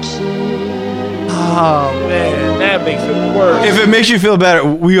 You kid. Oh, man. That makes it worse. If it makes you feel better,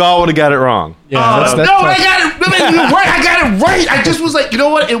 we all would have got it wrong. Yeah, I got it. I got it right. I just was like, you know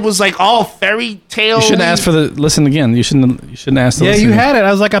what? It was like all fairy tales. You shouldn't ask for the listen again. You shouldn't ask. Yeah, you had it.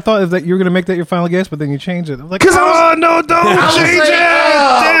 I was like, I thought that you were gonna make that your final guess, but then you changed it. I was like, Because no, don't change it.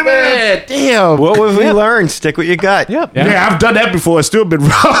 Damn it. Damn. What have we learned? Stick with your gut. Yep. Yeah, I've done that before. It's still been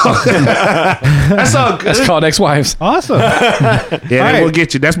wrong. That's all good. That's called ex-wives. Awesome. Yeah, that will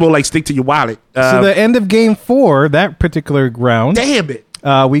get you. That's more like stick to your wallet. So the end of game 4, that particular round. Damn it.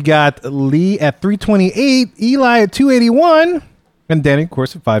 We got Lee at 328, Eli at 281, and Danny, of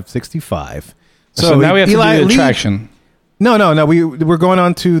course, at 565. So now we have to do the attraction. No. We're going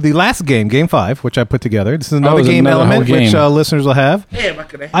on to the last game, game 5, which I put together. This is another game element, which listeners will have. Damn,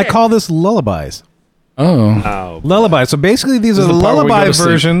 I call this lullabies. Oh. Lullabies. So basically, these are the lullaby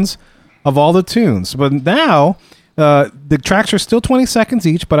versions of all the tunes. But now, the tracks are still 20 seconds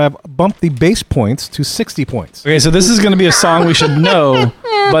each, but I've bumped the base points to 60 points. Okay, so this is going to be a song we should know,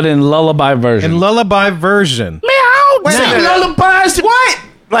 but in lullaby version. In lullaby version. Lullabies. What?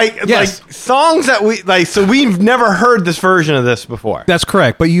 Like songs that we like. So we've never heard this version of this before. That's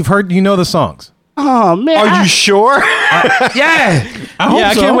correct, but you know the songs. Oh man, are you sure? Yeah,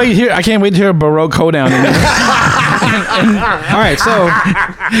 I can't wait here. I can't wait to hear a Baroque hoedown. All right, so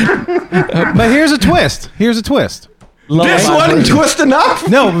but here's a twist. This wasn't twist enough.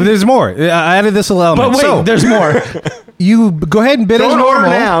 No, but there's more. I added this little element. But wait, there's more. You go ahead and bid as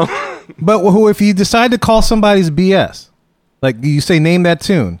normal. Now. But if you decide to call somebody's BS, like you say, name that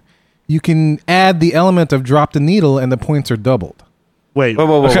tune, you can add the element of drop the needle, and the points are doubled. Wait.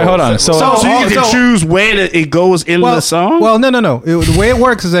 Okay, hold on. So you get to choose where it goes in the song? Well, no. The way it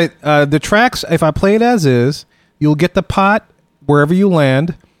works is that the tracks, if I play it as is, you'll get the pot wherever you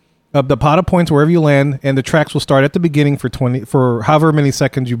land, the pot of points wherever you land, and the tracks will start at the beginning for however many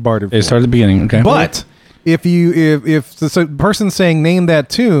seconds you bartered for. They start at the beginning, okay. But if the person's saying name that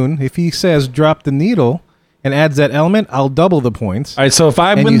tune, if he says drop the needle and adds that element, I'll double the points. All right, so if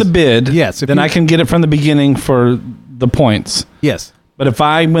I win the bid, then I can get it from the beginning for the points. Yes. But if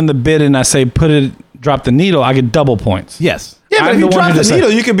I win the bid and I say drop the needle, I get double points. Yes. Yeah, but if you drop the needle,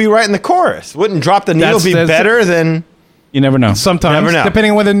 you could be right in the chorus. Wouldn't drop the needle be better than... You never know. Sometimes, never know.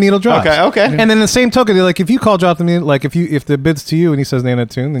 Depending on whether the needle drops. Okay. And then the same token, like if you call drop the needle, like if the bid's to you and he says name that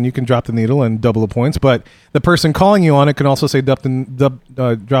tune, then you can drop the needle and double the points. But the person calling you on it can also say drop the needle.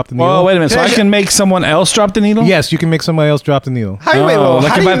 Oh, wait a minute. So I can make someone else drop the needle? Yes, you can make somebody else drop the needle. How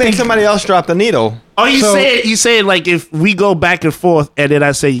do you make somebody else drop the needle? Oh, you say like if we go back and forth and then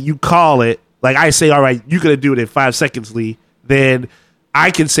I say you call it, like I say, all right, you're going to do it in 5 seconds, Lee, then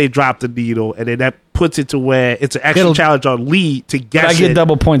I can say drop the needle, and then that puts it to where it's an extra challenge on Lee to guess. I get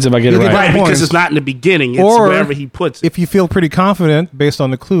double points if I get it right. Right, because it's not in the beginning. It's wherever he puts it. If you feel pretty confident based on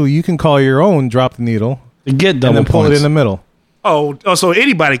the clue, you can call your own drop the needle to get double and then pull points. it in the middle. Oh, so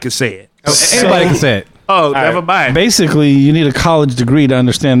anybody can say it. Anybody can say it. Oh, never mind. Basically, you need a college degree to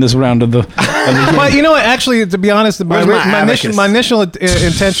understand this round of the game. But you know what? Actually, to be honest, my initial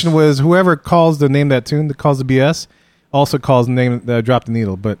intention was whoever calls the name that tune, that calls the BS, also calls the name drop the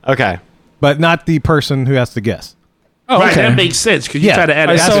needle. But but not the person who has to guess. Oh, right, that makes sense because you try to add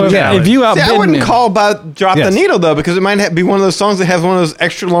a so if you outbid I wouldn't call about drop the needle though, because it might be one of those songs that has one of those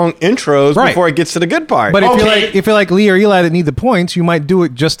extra long intros before it gets to the good part. But if you're like Lee or Eli that need the points, you might do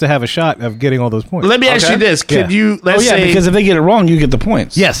it just to have a shot of getting all those points. Let me ask you this: Could you? Let's say because if they get it wrong, you get the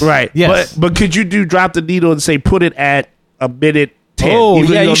points. Yes, right. Yes, but could you do drop the needle and say put it at a minute 10. Oh,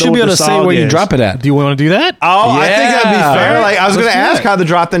 even yeah, though you know should what be able the to say song where you is. drop it at. Do you want to do that? Oh, I think that'd be Yeah. fair. Like I was Let's going to do ask it. how the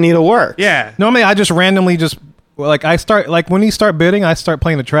drop the needle works. Yeah. Normally, I just randomly I start like when you start bidding, I start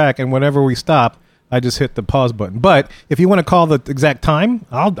playing the track, and whenever we stop, I just hit the pause button. But if you want to call the exact time,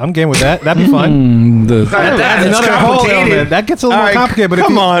 I'm game with that. That'd be fun. That's Another whole complicated. element. That gets a little All more right, complicated. But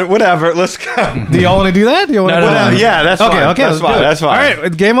come on, whatever. Let's go. Do y'all want to do that? Do you want to? Yeah, that's Okay, fine. okay, That's let's do fine. it. That's fine. All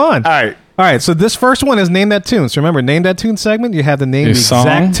right, game on. All right. All right, so this first one is Name That Tune. So remember, Name That Tune segment, you have to name Your the song?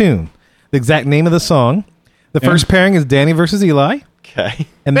 exact tune, the exact name of the song. The first pairing is Danny versus Eli. Okay.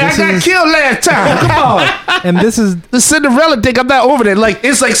 And Man, I got killed last time. Come on. And this is The Cinderella thing. I'm not over that. Like,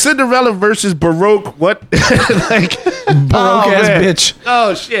 it's like Cinderella versus Baroque. What? Like, Baroque ass man. bitch.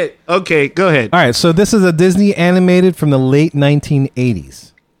 Oh, shit. Okay, go ahead. all right. So this is a Disney animated from the late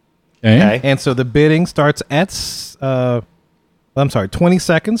 1980s, Okay. and so the bidding starts at 20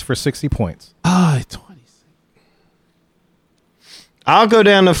 seconds for 60 points. Oh, 20. I'll go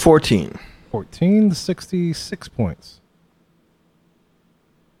down to 14. 14 to 66 points.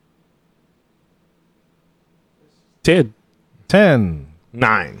 10. 10,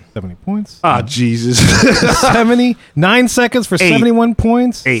 9. 70 points. Oh, Jesus. 79 seconds for 71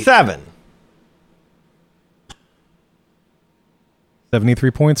 points. 7.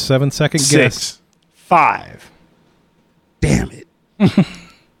 73 points, 7-second guess. 6. 5. Damn it.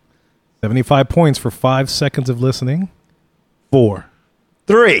 75 points for 5 seconds of listening. 4.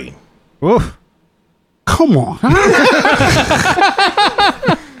 3. Oof. Come on.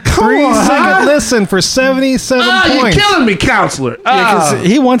 3-second listen for 77 You're points. killing me, counselor. Yeah, 'cause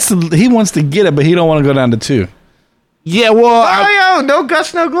he wants to get it, but he don't want to go down to 2. Yeah, well, Oh, no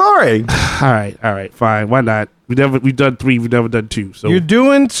guts, no glory. all right, fine. Why not? We've done 3. We've never done 2. So You're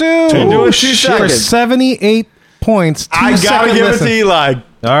doing 2. You're doing 2 For seconds. 78 points. I gotta give it to Eli.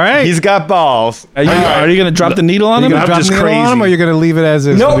 All right. He's got balls. Are you going to drop the needle on him? I'm Drop just the needle crazy. on him, or you're going to leave it as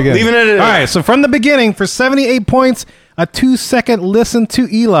is? Nope, from the beginning? leaving it as All is. right. So from the beginning, for 78 points, a 2-second listen to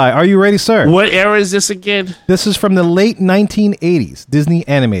Eli. Are you ready, sir? what era is this again? This is from the late 1980s, Disney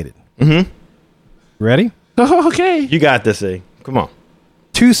animated. Mm-hmm. Ready? Oh, okay. You got this, E. Come on.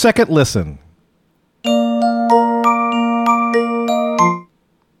 2-second listen.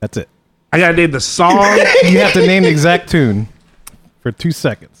 That's it. I gotta name the song. You have to name the exact tune for 2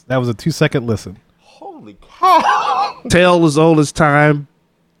 seconds. That was a 2-second listen. Holy cow. Tale as old as time.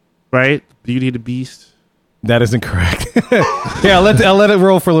 Right? Beauty and the Beast. That is incorrect. Yeah, I'll let it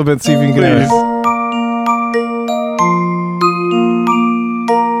roll for a little bit. See if you can get it.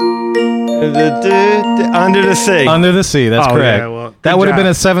 Under the sea. Under the Sea. That's Oh, correct. yeah, well, that good would have been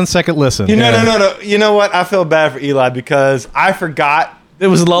job. a 7-second listen. You know, Yeah. no. You know what? I feel bad for Eli because I forgot. It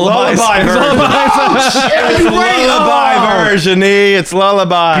was lullabies. Lullaby version. It's lullaby version, E. It's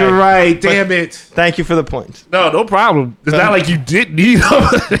lullaby. You're right. Damn it. Thank you for the point. No problem. It's not like you didn't need them.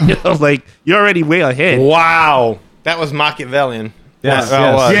 You know, like, you're already way ahead. Wow. That was Machiavellian. Yes, Well,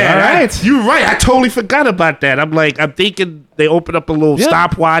 yes. was. Yeah, All right. You're right. I totally forgot about that. I'm thinking they opened up a little Yeah.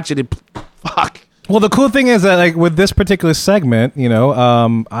 stopwatch and it. Fuck. Well, the cool thing is that, like, with this particular segment, you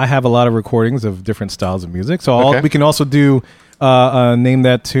know, I have a lot of recordings of different styles of music. So Okay. we can also do name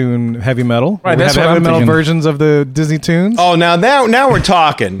that tune heavy metal. Right, We that's have what heavy I'm metal thinking. versions of the Disney tunes. Oh, now we're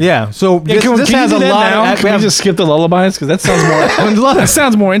talking. Yeah. So this Can has you a do that lot now? of. Can we just skip the lullabies? Because that sounds more. That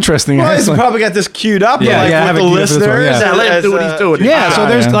sounds more interesting. Well, he's actually. probably got this queued up. Yeah, like, yeah, I have with it the queued up for this one, listeners. yeah. Let him do what he's doing. Yeah, so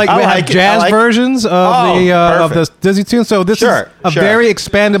there's man. like I we like have it. jazz I like- versions of Oh, the perfect. Disney tune. So this Sure, is a sure. very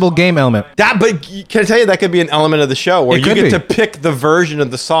expandable game element. But can I tell you that could be an element of the show where It you could get be. to pick the version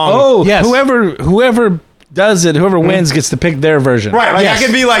of the song. Oh, Yes. Whoever does it, whoever wins gets to pick their version. right. Like Yes. I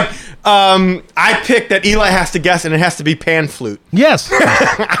could be like, I picked that Eli has to guess, and it has to be pan flute. Yes.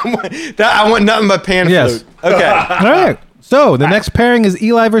 I want nothing but pan Yes. flute. Okay. All right. So the next pairing is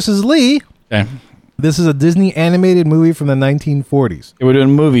Eli versus Lee. Okay. This is a Disney animated movie from the 1940s. We're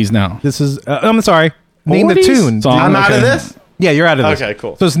doing movies now. This is. I'm sorry. Name the 40s? tune. Song? I'm out of Okay. this. Yeah, you're out of this. Okay,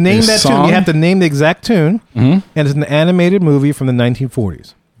 cool. So it's name There's that tune. song? You have to name the exact tune, and it's an animated movie from the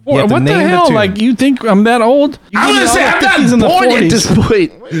 1940s. You have to What the name hell? tune. Like, you think I'm that old? You I give me was gonna all say, the I'm 50s and not the born at 40s. this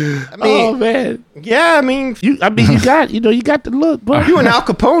point. I mean, Oh, man. yeah. I mean, You got the look, bro. you and Al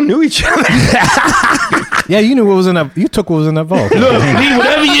Capone knew each other. Yeah, you knew what was in that. You took what was in that vault. Look, Lee,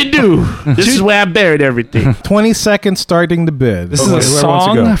 whatever you do, this is where I buried everything. 20 seconds starting the bid. This is Okay, a whoever wants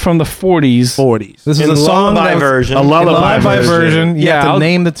to go. song from the 40s. 40s. This is In a song lullaby that was- version. A lullaby version. You have to I'll,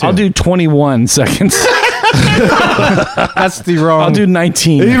 name the tune. I'll do 21 seconds. That's the wrong. I'll do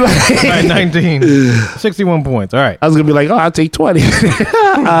 19. All right, 19. 61 points. All right. I was gonna be like, oh, I'll take 20.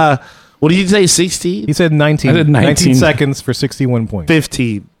 What did you say? 16? He said 19. I did 19. seconds for 61 points.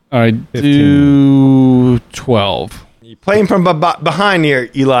 15. All right, 15. do 12. Playing from behind here,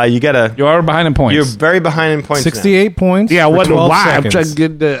 Eli. You are behind in points. You're very behind in points. 68 points. Yeah, I for wonder 12 why. seconds. I'm trying to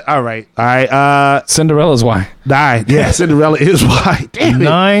get the. All right. Cinderella's why. 9. Yeah, Cinderella is why. Damn it.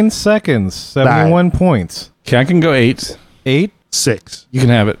 9 seconds. 71 points. Okay, I can go 8. 8. 6. You can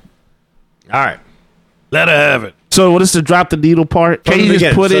have it. All right. Let her have it. So what is the drop the needle part? Can you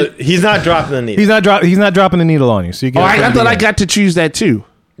just put it? He's not dropping the needle. He's not dropping the needle on you. So you get. I thought I got to choose that too.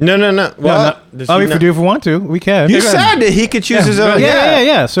 No. Well, if we want to, we can. You said that he could choose his own.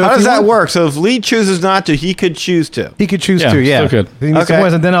 Yeah. So how does that work? So if Lee chooses not to, he could choose to. He could choose to. Yeah. still could. He needs some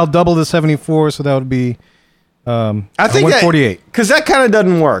points, and then I'll double the 74, so that would be. I think 148. Because that kind of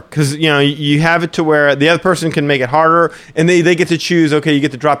doesn't work. Because you have it to where the other person can make it harder, and they get to choose. Okay, you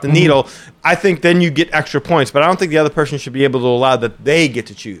get to drop the needle. I think then you get extra points, but I don't think the other person should be able to allow that they get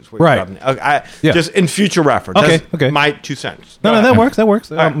to choose. Right. Just in future reference. Okay. That's Okay. my 2 cents. No, that works. That works.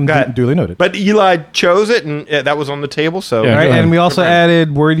 right, go ahead. Duly noted. But Eli chose it, and that was on the table. So Yeah. All right, go ahead. and we also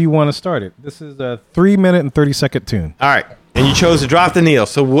added where do you want to start it? This is a 3-minute and 30-second tune. all right, and you chose to drop the needle.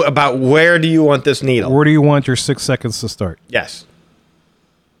 So about where do you want this needle? Where do you want your 6 seconds to start? Yes.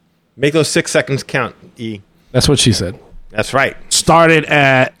 Make those 6 seconds count. E. That's what she said. That's right. Started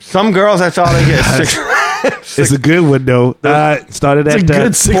at. Some girls, that's all they get. 6. It's a good one though. Started at a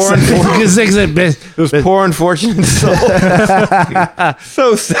good 6 poor seconds. good 6 at best. Those poor unfortunate souls.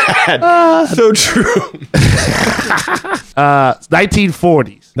 So sad. So true.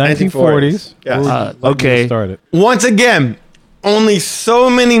 1940s. 1940s. Yeah. Okay. Started. Once again, only so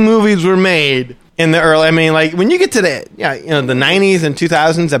many movies were made in the early. I mean, like when you get to the the 90s and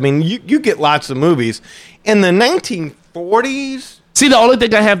 2000s. I mean, you get lots of movies. In the 1940s. See, the only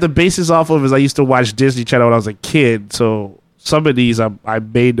thing I have the basis off of is I used to watch Disney Channel when I was a kid. So some of these I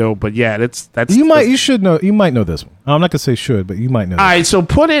may know, but yeah, that's You should know. You might know this one. I'm not gonna say should, but you might know. All right, so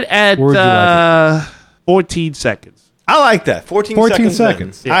put it at Where would you like 14 seconds. I like that. 14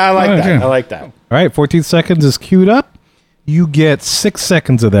 seconds. I like that. Okay. I like that. All right, 14 seconds is queued up. You get 6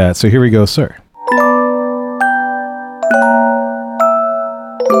 seconds of that. So here we go, sir.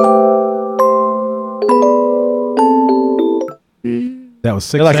 That was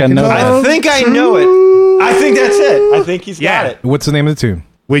 6 like I seconds. know I think I know it. I think that's it. I think he's got it. What's the name of the tune?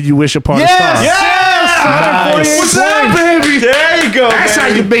 When you wish upon a star. Yes! Nice. What's up, baby? There you go. That's man.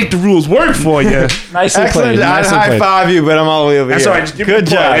 how you make the rules work for you. Nicely Excellent. played. I'd Nicely high played. five you, but I'm all the way over That's here. all right. Just give me Good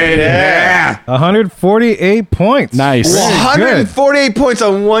the job. point. Yeah. 148 points. Nice. 148 points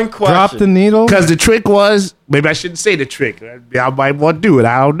on one question. Drop the needle. Because the trick was, maybe I shouldn't say the trick. I might want to do it.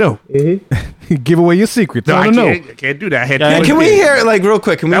 I don't know. Give away your secret. No, I I don't know. can't do that. I had Yeah, to can we hear it, like real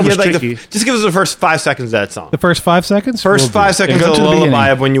quick? Can we That hear was like tricky. just give us the first 5 seconds of that song? The first 5 seconds? First Will do. 5 seconds Yeah, go of to the the lullaby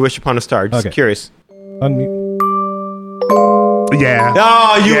beginning. of When You Wish Upon a Star. Just Okay. curious. Unmute. Yeah.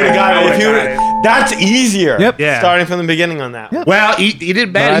 Oh, you would have got I it if you. would've got That's easier. Yep. Yeah. Starting from the beginning on that. One. Well, he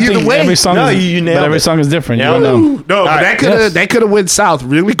didn't But I matter either think way. every song No, is, you nailed but every it. song is different. Yeah. You don't know. No, but right. that could have went south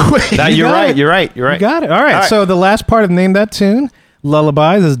really quick. You're got right. it. You're right. You're right. You got it. All right. All right. So the last part of Name That Tune,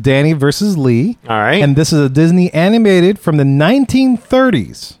 Lullabies, is Danny versus Lee. All right. And this is a Disney animated from the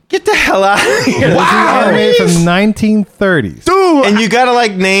 1930s. Get the hell out of here. Disney animated from the 1930s. Dude, And you gotta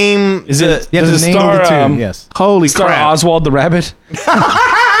like name. Is it? You have does the it name of the star, tune, yes. holy Star crap. Oswald the Rabbit.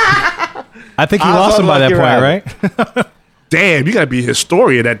 I think you Oswald lost him by that Lucky point, Rabbit. right? Damn, you got to be a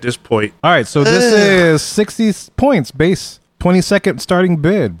historian at this point. All right, so this is 60 points base, 20-second starting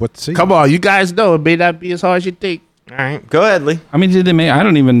bid. What's see? Come on, you guys know it may not be as hard as you think. All right. Go ahead, Lee. I mean, did they make? I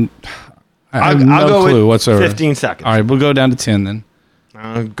don't even. I have I'll no go clue with whatsoever. 15 seconds. All right, we'll go down to 10 then.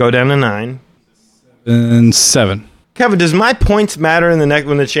 Go down to 9. And 7. Kevin, does my points matter in the next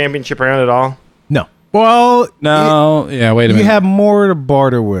when the championship round at all? No. Well, No. Yeah. Wait a you minute. have more to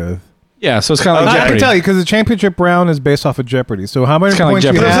barter with. Yeah. So it's kind of like I can Jeopardy. tell you because the championship round is based off of Jeopardy. So how many It's kinda like points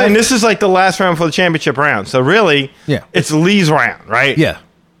you Jeopardy. But I'm have? saying this is like the last round for the championship round. So really, Yeah. it's Lee's round, right? Yeah.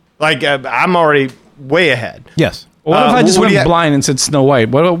 Like I'm already way ahead. Yes. What if I just what do went you- blind and said Snow White?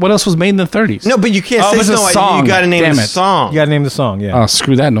 What else was made in the 30s? No, but you can't Oh, say it's a Snow White. song. You got to name Damn the it. song. You got to name the song. Yeah. Oh,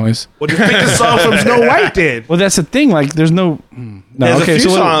 screw that noise. Well, just pick the song from Snow White then. Well, that's the thing. Like, there's no. No. There's a Okay. few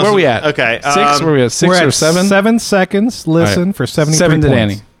So songs. where are we at? Okay, 6. Where are we at? 6 We're or at 7? 7 seconds. Listen All right. for 73 7 to points.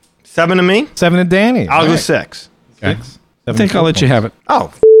 Danny. 7 to me. 7 to Danny. I'll All go right. 6. Okay. I think I'll let you have it.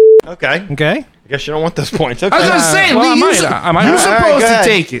 Oh, okay. Okay. I guess you don't want those points. Okay. I was going to say, well, Lee, I you might- I might- you're All right, supposed go to ahead.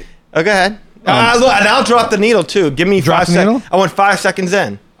 take it. Oh, go ahead. Look, and I'll drop the needle too. Give me Drop 5 the needle? seconds. I want 5 seconds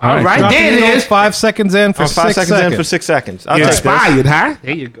in. All right. Right Drop there the it needle, is. 5 seconds in for I want 5 6 seconds seconds. in for 6 seconds. I'll You're take this. inspired, huh?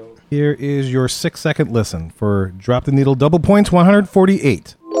 There you go. Here is your 6-second listen for Drop the Needle double points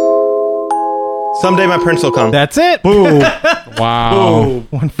 148. Someday my prince will come. That's it. Boom. Wow.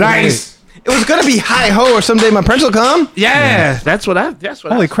 148. Nice. It was gonna be hi ho or someday my prince will come. Yeah, that's what I.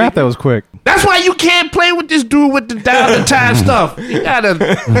 Holy crap, that was quick. That's why you can't play with this dude with the down the time stuff. You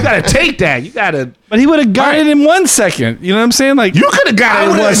gotta take that. You gotta. But he would have got it in 1 second. You know what I'm saying? Like You could have got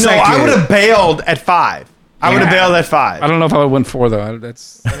it in 1 second. I would have bailed at 5. I would have bailed at 5. I don't know if I would went 4 though.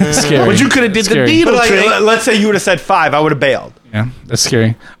 That's scary. But you could have did the Scary. needle But like, trick. let's say you would have said 5. I would have bailed. Yeah, that's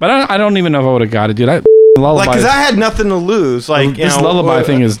scary. But I don't even know if I would have got it, dude. Lullaby. Like, because I had nothing to lose. Like, this lullaby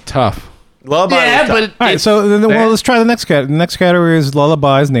thing is tough. Lullaby. Yeah, was tough. but All right, so then, well, let's try the next category. The next category is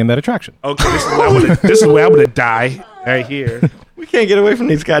lullabies. Name that attraction. Okay, this is where I'm gonna die right here. We can't get away from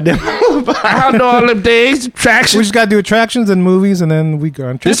these goddamn lullabies. I don't know all them days. We Attractions. just got to do attractions and movies, and then we go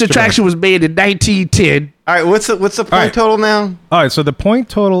on trips. This attraction was made in 1910. All right, what's the point right. total now? All right, so the point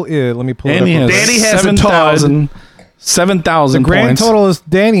total is. Let me pull Danny it up. has, Danny has 7,000 The grand points. total is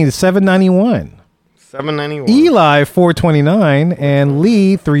Danny 791, 791. Eli 429, and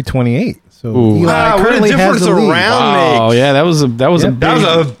Lee 328. So Ooh. Eli Wow, what a currently has difference the a lead. round makes. Oh yeah, that was a Yep. big. That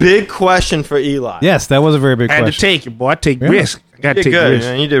was a big question for Eli. Yes, that was a very big I had to question. take it, boy. I take Yeah. risk. I You gotta did take good, risk.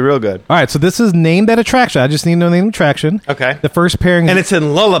 man. You did real good. All right, so this is name that attraction. I just need to know the name of attraction. Okay. The first pairing, And it's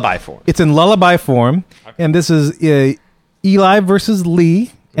in lullaby form. it's in lullaby form, and this is Eli versus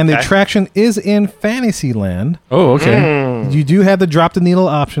Lee, and the Okay. attraction is in Fantasyland. Oh, okay. You do have the drop the needle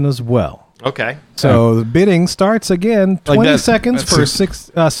option as well. Okay. So the bidding starts again. 20 that- seconds that's for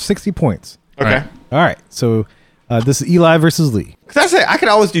it. 60 points. Okay. All right, so this is Eli versus Lee. Because I could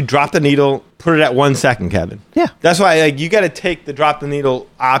always do drop the needle, put it at 1 second, Kevin. Yeah. That's why you got to take the drop the needle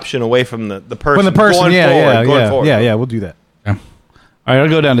option away from the person. From the person, going forward, going forward. yeah, we'll do that. All right, I'll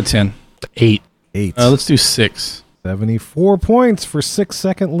go down to 10. 8. Let's do 6. 74 points for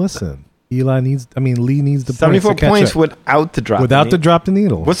 6-second listen. Lee needs the 74 points to catch points up. without the drop. Without the the drop the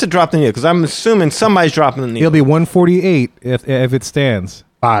needle. What's the drop the needle? Because I'm assuming somebody's dropping the needle. It'll be 148 if it stands.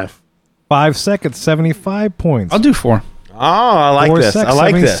 5. 5 seconds, 75 points. I'll do 4. Oh, I like 4 this. I seconds,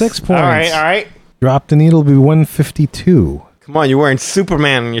 like this. 76 points. All right. Drop the needle will be 152. Come on, you're wearing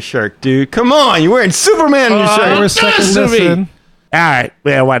Superman on your shirt, dude. Come on, you're wearing Superman on your shirt. 4 seconds to me. listen. All right.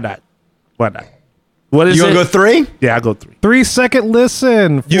 Well, why not? Why not? What is You it? gonna go 3? Yeah, I'll go 3. 3 second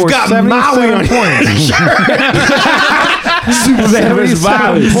listen. You've for got 77 Maui on your points. Superman versus 77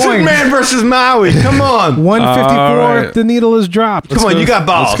 Maui. points. Superman versus Maui. Come on. 154 All right. if the needle is dropped. Come on, you got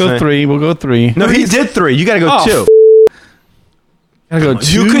balls. Let's go man. 3. We'll go 3. No, he did 3. You got to go Oh, 2. Gotta go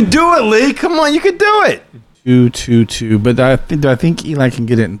 2. You could do it, Lee. Come on, you could do it. 2. But I think Eli can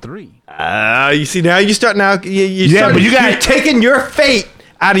get it in 3. You see, now you start now. Yeah, but you got- you're taking your fate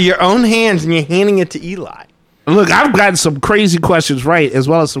out of your own hands and you're handing it to Eli. Look, I've gotten some crazy questions right as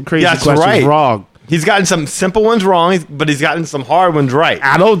well as some crazy That's questions right. wrong. He's gotten some simple ones wrong, but he's gotten some hard ones right.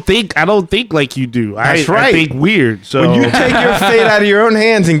 I don't think like you do. That's I right. think weird. So When you take your fate out of your own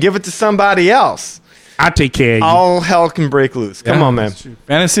hands and give it to somebody else, I take care of you. all hell can break loose. Come on, man.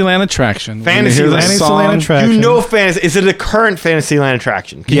 Fantasyland attraction. Fantasyland. Fantasyland attraction. You know fantasy. Is it a current Fantasyland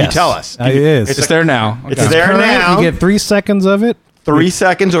attraction? Can you tell us? It is. It's there now. It's there Current, now. You get 3 seconds of it. 3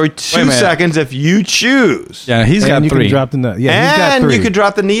 seconds or Wait a 2 minute. seconds if you choose. Yeah, he's got and you 3. can drop the nut. Yeah, he's got And 3. you could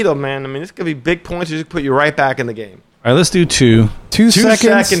drop the needle, man. I mean, this could be big points. Just put you right back in the game. All right, let's do 2. 2 seconds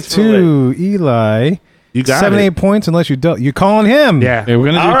seconds for to Eli. You got 78 points unless you don't. You calling him? Yeah. Okay, we're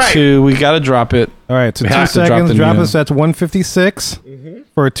gonna do All right. 2. We gotta drop it. All right, so We 2 have to drop seconds. the Drop needle. us. That's 156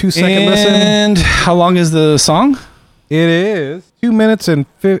 for a 2 second listen. And how long is the song? It is 2 minutes and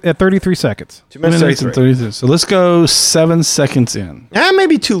 33 seconds. 2 minutes, 33. 33. So let's go 7 seconds in.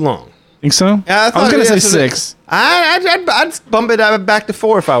 Maybe too long. Think so? Yeah, I was gonna say so 6. I'd bump it back to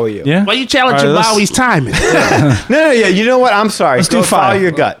 4 if I were you. Yeah. Why you challenging All right, let's- Maui's timing? No, yeah. You know what? I'm sorry. Let's Go do 5. Follow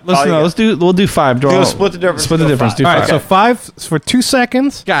your gut. We'll do 5. Draw. Go split the difference. Split the Go difference. 5. Do All 5. right, so 5 for 2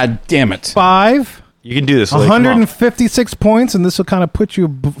 seconds. God damn it. 5. You can do this. Lee. Come on. 156 points, and this will kind of put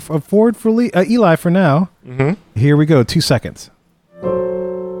you forward for Eli for now. Mm-hmm. Here we go. 2 seconds.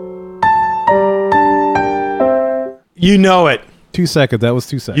 You know it. 2 seconds. That was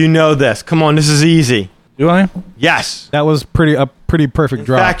 2 seconds. You know this. Come on. This is easy. Do I? Yes. That was pretty perfect In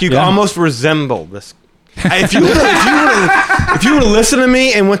drop. fact, you almost resemble this. If you would have listened to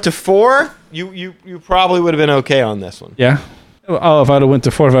me and went to 4, you probably would have been okay on this one. Yeah. Oh, if I would have went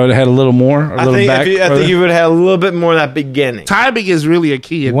to 4, if I would have had a little more, a I little think, back. I think you would have had a little bit more of that beginning. Timing is really a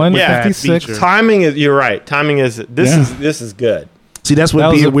key. In 156. feature. Timing is. You're right. Timing is. This is good. See, that's what That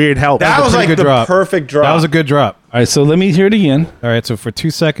was being a- weird help. That was pretty like good the drop. perfect drop. That was a good drop. All right, so let me hear it again. All right, so for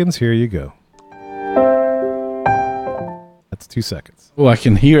 2 seconds, here you go. That's 2 seconds. Oh, I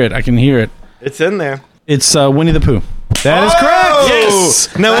can hear it. It's in there. It's Winnie the Pooh. That is correct.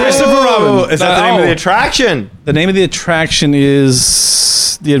 Yes. Now, Christopher Robin. Is that the name of the attraction? The name of the attraction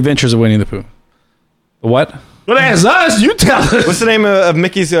is The Adventures of Winnie the Pooh. What? Well, that's us. You tell us. What's the name of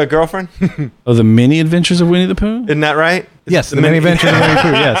Mickey's girlfriend? Oh, the Mini Adventures of Winnie the Pooh? Isn't that right? Yes, the Mini Adventures of Winnie the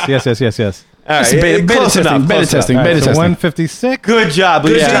Pooh. Yes. All right, Beta testing. All right, so 156. Good job,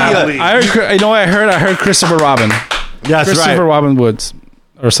 Lee. I heard. You know what I heard? I heard Christopher Robin. That's Christopher Robin Woods,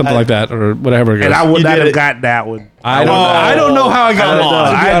 or something like that, or whatever. It goes. And I would not have gotten that one. I don't know how I got it.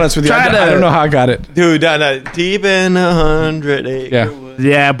 To be honest with you, I don't know how I got it. Dude, deep in 100 acres.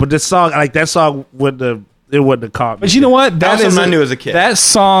 Yeah, but this song, like that song, wouldn't have caught me. But you know what? That was something I knew as a kid. That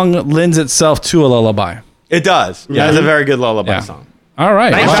song lends itself to a lullaby. It does. Yeah, it's a very good lullaby song. All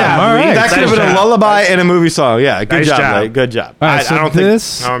right. Nice job. All right. That could have been a lullaby and a movie song. Yeah, good Nice job, job. Lee. Good job. All right, so I don't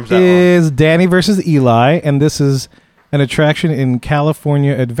this think arms that long. is Danny versus Eli, and this is an attraction in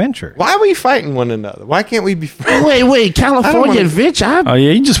California Adventure. Why are we fighting one another? Why can't we be friends? Wait, California Adventure? Oh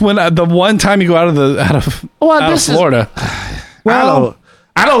yeah, you just went the one time you go out of Florida. Well,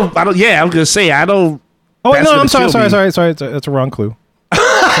 I don't. Yeah, I was gonna say I don't. Oh wait, that's no, gonna I'm sorry. kill me. That's a wrong clue.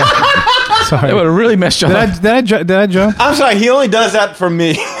 Sorry. It would have really messed you up. Did I jump? I'm sorry, he only does that for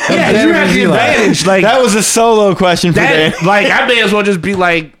me. Yeah, you have the advantage. Like that was a solo question for that. Dan. Like I may as well just be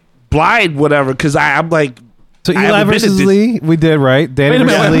like blind, whatever. Because I'm like. So I Eli haven't been versus to Lee, we did right. Danny Wait a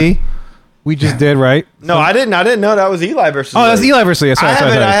versus minute. Lee, we just did right. No, I didn't know that was Eli versus Oh, that's Lee. Eli versus Lee. Sorry.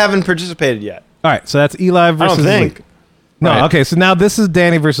 I haven't participated yet. All right, so that's Eli versus I don't think. Lee. No, Right. okay, so now this is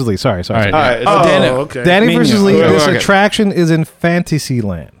Danny versus Lee. Sorry. All right. All right. Oh, Danny- okay. Danny Me and versus you. Lee, Okay, this okay. attraction is in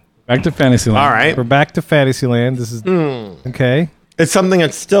Fantasyland. Back to Fantasyland. All right. We're back to Fantasyland. This is okay. It's something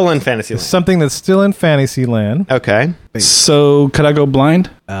that's still in fantasy. Something that's still in Fantasyland. Okay. So could I go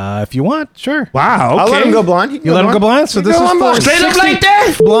blind? If you want, sure. Wow. Okay. I'll let him go blind. You let him go blind. So this is for Straight up 60 like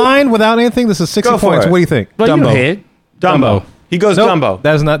that. blind without anything. This is 60 Go for points. it. What do you think? Well, you Dumbo. ahead. Dumbo. He goes Nope, Dumbo.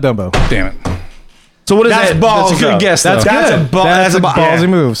 that is not Dumbo. Damn it. So what is That's that? balls. That's a good though. guess, That's though. good. That's a ballsy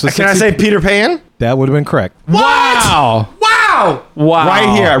move. So Can I 60 say Peter Pan? that would have been correct? Wow. Wow. Wow.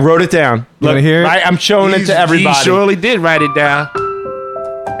 Right here. I wrote it down. You wanna hear it? Right, I'm showing it to everybody. He surely did write it down.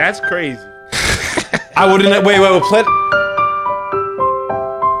 That's crazy. I wouldn't. Wait. Play.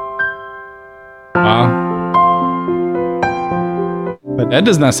 Wow. But that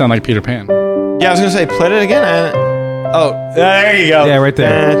does not sound like Peter Pan. Yeah, I was gonna say play it again. Oh, there you go. Yeah, right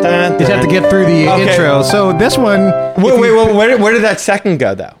there. Dun, dun, You just have to dun. get through the Okay. intro. So this one. Wait. Where did that second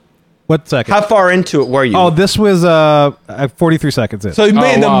go though? What second? How far into it were you? Oh, this was 43 seconds in. so you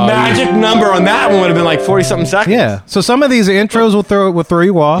made wow. the magic number on that one would have been like 40-something seconds. yeah. So some of these intros will throw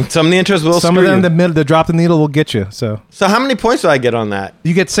you off. Some of the intros will Some screw of them, you. the drop the needle will get you. So So how many points did I get on that?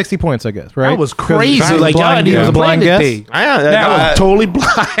 you get 60 points, I guess. Right? That was crazy. Because Like y'all blind, didn't it was even a blind plan guess. the thing. I I was totally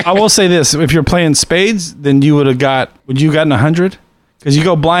blind. I will say this: if you're playing spades, then you would have got. Would you gotten 100? Because you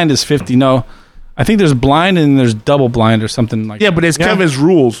go blind is 50. No, I think there's blind and there's double blind or something like. Yeah, but it's Yeah. Kevin's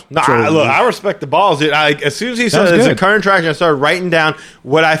rules. No, So- look, I respect the balls, dude. As soon as he said was it's a good. current attraction, I started writing down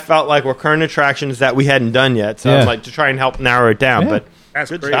what I felt like were current attractions that we hadn't done yet. So I Yeah. was like to try and help narrow it down. Yeah. But That's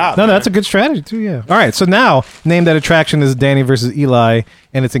good crazy. job. No, that's a good strategy too. Yeah. All right. So now, name that attraction is Danny versus Eli,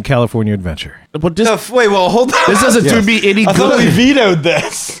 and it's in California Adventure. But this, Wait, well, hold on. this doesn't Yes. do me any I thought we good. vetoed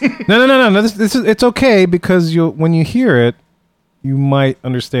this. No. This is it's okay because when you hear it, you might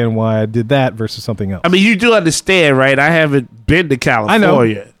understand why I did that versus something else. I mean, you do understand, right? I haven't been to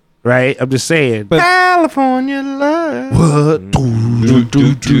California, right? I'm just saying. But- California love. What?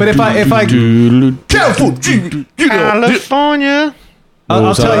 But if I California.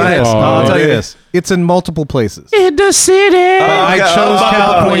 I'll tell you this. I'll tell you this. It's in multiple places. In the city. I chose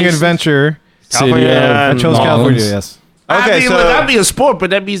California places. Adventure. California. I chose California. Yes. Okay, I mean, so look, I'll be a sport,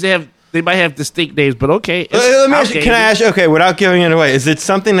 but that means they might have distinct names. But okay, let me ask you, okay. can I ask you, okay, without giving it away, is it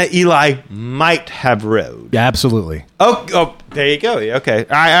something that Eli might have rode? Yeah, absolutely. Oh, there you go. Okay.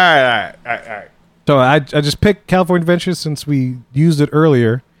 All right. So I just picked California Adventure since we used it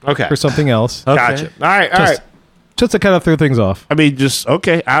earlier. Okay. For something else. Gotcha. All right. Just to kind of throw things off. I mean, just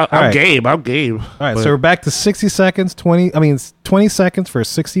okay. I'm right. game. I'm game. All right, so we're back to 60 seconds. 20 seconds for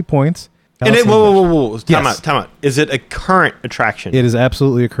 60 points. And whoa. Time Yes. out. Is it a current attraction It is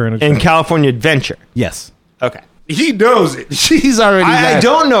absolutely a current in attraction. California Adventure? Yes. Okay. He knows it. He's already. I got-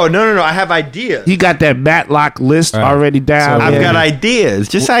 don't know. No. I have ideas. He got that Matlock list right. already down. So, I've yeah. got ideas.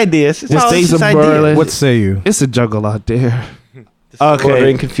 Just ideas. It's Just all things just of ideas. Berlin. What say you? It's a jungle out there. Order Okay.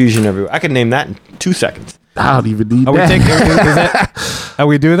 and confusion everywhere. I could name that in 2 seconds. I don't even need Are we that. taking? Is that? Are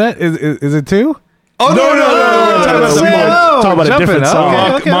we doing that? Is it two? Oh no! Talk about a different song.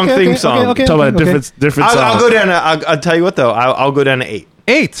 Monk theme song. Talk about a different song. I'll go down. I'll tell you what though. I'll go down to 8.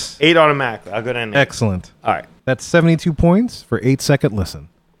 8. 8 automatically. I'll go down to 8. Excellent. All right. That's 72 points for 8-second listen.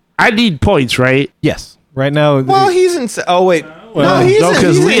 I need points, right? Yes. Right now. Well, he's in. Oh wait. No, he's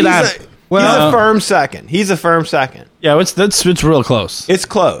a firm second. He's a firm second. Yeah, it's real close. It's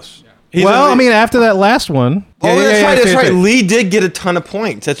close. I mean, after that last one. That's right. Lee did get a ton of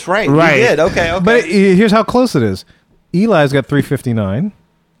points. That's right. Right. He did. Okay. But here's how close it is. Eli's got 359.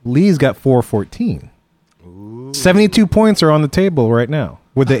 Lee's got 414. 72 points are on the table right now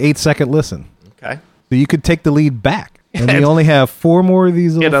with the 8-second listen. Okay. So you could take the lead back. And we only have 4 more of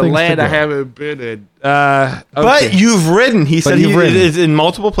these little in a things land to I go. haven't been in. But you've ridden. He said you've ridden. it is in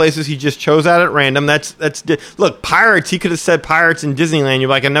multiple places. He just chose out at random. Look, Pirates. He could have said Pirates in Disneyland. You're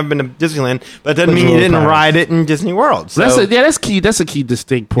like, I've never been to Disneyland, but that doesn't mean you didn't ride it in Disney World. So That's key. That's a key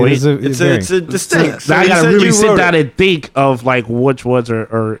distinct point. It's a distinct. Now I gotta really sit down and think of like which ones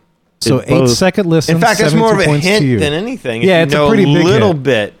are. So 8-second listen. In fact, it's more of a 72 points to hint you. than anything. Yeah, If it's you a know pretty big little hint.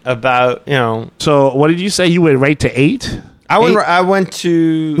 bit about So what did you say? You went right to 8? I went to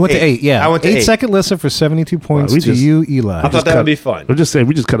You went to 8, yeah. I went to 8. 8-second listen for 72 points we to just- you, Eli. I thought that would be fun. I'm just saying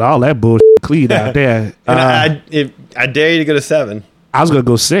we just cut all that bullshit clean out there. And I dare you to go to 7. I was gonna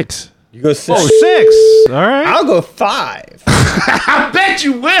go 6. You go 6. Oh, 6. All right. I'll go 5. I bet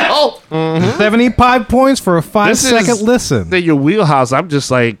you will. 75 points for a 5-second listen. In your wheelhouse. I'm just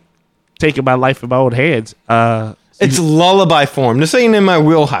like taking my life in my own hands. It's lullaby form. This ain't in my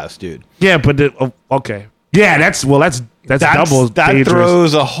wheelhouse, dude. Yeah, but okay. Yeah, that's double That dangerous.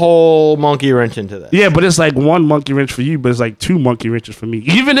 throws a whole monkey wrench into this. Yeah, but it's like one monkey wrench for you, but it's like 2 monkey wrenches for me.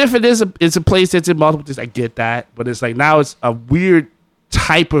 Even if it's a place that's in multiple things, I get that. But it's like now it's a weird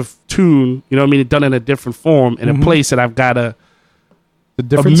type of tune, you know what I mean, done in a different form in a place that I've gotta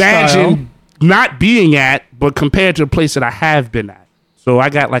imagine not being at, but compared to a place that I have been at. So I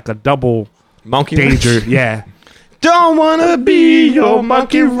got like a double monkey danger. wrench. Yeah. Don't wanna be your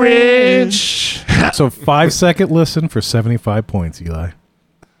monkey wrench. So 5-second listen for 75 points, Eli.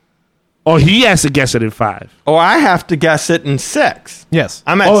 Oh, he has to guess it in 5. Or I have to guess it in 6. Yes.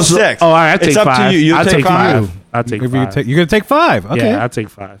 I'm at 6. All right, I take it's up 5. to you. You'll I'll take 5. I'll take If 5. you're going to take 5. Okay. Yeah, I'll take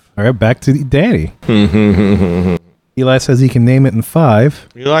 5. All right, back to Danny. Eli says he can name it in 5.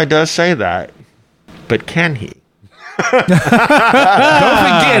 Eli does say that. But can he? Don't forget,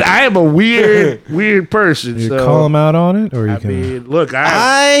 I am a weird person. You so, call him out on it, or you I can. mean, look,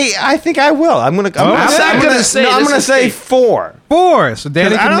 I think I will. I'm gonna say 4. 4. So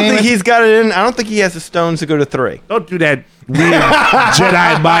Danny I can don't name think it. he's got it in. I don't think he has the stones to go to 3. Don't do that weird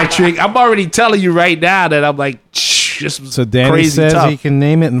Jedi mind trick. I'm already telling you right now that I'm like, this was So Danny crazy says tough. he can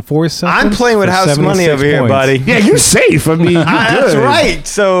name it in 4 seconds. I'm playing with for house money 76 over here, points. buddy. Yeah, you're safe. I mean, you That's good. right.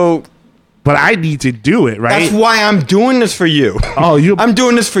 So, But I need to do it, right? that's why I'm doing this for you. Oh, I'm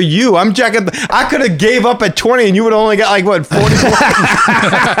doing this for you. I'm jacking. I could have gave up at 20, and you would have only got like what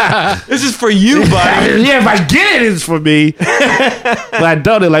 44. This is for you, buddy. Yeah, if I get it, it's for me. But I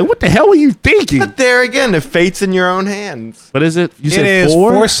done it. Like, what the hell were you thinking? But there again, the fate's in your own hands. What is it? You It said is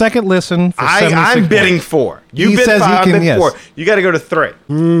 4? 4-second listen for 76 I'm bidding points. 4. You He bid says 5. he I can, bid yes. 4. You got to go to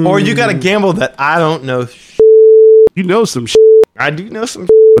 3, or you got to gamble that I don't know. You know some I do know some.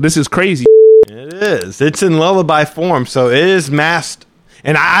 but this is crazy. It is. It's in lullaby form, so it is masked,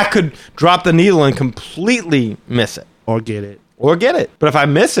 and I could drop the needle and completely miss it, Or get it. But if I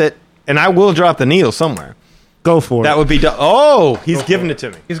miss it, and I will drop the needle somewhere, Go for that it. would be. Oh, he's giving it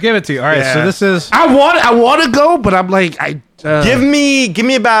to me. He's giving it to you. All right, so Yeah. this is. I want to go, but I'm like, Give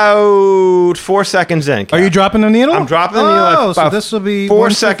me about 4 seconds in. Cap. Are you dropping the needle? I'm dropping the needle. Oh, at so about this will be 4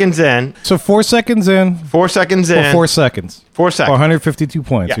 seconds in. So 4 seconds in 4 seconds in. for 4 seconds. 4 For seconds. 152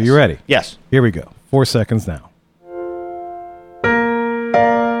 points. Yes. Are you ready? Yes. Here we go. 4 seconds now.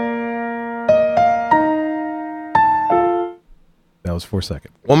 That was 4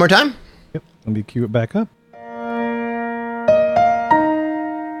 seconds. One more time. Yep. Let me cue it back up.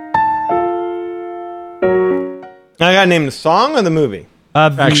 I gotta name the song or the movie.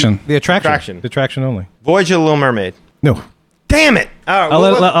 Attraction. The attraction. Attraction. The attraction only. Voyage of the Little Mermaid. No. Damn it! All right,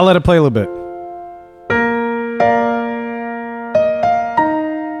 I'll let it play a little bit.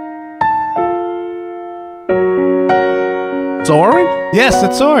 Soaring? Yes,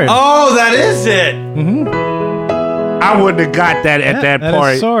 it's Soaring. Oh, that is it. I wouldn't have got that at that That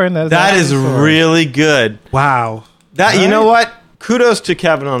point. is Soaring. That is really good. Wow. That you know what? Kudos to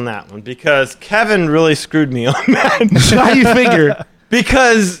Kevin on that one because Kevin really screwed me on that. How you figure?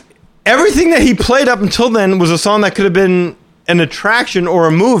 Because everything that he played up until then was a song that could have been an attraction or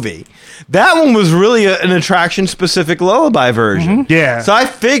a movie. That one was really an attraction-specific lullaby version. Yeah. So I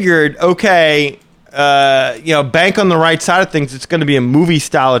figured, okay, bank on the right side of things. It's going to be a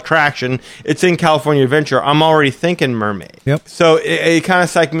movie-style attraction. It's in California Adventure. I'm already thinking mermaid. Yep. So it kind of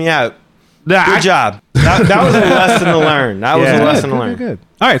psyched me out. Nah, Good job. That was a lesson to learn. That was a lesson to learn. Good.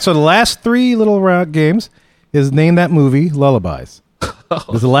 All right, so the last 3 little round games. is Name That Movie, Lullabies.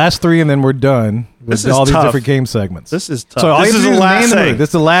 This is the last three, and then we're done with This is all these tough. different game segments. This is tough. So all This you is have to the do last name the movie. thing. This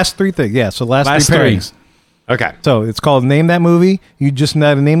is the last three things. Yeah, so last Last three three. pairings. Okay. So it's called Name That Movie. You just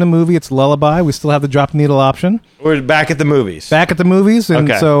now name the movie. It's Lullaby. We still have the drop the needle option. We're back at the movies. Back at the movies. And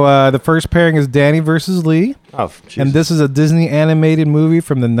Okay. so the first pairing is Danny versus Lee. Oh, Jesus. And this is a Disney animated movie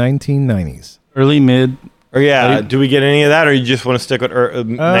from the 1990s. Early, mid. Or do we get any of that, or you just want to stick with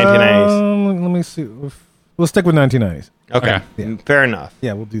 1990s? Let me see. We'll stick with 1990s. Okay. Yeah. Fair enough.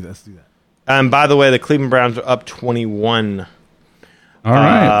 Yeah, we'll do this. Do that. By the way, the Cleveland Browns are up 21. All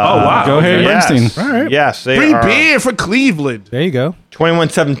right. wow. Go Harry Yes. Bernstein. All right. Yes, they Free are beer for Cleveland. There you go.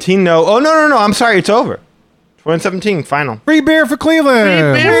 21-17. No. Oh, no. I'm sorry. It's over. 2017 final. Free beer for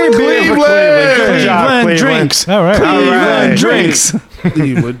Cleveland. Free beer for Cleveland. Good job, Cleveland Cleveland. drinks. All right. Cleveland drinks.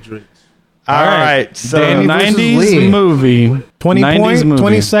 Cleveland drinks. All right. So Danny versus 90s Lee. movie. 20 90s point, movie.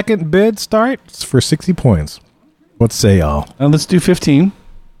 20-second bid starts for 60 points. What say y'all? Let's do 15.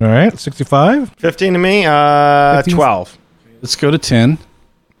 All right, 65. 15 to me. 15. 12. Let's go to 10.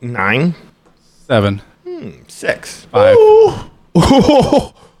 9. 7. 6. 5.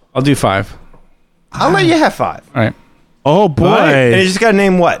 I'll do 5. I'll let you have 5. All right. Oh, boy. And you just got to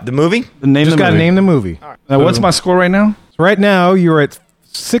name what? The movie? The name Just of the got to movie. name the movie. Now, what's my score right now? So right now, you're at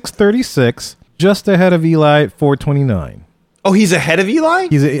 636, just ahead of Eli at 429. Oh, he's ahead of Eli?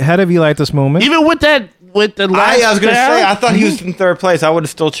 He's ahead of Eli at this moment. Even with the last I was going to pair? say, I thought he was in third place. I would have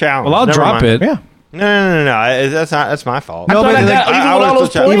still challenged. Well, I'll Never drop mind. it. Yeah. No. That's my fault. No, thought but I got- even with would've all those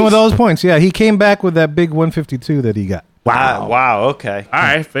still challenged. even with those points, yeah, he came back with that big 152 that he got. Wow. Wow. Okay. All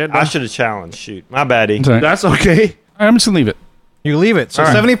right, fair I enough. should have challenged. Shoot. My bad, E. That's all right. That's okay. All right, I'm just going to leave it. You leave it. So All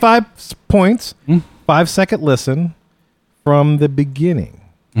right. 75 points, 5-second listen from the beginning.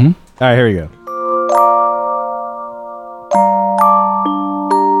 All right, here we go.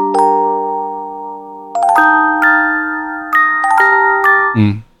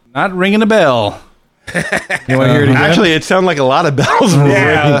 Not ringing a bell. You want to hear it again? Actually, it sounded like a lot of bells were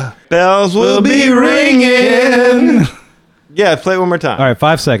ringing. Bells will be ringing. ringing. Yeah, play it one more time. All right,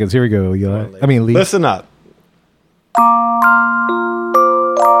 5 seconds. Here we go. Eli. I mean, Lee. Listen up.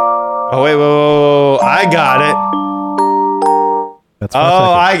 Oh, wait, whoa. I got it. That's 5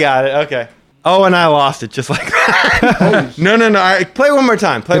 seconds. I got it. Okay. Oh, and I lost it just like that. No. All right, play one more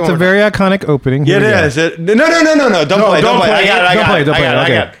time. Play It's one a more very iconic opening. time. Here Yeah, we it go. is. No. Don't play. I got it. Don't play it.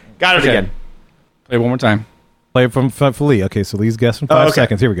 Okay. Got it Okay. again. Play one more time. Play it for Lee. Okay, so Lee's guessing 5 okay.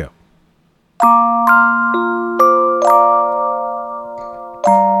 seconds. Here we go.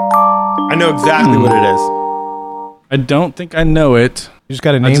 I know exactly what it is. I don't think I know it. You just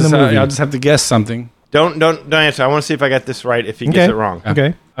got to name the movie. I'll just have to guess something. Don't answer. I want to see if I got this right. If he gets it wrong.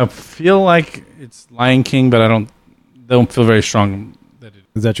 Okay. I feel like it's Lion King, but I don't feel very strong.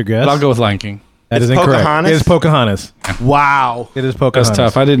 Is that your guess? But I'll go with Lion King. That It's is incorrect. Pocahontas? It is Pocahontas. Wow. It is Pocahontas. That's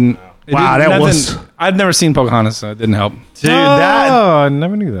tough. I didn't. Wow, that was- I'd never seen Pocahontas, so it didn't help. Dude, Oh, that. I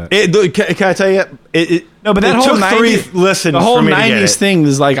never knew that. Can I tell you? No, but that it whole took 90s, 3 listens the whole for me to get 90s it. thing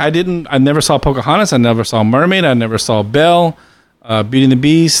is like I never saw Pocahontas, I never saw Mermaid, I never saw Belle, Beauty and the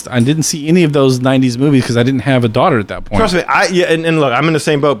Beast. I didn't see any of those 90s movies because I didn't have a daughter at that point. Trust me, and look, I'm in the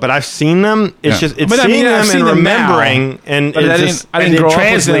same boat, but I've seen them. It's Yeah. just it's But I seeing mean, I've them seen and them now. remembering, and But it's I just, didn't grow up with them.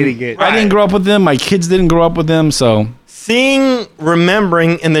 translating it. I didn't grow up with them. My kids didn't grow up with them, so seeing,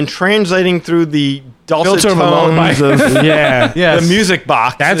 remembering, and then translating through the dulcet Filter of a lullaby. tones of Yeah. Yes. the music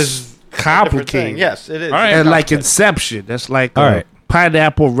box. That's is a different thing. complicated. Yes, it is. All right. And like Inception. That's like All a right.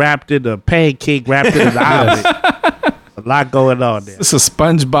 pineapple wrapped in a pancake wrapped in an omelet. A lot going on there. it's a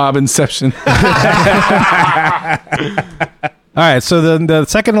SpongeBob Inception. All right, so the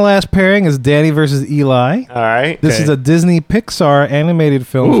second to last pairing is Danny versus Eli. All right. This is a Disney Pixar animated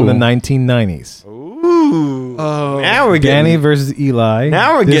film from the Ooh. 1990s. Ooh. Now we're Danny getting. versus Eli.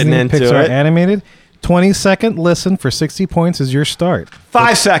 Now we're Disney getting into Pixar it. animated. 20-second listen for 60 points is your start.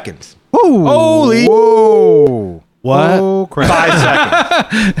 5 seconds. Woo! Holy- Whoa! What? Oh, crap.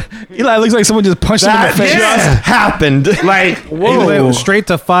 5 seconds. Eli looks like someone just punched him in That the face. just happened. Like, He went whoa. straight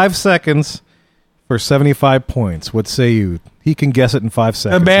to 5 seconds for 75 points. What say you? He can guess it in 5 A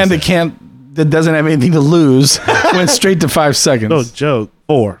seconds. band he that doesn't have anything to lose went straight to 5 seconds. No joke.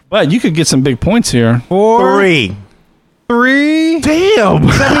 4. But you could get some big points here. said. 4, 3. 3, Damn.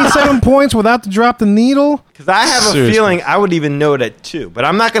 77 points without the drop the needle. Because I have a Seriously. feeling I would even know it at 2, but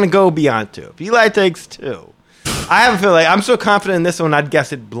I'm not going to go beyond 2. If Eli takes 2, I have a feeling I'm so confident in this one I'd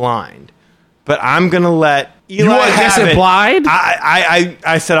guess it blind. But I'm going to let Eli You want to guess have it blind?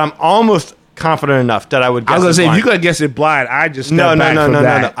 I said I'm almost confident enough that I would guess I was gonna it say, if blind. you're gonna guess it blind, I just No. step back from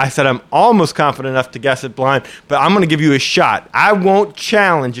that. I said I'm almost confident enough to guess it blind, but I'm going to give you a shot. I won't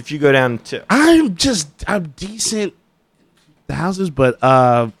challenge if you go down to 2. I'm decent thousands, but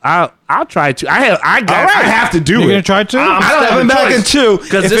I'll try to. I have to do You're it. gonna try to? I'm I don't stepping have a back in choice, 2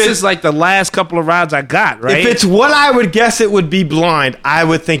 because this is like the last couple of rounds I got. Right? If it's what I would guess it would be blind, I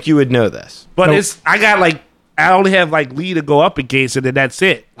would think you would know this. but I got like I only have like Lee to go up against, and then that's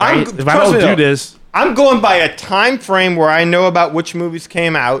it. Right? If I trust don't me, do though, this, I'm going by a time frame where I know about which movies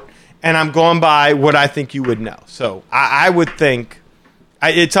came out, and I'm going by what I think you would know. So I would think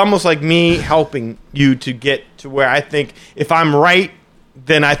it's almost like me helping you to get to where I think if I'm right,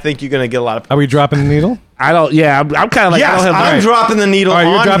 then I think you're going to get a lot of points. Are we dropping the needle? I don't. Yeah, I'm kind of like Yes, I don't have. I'm dropping the needle All right,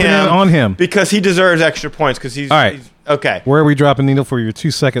 you're on dropping him it on him. because he deserves extra points because he's, All right. he's okay. Where are we dropping the needle for your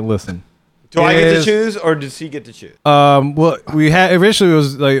 2-second listen? Do I get to Is- choose or does he get to choose? Well, we had originally it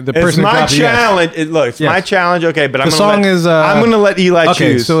was like the It's person who my dropped the yes. challenge. Look, it's Yes. my challenge. Okay, but The song is. I'm going to let Eli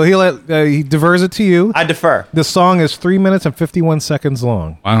Okay, choose. so he defers it to you. I defer. The song is 3 minutes and 51 seconds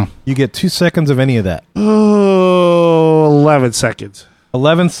long. Wow. You get 2 seconds of any of that. 11 seconds.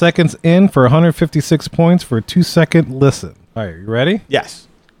 11 seconds in for 156 points for a 2-second listen. All right, you ready? Yes.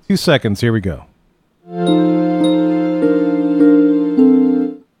 2 seconds. Here we go.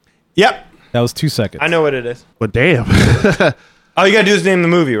 Yep. That was 2 seconds. I know what it is. But damn. All you got to do is name the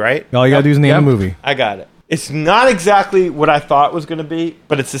movie, right? All you gotta do is name the movie. I got it. It's not exactly what I thought it was going to be,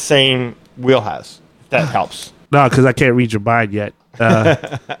 but it's the same wheelhouse. If that helps. No, because I can't read your mind yet.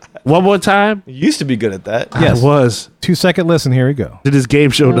 One more time. You used to be good at that. Yes. I was. 2-second listen. Here we go. Did this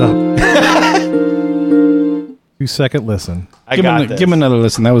game showed up? 2-second listen. I Give got him, this. give him another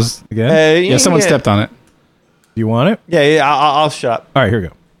listen. That was Again? yeah. Someone stepped on it. You want it? Yeah, I'll shut up. All right, here we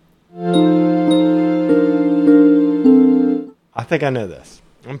go. I think I know this.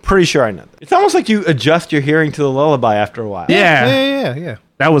 I'm pretty sure I know this. It's almost like you adjust your hearing to the lullaby after a while. Yeah. Yeah.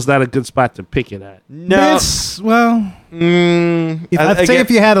 That was not a good spot to pick it at. No. Well, I'd say again- if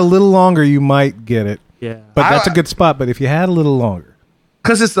you had a little longer, you might get it. Yeah. But that's a good spot. But if you had a little longer.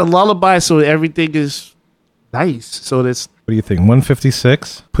 Because it's the lullaby, so everything is nice. So this. What do you think?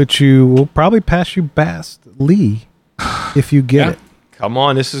 156? We'll probably pass you past Lee if you get it. Come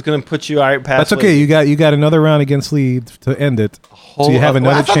on, this is going to put you right past. That's okay. Lee. You got another round against Lee to end it. So you have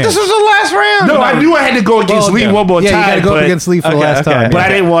another I thought chance. this was the last round. No, I knew I had to go against Lee one more time. Yeah, you got to go up but- against Lee for the Okay, last okay. time. But I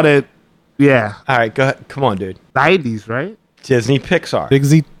didn't want to. Yeah. All right, go ahead. Come on, dude. 90s, right? Disney Pixar.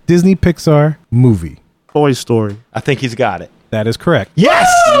 Disney Pixar movie. Toy Story. I think he's got it. That is correct. Yes.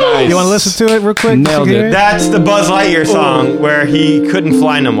 You want to listen to it real quick? Nailed Just to it. hear That's the Buzz Lightyear song where he couldn't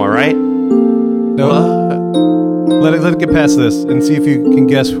fly no more, right? No. Let it get past this and see if you can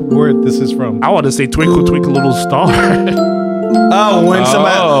guess where this is from. I want to say Twinkle, Twinkle, Little Star. Oh, when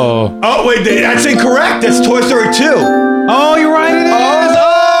somebody. Oh, wait, that's incorrect. That's Toy Story 2. Oh, you're right. It is.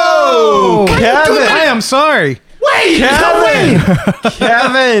 Oh, Kevin. I am sorry. Wait,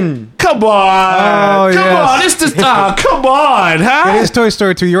 Kevin. Come on. Oh, Come yes. on. It's this time. Come on, huh? It is Toy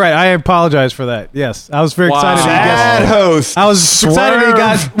Story 2. You're right. I apologize for that. Yes, I was very excited. Bad host. I was excited he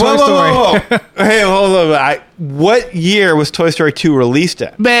got Toy Story. Hey, hold on. What year was Toy Story 2 released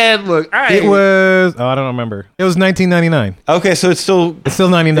at? Man, look. It was. Oh, I don't remember. It was 1999. Okay, so it's still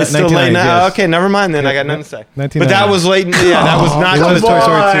 99. it's still late now. Yes. Okay, never mind then. I got nothing to say. 1999. But that was late. Yeah, that was not it was good. Toy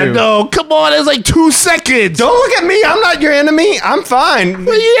Story 2. No, come on. It's like 2 seconds. Don't look at me. I'm not your enemy. I'm fine.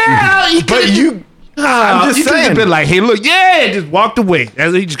 Yeah, But you. I'm just you could have saying. been like, hey, look, yeah, just walked away.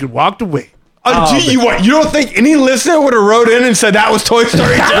 As he just could walked away. Gee, what? You don't think any listener would have wrote in and said that was Toy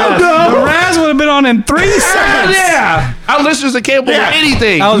Story 2? The Raz would have been on in 3 seconds. Yeah. Our listeners are capable of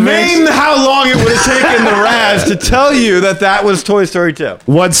anything. Name how long it would have taken the Raz to tell you that was Toy Story 2.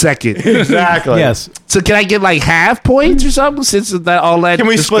 1 second. Exactly. Yes. So can I get like half points or something since it's that all that Can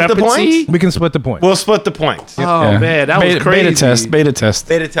we split the discrepancy? points? We can split the point. We'll split the points. Oh Yeah. man, that was crazy. Beta test.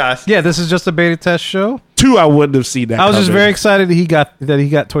 Beta test. Yeah, this is just a beta test show. 2, I wouldn't have seen that. I was just coming. very excited that he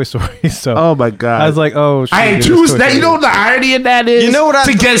got Toy Story. So Oh my god! I was like, oh, shit, I had it is 2. Toy That, Story. you know what the irony in that is? You know what I-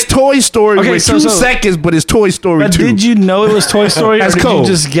 to guess Toy Story Okay, with so- 2 so- seconds, but it's Toy Story But 2. did you know it was Toy Story, or That's did cool. you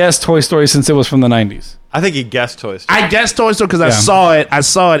just guess Toy Story since it was from the 90s? I think he guessed Toy Story. I guessed Toy Story because I Yeah. saw it. I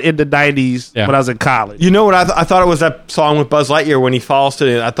saw it in the 90s Yeah. when I was in college. You know what? I thought it was that song with Buzz Lightyear when he falls to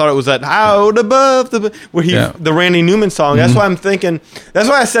it. I thought it was that out above where the Randy Newman song. That's why I'm thinking. That's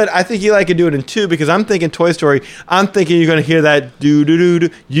why I said I think Eli could do it in 2 because I'm thinking Toy Story. I'm thinking you're going to hear that do do do do.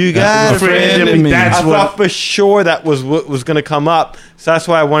 You got a friend in me. That's I what- thought for sure that was what was going to come up. So that's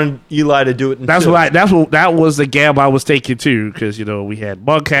why I wanted Eli to do it in 2. That was the gamble I was taking too, because we had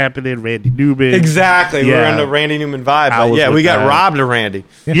Monk happening, Randy Newman. Exactly. Yeah. We're in the Randy Newman vibe. I But was yeah, we with got that. robbed of Randy.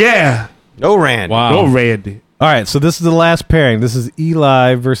 Yeah. No Randy. Wow. No Randy. All right, so this is the last pairing. This is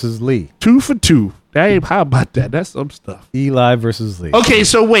Eli versus Lee. 2 for 2. How about that? That's some stuff. Eli versus Lee. Okay,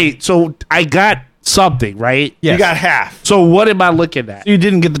 so wait. So I got something, right? Yes. You got half. So what am I looking at? You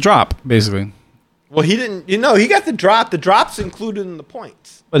didn't get the drop, basically. Well, he didn't. You know, he got the drop. The drop's included in the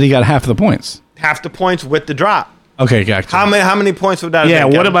points. But he got half of the points. Half the points with the drop. Okay, gotcha. How many points would that Yeah, have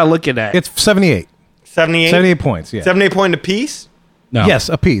been, what Kevin? am I looking at? It's 78. 78? 78 points, yeah. 78 point apiece? No. Yes,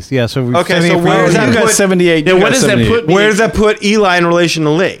 a piece. Yeah, so Okay, so 78 where is for- that You got put- 78. Then you what got does that 78. put me Where does that put Eli in relation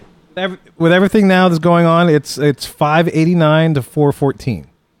to Lee? With everything now that's going on, it's 589 to 414.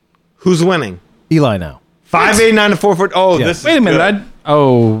 Who's winning? Eli now. 589 to 440. Oh, Yes. this is Wait a minute. good.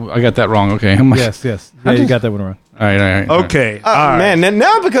 I got that wrong. Okay. I'm like, Yes. Yeah, you got that one wrong. All right. Okay. all right. Man,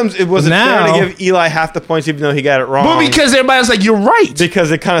 now it becomes, it wasn't fair Now- to give Eli half the points even though he got it wrong. Well, because everybody's like, you're right. Because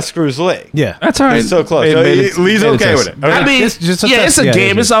it kind of screws Lee. Yeah. That's all right. It's so close. Made- So made it- Lee's made it okay test. with it. I mean, It's just a yeah, test. it's a Yeah,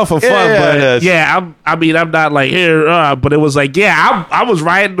 game. it It's is. all for fun, Yeah, it but is. I'm not like here. But it was like, yeah, I was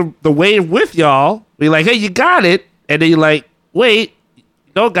riding the wave with y'all. Be like, hey, you got it, and then you're like, wait, you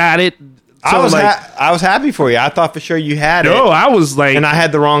don't got it. So I was like, I was happy for you. I thought for sure you had no, it. I was like, And I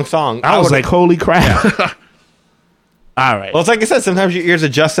had the wrong song. I was would've- like, holy crap. All right. well, it's like I said, sometimes your ears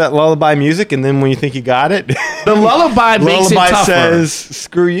adjust that lullaby music, and then when you think you got it, The lullaby makes it lullaby tougher. says,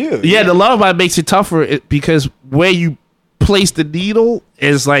 screw you. Yeah, the lullaby makes it tougher because where you place the needle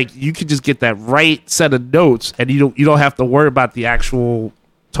is like you can just get that right set of notes, and you don't have to worry about the actual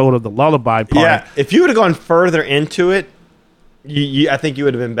tone of the lullaby part. Yeah, if you would have gone further into it, I think you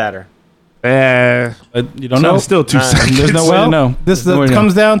would have been better. But you don't know. Still 2 seconds. There's no way Well, to know. this There's no way to know.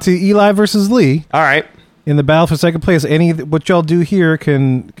 comes down to Eli versus Lee All right. in the battle for second place. What y'all do here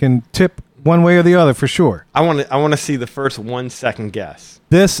can tip one way or the other for sure. I want to see the first 1 second guess.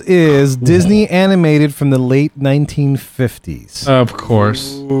 This is Disney animated from the late 1950s. Of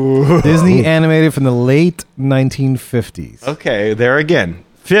course. Disney animated from the late 1950s. Okay, there again.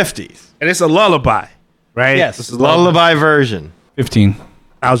 50s. And it's a lullaby, right? Yes. This is a lullaby. Lullaby version. 15.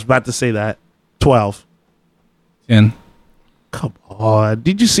 I was about to say that. 12. 10. Come on.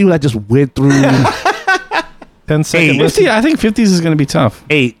 Did you see what I just went through? 10 seconds. 50, I think 50s is going to be tough.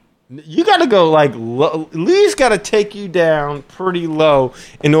 8. You got to go like low. Lee's got to take you down pretty low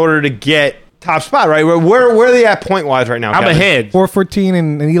in order to get top spot, right? Where are they at point wise right now? I'm Kevin? ahead. 414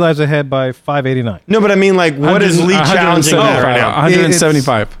 and Eli's ahead by 589. No, but I mean, like, what is Lee challenging at right now?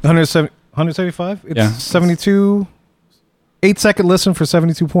 175. 175? It's Yeah. 72. 8-second listen for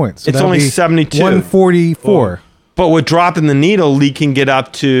 72 points. So It's that'd only be 72. 144. But with dropping the needle, Lee can get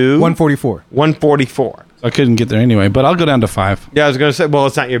up to 144. 144. I couldn't get there anyway, but I'll go down to 5. Yeah, I was going to say, well,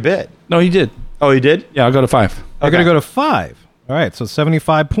 it's not your bid. No, he did. Oh, he did? Yeah, I'll go to 5. We're going to go to 5. All right, so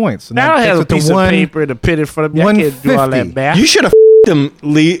 75 points. And Now I that have a takes it to piece of paper and a pen in front of me. I can't do all that 150. math. You should have him,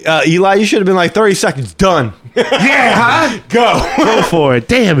 Lee. Eli, you should have been like 30 seconds. Done. yeah, huh? Go for it.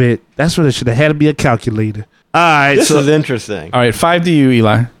 Damn it. That's what it should have had to be a calculator. All right. This so, is interesting. All right, 5 to you,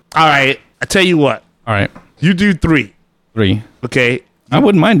 Eli. all right. I tell you what. All right, You do 3. 3. Okay. I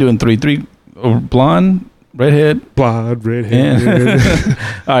wouldn't mind doing 3. 3 blonde, redhead. Blonde, redhead. And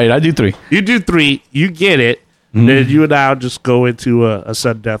all right, I do 3. You do 3. You get it. Then you and I'll just go into a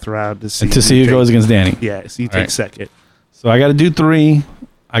sudden death round to see who goes against Danny. Yeah, so you All take right. second. So I got to do 3.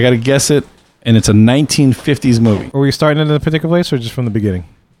 I got to guess it, and it's a 1950s movie. Are we starting in a particular place or just from the beginning?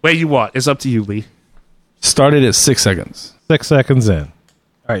 Where you want? It's up to you, Lee. Started at 6 seconds. 6 seconds in. All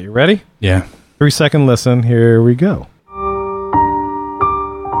right, you ready? Yeah. 3-second listen. Here we go.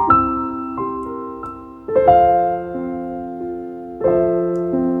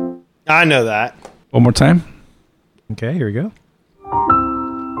 I know that. One more time. Okay, here we go.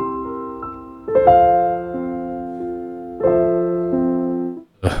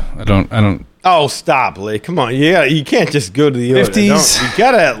 I don't. Oh, stop, Lee. Come on. Yeah, you can't just go to the order. 50s. You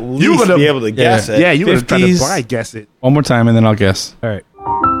got to at least be able to guess it. Yeah, you would have tried to 50s. blind guess it. One more time, and then I'll guess. All right.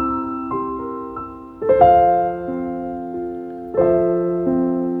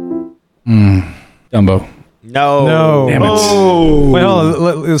 Dumbo. No. No. Damn it. Oh. Wait,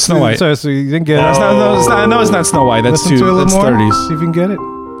 hold on. Snow White. Sorry, so you didn't get That's it. not, no, it's not. No, it's not Snow White. That's Listen to it a two. little That's more. 30s. See if you can get it.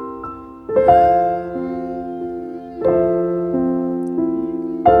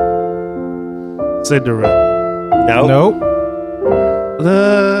 Cinderella. No. Nope.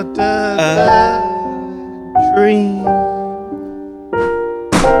 Dream.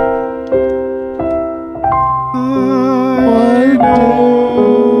 I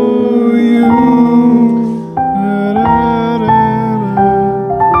know you.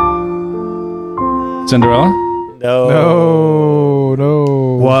 Cinderella. No. No, no.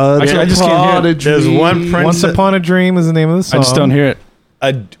 What? Actually, I just can't hear it. There's one prince. Once Upon a Dream is the name of the song. I just don't hear it.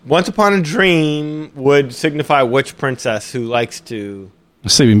 Once Upon a Dream would signify which princess who likes to...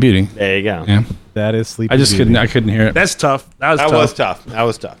 Sleeping Beauty. There you go. Yeah. That is Sleeping I just Beauty. couldn't hear it. That's tough. That was tough. That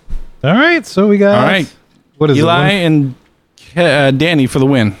was tough. All right, so we got... All right. What is Eli it? and Danny for the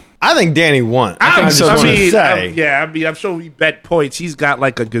win. I think Danny won. I'm I'm sure we bet points. He's got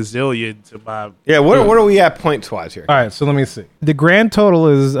like a gazillion to buy. Yeah, what are we at points-wise here? All right, so let me see. The grand total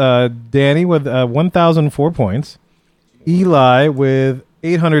is Danny with 1,004 points, Eli with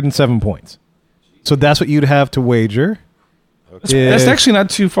 807 points. So that's what you'd have to wager. That's actually not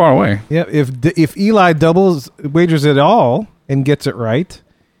too far away. Yeah, if Eli wagers it all and gets it right,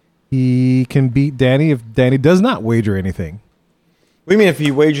 he can beat Danny if Danny does not wager anything. What do you mean if he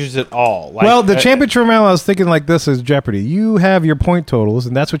wagers it all? Like, Well, the championship round, I was thinking like this is Jeopardy. You have your point totals,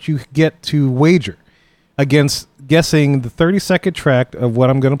 and that's what you get to wager against guessing the 30-second track of what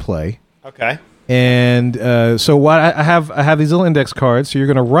I'm going to play. Okay. And so what I have these little index cards. So you're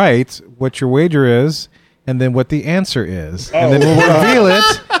going to write what your wager is, and then what the answer is, and then we'll reveal it.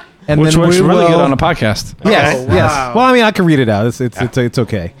 And Which then works we really will, good on a podcast. Yes, Oh, wow. yes. Well, I mean, I can read it out. It's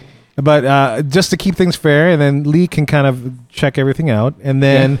okay. But just to keep things fair, and then Lee can kind of check everything out, and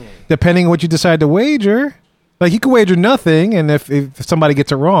then depending on what you decide to wager, like you can wager nothing, and if somebody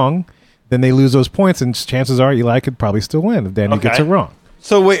gets it wrong, then they lose those points, and chances are Eli could probably still win if Danny gets it wrong.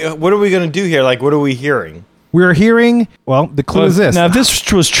 So wait, what are we going to do here? Like, what are we hearing? We're hearing. Well, the clue is this. Now, if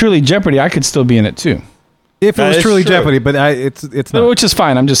this was truly Jeopardy, I could still be in it too. If it That was is truly true. Jeopardy, but it's not. Which is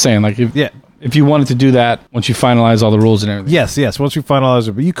fine. I'm just saying, like, if you wanted to do that once you finalize all the rules and everything. Yes. Once we finalize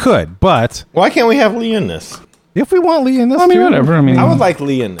it, but you could. But Why can't we have Lee in this? if we want Lee in this, I mean, too, whatever. I mean, I would like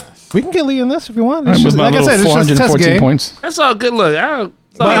Lee in this. we can get Lee in this if you want. all It's right, just, with my like I little said, it's just a test 414 game. points. That's all good. Look,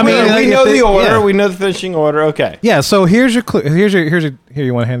 But, I mean, we like, know if they- the order. yeah. We know the finishing order. Okay. Yeah. So here's your clue. Here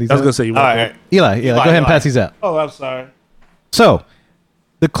you want to hand these? I was out? gonna say you All want right. Eli. Go ahead and pass these out. Oh, I'm sorry. So,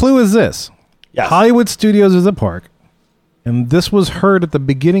 the clue is this: Yes. Hollywood Studios is a park, and this was heard at the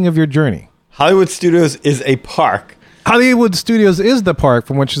beginning of your journey. Hollywood Studios is a park. Hollywood Studios is the park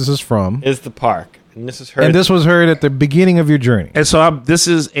from which this is from, Is the park, and this is heard. and this was heard at the beginning of your journey. And so this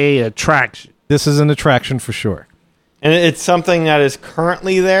is a attraction. This is an attraction for sure. and it's something that is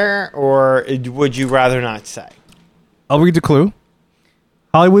currently there, or would you rather not say? I'll read the clue.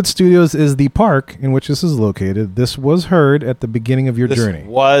 Hollywood Studios is the park in which this is located. This was heard at the beginning of your This journey.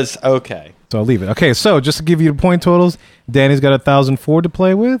 was okay. So I'll leave it. Okay, so just to give you the point totals, Danny's got 1,004 to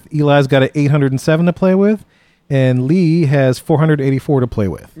play with. Eli's got 807 to play with. And Lee has 484 to play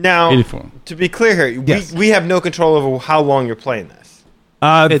with. Now, 84. to be clear here, Yes. we have no control over how long you're playing this.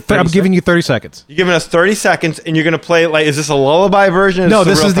 I'm giving you 30 seconds. You're giving us 30 seconds, and you're going to play it like, is this a lullaby version? No,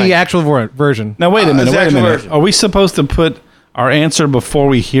 the this real is thing? the actual version. Now, wait a minute. it's the Wait a actual minute. version. Are we supposed to put our answer before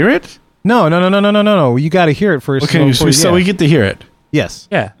we hear it? No. You got to hear it first. Okay, so we get to hear it. Yes.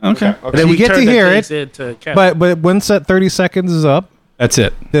 Yeah. Okay. And then we get to turn the hear things it. into Kevin. But once that 30 seconds is up, That's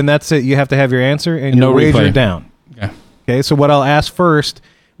it. then that's it. You have to have your answer and No your wager replay. down. Okay. Okay, so what I'll ask first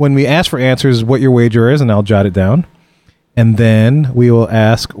when we ask for answers is what your wager is, and I'll jot it down. And then we will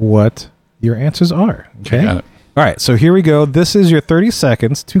ask what your answers are. Okay? Got it. All right, so here we go. This is your 30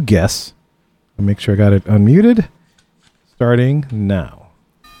 seconds to guess. I'll make sure I got it unmuted. Starting now.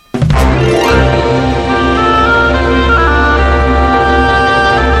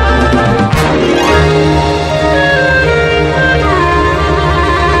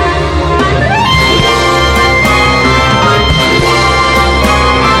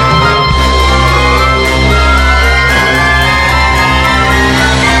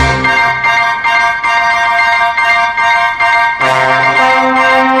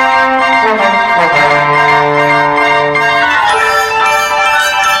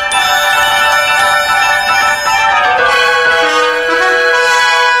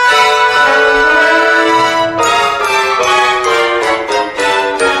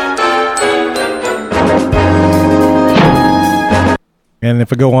 And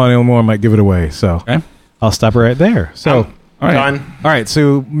if I go on any more, I might give it away. So Okay. I'll stop it right there. So, All right. Done. all right.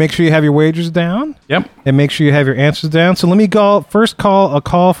 So make sure you have your wagers down. Yep. And make sure you have your answers down. So let me first call a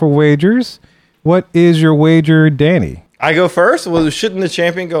call for wagers. What is your wager, Danny? I go first? Well, shouldn't the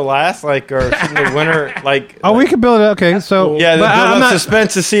champion go last? Like, or shouldn't the winner, like... Oh, we can build it. Okay, so Yeah, they but build I'm up not-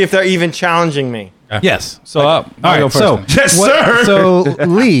 suspense to see if they're even challenging me. Yes. So All I'll go right. first. So then. Yes, what- So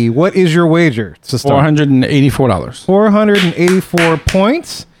Lee, what is your wager to start? $484. 484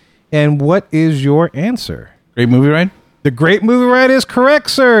 points. And what is your answer? Great movie, right? The Great Movie Ride is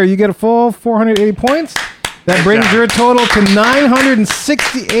correct, sir. You get a full 480 points. That brings your total to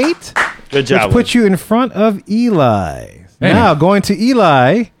 968. Good job. Which puts you in front of Eli. Hey. Now, going to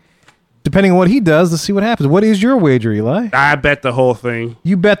Eli, depending on what he does, let's see what happens. What is your wager, Eli? I bet the whole thing.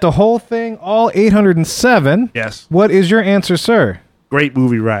 You bet the whole thing, all 807. Yes. What is your answer, sir? Great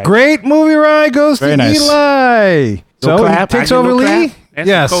movie ride. Great movie ride goes Very to nice. Eli. No So clap. he takes I get over no Lee? clap. That's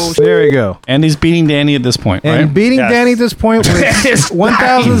Yes. cool. There you go. And he's beating Danny at this point, And right? beating Yes. Danny at this point with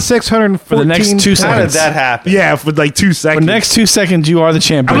 1,614 For the next 2 How did seconds. that happen? Yeah, for like 2 For seconds. the next 2 seconds, you are the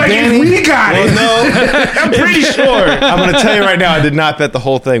champion. I'm like, Danny- we got it. I'm pretty sure. I'm going to tell you right now, I did not bet the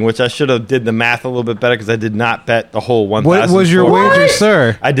whole thing, which I should have did the math a little bit better because I did not bet the whole 1,000. What was your wager,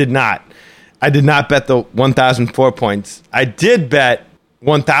 sir? I did not. I did not bet the 1,004 points. I did bet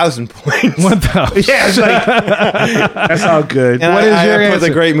 1,000 points. 1,000. Yeah, it's like, that's all good. And What I, is I your put answer?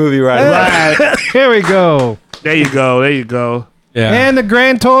 the great movie right. Right. Here we go. There you go. There you go. Yeah. And the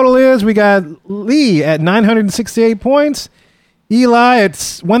grand total is we got Lee at 968 points, Eli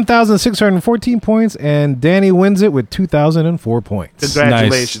at 1,614 points, and Danny wins it with 2,004 points.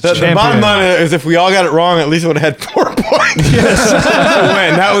 Congratulations. The bottom line is if we all got it wrong, at least I would have had 4 points. Yes.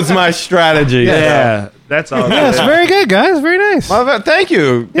 Win. That was my strategy. Yeah, that's all. Yes, good. very good, guys. Very nice. Well, thank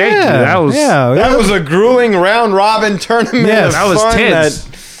you. Thank you. That was That was a grueling round robin tournament. Yes. of That was fun tense.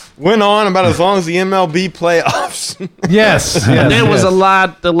 That went on about as long as the MLB playoffs. Yes. There was a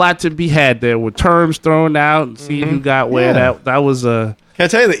lot to be had there with terms thrown out and seeing who got where. Yeah. That was a Can I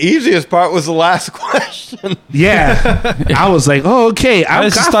tell you the easiest part was the last question? yeah. I was like, oh okay. I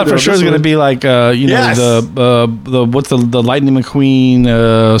just thought for sure it was going to be like, Yes. the what's the Lightning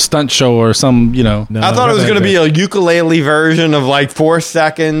McQueen stunt show or some, No, I thought it was not going to that be a ukulele version of like 4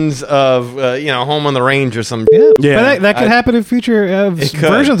 seconds of Home on the Range or some. good. Yeah. But that could happen in future It could.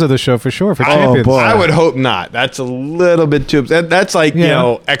 versions of the show for sure, for champions. boy. I would hope not. That's a little bit too. That's like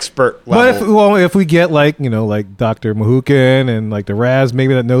Yeah. expert But level. if we get like Dr. Mahukin and like the Raz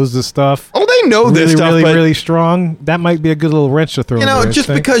maybe that knows this stuff they know really, this stuff, really, but really strong, that might be a good little wrench to throw. in there, just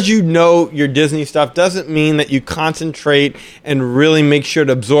I think. because you know your Disney stuff doesn't mean that you concentrate and really make sure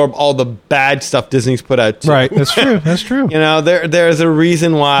to absorb all the bad stuff Disney's put out. Too. Right, that's true. That's true. There's a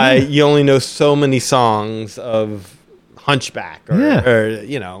reason why you only know so many songs of Hunchback or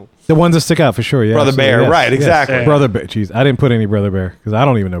The ones that stick out for sure. Yeah, Brother absolutely. Bear, Yes, right, yes. exactly. Brother Bear. Jeez, I didn't put any Brother Bear because I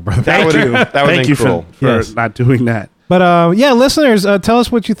don't even know Brother Bear. That would have Thank been you cool. for Yes. not doing that. But yeah, listeners, tell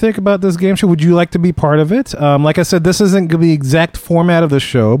us what you think about this game show. Would you like to be part of it? Like I said, this isn't going to be the exact format of the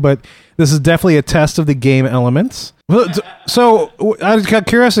show, but this is definitely a test of the game elements. So I just got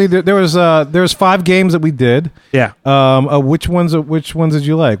curiosity. There was 5 games that we did. Yeah. Which ones did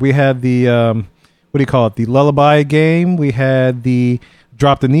you like? We had the what do you call it? The lullaby game. We had the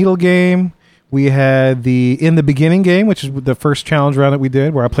drop the needle game. We had the in the beginning game, which is the first challenge round that we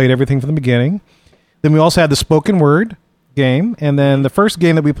did, where I played everything from the beginning. Then we also had the spoken word game, and then the first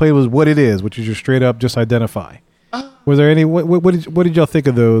game that we played was what it is, which is your straight up just identify. Was there any what did y'all think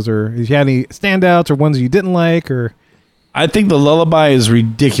of those, or did you have any standouts or ones you didn't like, or? I think the lullaby is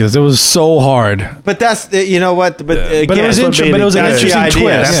ridiculous. It was so hard. But that's but again, But it was an that's the interesting idea.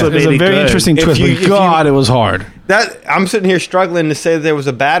 twist. That's what It was made a it very good. interesting If twist. you- But if God, it was hard. That I'm sitting here struggling to say that there was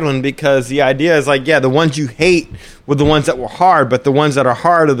a bad one because the idea is like, the ones you hate were the ones that were hard, but the ones that are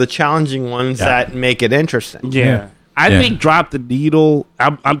hard are the challenging ones that make it interesting. Yeah. I Yeah. think Drop the Needle,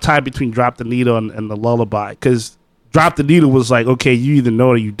 I'm tied between Drop the Needle and the Lullaby, because Drop the Needle was like, okay, you either know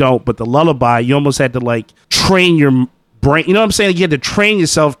it or you don't, but the Lullaby, you almost had to like train your brain. You know what I'm saying? You had to train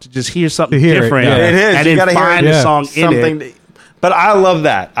yourself to just hear something To hear it, different. yeah. It is. And You then gotta hear find it. a Yeah. song in it. But I love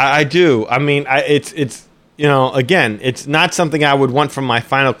that. I do. I mean, it's again, it's not something I would want from my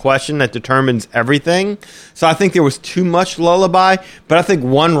final question that determines everything. So I think there was too much lullaby, but I think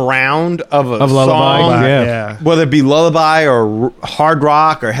one round of a lullaby, song, yeah. whether it be lullaby or hard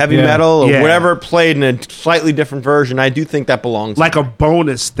rock or heavy Yeah. metal or Yeah. whatever played in a slightly different version, I do think that belongs. Like a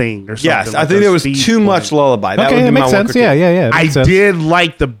bonus thing or something. yes, I like think a there was speed too point. much lullaby. That Okay, would be that my makes one sense. critique. Yeah. I makes sense. did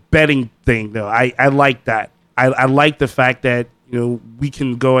like the betting thing though. I like that. I like the fact that we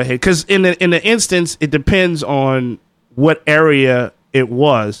can go ahead because in the instance it depends on what area it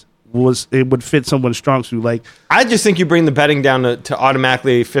would fit someone's strong suit. Like I just think you bring the betting down to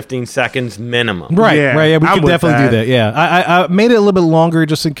automatically 15 seconds minimum. Right, Yeah, right. Yeah, we I'm could with definitely that. do that. Yeah, I made it a little bit longer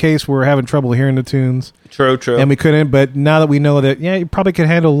just in case we're having trouble hearing the tunes. True. And we couldn't, but now that we know that, you probably could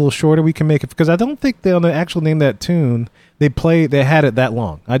handle a little shorter. We can make it because I don't think they on the actual name of that tune they had it that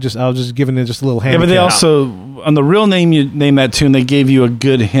long. I was just giving it just a little hand. Yeah, but they also on the real name you name that tune, they gave you a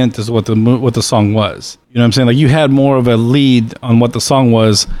good hint as to what the song was. You know what I'm saying? Like you had more of a lead on what the song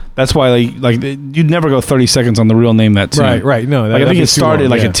was. That's why you'd never go 30 seconds on the real name that tune. Right. No, I think that'd be it too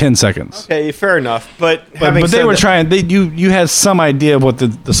started long, at 10 seconds. Okay, fair enough. But But they were trying. trying. You had some idea of what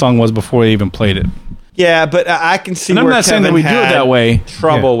the song was before they even played it. Yeah, but I can see. And I'm where not saying that Kevin we do it had that way.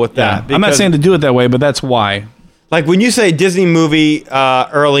 Trouble with that. I'm not because, saying to do it that way, but that's why. like when you say Disney movie,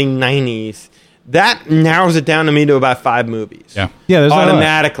 early '90s, that narrows it down to me to about 5 movies. Yeah. Yeah, there's not a lot.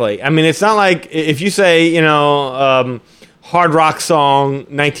 automatically. I mean, it's not like if you say hard rock song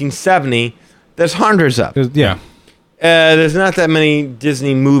 1970, there's hundreds of. Yeah. There's not that many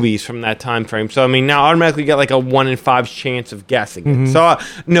Disney movies from that time frame. So, I mean, now automatically you get like a 1 in 5 chance of guessing it. So,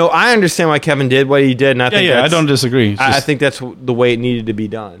 no, I understand why Kevin did what he did. And I think I don't disagree. I think that's the way it needed to be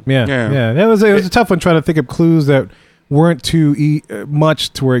done. Yeah. It was a tough one trying to think of clues that weren't too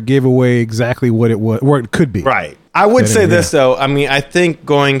much to where it gave away exactly what it was, or it could be. Right. I would say this, though. I mean, I think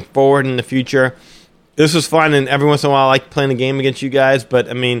going forward in the future, this was fun. And every once in a while, I like playing a game against you guys. But,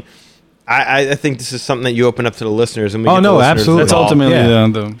 I mean, I think this is something that you open up to the listeners. And we get the listeners absolutely. That's ultimately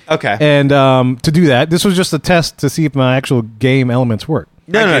the okay. And to do that, this was just a test to see if my actual game elements work.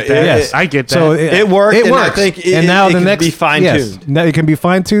 No, I get that. So it worked. It and works. I think and now the can next be fine-tuned. Now it can be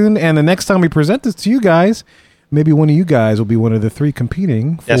fine-tuned. And the next time we present this to you guys, maybe one of you guys will be one of the 3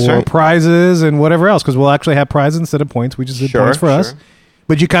 competing for prizes and whatever else, because we'll actually have prizes instead of points. We just did points for us.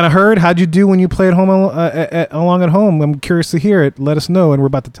 But you kind of heard, how'd you do when you played home along at home? I'm curious to hear it. Let us know, and we're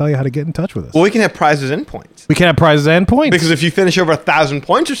about to tell you how to get in touch with us. Well, we can have prizes and points. We can have prizes and points. Because if you finish over 1,000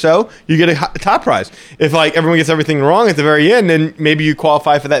 points or so, you get a top prize. If like everyone gets everything wrong at the very end, then maybe you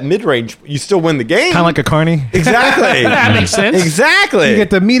qualify for that mid-range. You still win the game. Kind of like a carny. Exactly. That makes sense. Exactly. You get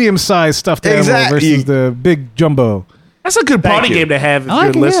the medium-sized stuffed animal versus the big jumbo. That's a good party game to have if I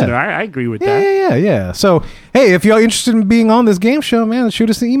like you're a it, yeah. listener. I agree with that. Yeah. So, hey, if y'all interested in being on this game show, man, shoot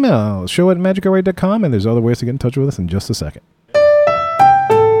us an email. show@magicourway.com, and there's other ways to get in touch with us in just a second.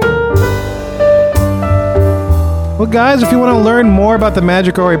 Well, guys, if you want to learn more about the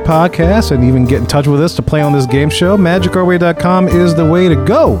Magic Our Way podcast and even get in touch with us to play on this game show, magicourway.com is the way to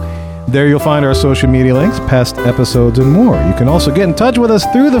go. There you'll find our social media links, past episodes, and more. You can also get in touch with us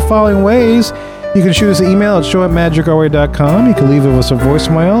through the following ways. You can shoot us an email at show@magicourway.com. You can leave us a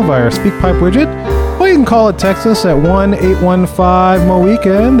voicemail via our SpeakPipe widget, or you can call or text us at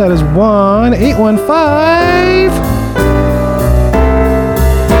 1-815-MO-WEEKEND. That is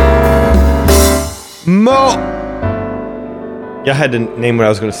 1-815-MO. Y'all had to name what I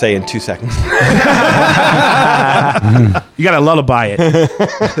was going to say in 2 seconds. You got to lullaby it.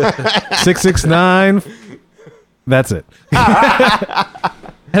 669. That's it.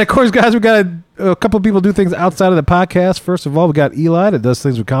 And of course, guys, we got a couple of people do things outside of the podcast. First of all, we got Eli that does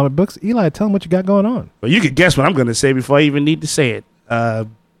things with comic books. Eli, tell them what you got going on. Well, you can guess what I'm going to say before I even need to say it.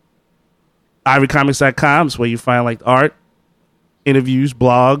 ivorycomics.com is where you find like art, interviews,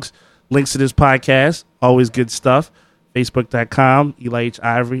 blogs, links to this podcast. Always good stuff. Facebook.com, Eli H.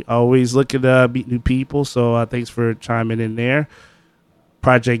 Ivory. Always looking to meet new people. So thanks for chiming in there.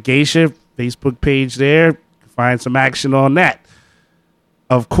 Project Geisha, Facebook page there. Find some action on that.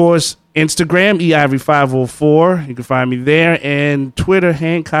 Of course, Instagram, eIvory504. You can find me there. And Twitter,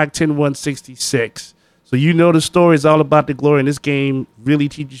 Hancock10166. So you know the story is all about the glory. And this game really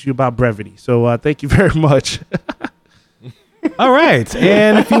teaches you about brevity. So thank you very much. All right.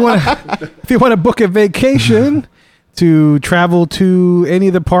 And if you want to book a vacation to travel to any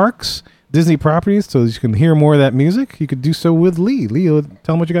of the parks, Disney properties, so you can hear more of that music, you could do so with Lee. Lee, tell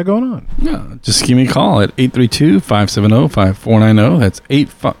them what you got going on. Yeah, just give me a call at 832-570-5490. That's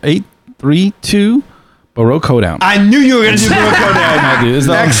 832 Baroque Hoedown. I knew you were going to do Baroque Hoedown.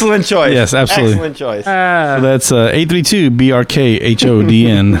 Excellent choice. Yes, absolutely. Excellent choice. So that's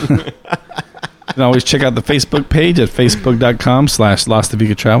 832-BRKHODN. You can always check out the Facebook page at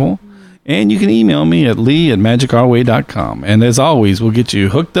facebook.com/LostAvicaTravel. And you can email me at lee@magicourway.com. And as always, we'll get you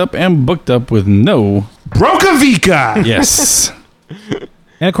hooked up and booked up with no Brokavica. Yes.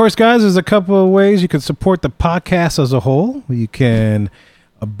 And of course, guys, there's a couple of ways you can support the podcast as a whole. You can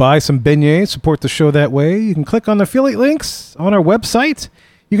buy some beignets, support the show that way. You can click on the affiliate links on our website.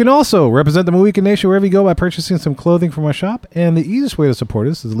 You can also represent the Mohican Nation wherever you go by purchasing some clothing from our shop. And the easiest way to support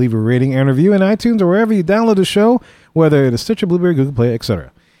us is to leave a rating and review in iTunes or wherever you download the show, whether it is Stitcher, Blueberry, Google Play,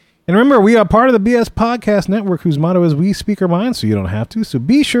 etc. And remember, we are part of the BS Podcast Network, whose motto is we speak our minds so you don't have to. So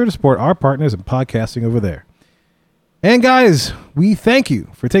be sure to support our partners in podcasting over there. And guys, we thank you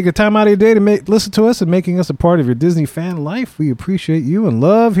for taking the time out of your day to listen to us and making us a part of your Disney fan life. We appreciate you and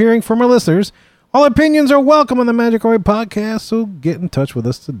love hearing from our listeners. All opinions are welcome on the Magic Our Way podcast, so get in touch with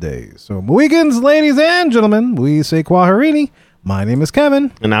us today. So, Mohicans, ladies and gentlemen, we say Kwaharini. My name is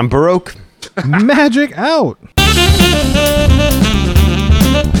Kevin. And I'm Baroque. Magic out.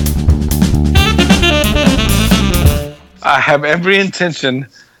 I have every intention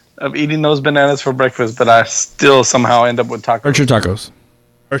of eating those bananas for breakfast, but I still somehow end up with tacos. Orchard tacos.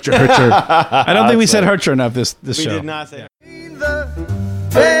 Hurcher. I don't think we said Hurcher enough this We show. did not say.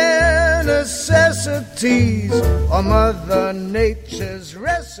 Bare necessities are Mother Nature's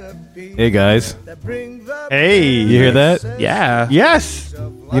recipe. Hey guys, Hey, you hear that? Yeah. Yes,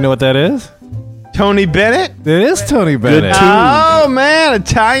 You know what that is? Tony Bennett. It is Tony Bennett. Oh man,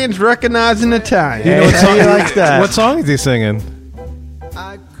 Italians recognizing Italian. You know what song he likes that? What song is he singing?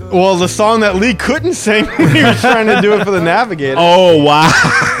 Well, the song that Lee couldn't sing when he was trying to do it for the Navigator. Oh, wow.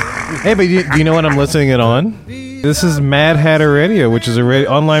 Hey, but do you know what I'm listening it on? This is Mad Hatter Radio, which is a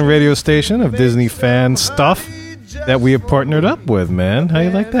online radio station of Disney fan stuff that we have partnered up with, man. How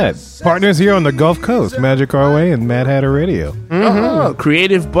you like that? Partners here on the Gulf Coast, Magic Our Way and Mad Hatter Radio. Oh,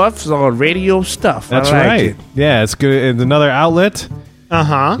 creative buffs on radio stuff. That's I like right. it. Yeah, it's good. It's another outlet.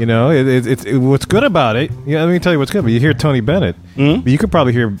 You know, it's what's good about it. Yeah, let me tell you what's good. But you hear Tony Bennett, but you could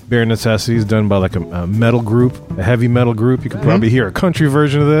probably hear Bare Necessities done by like a metal group, a heavy metal group. You could probably hear a country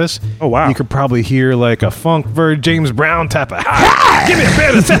version of this. Oh wow! You could probably hear like a funk version, James Brown type of. Give me a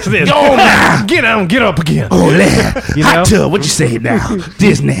Bare Necessities. Get up again. You know? Hot tub. What you say now?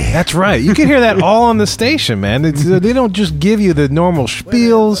 Disney. That's right. You can hear that all on the station, man. They don't just give you the normal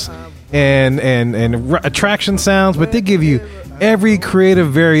spiels and attraction sounds, but they give you every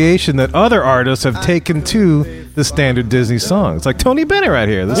creative variation that other artists have taken to the standard Disney song. It's like Tony Bennett right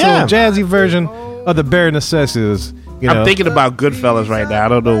here. This little jazzy version of the Bare Necessities. I'm thinking about Goodfellas right now. I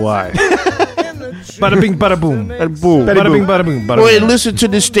don't know why. Bada bing, bada boom. Bada boom. Bada bing, bada boom. Bada Go ahead, boom. listen to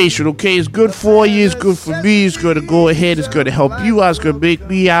this station, okay? It's good for you. It's good for me. It's going to go ahead. It's going to help you out. It's going to make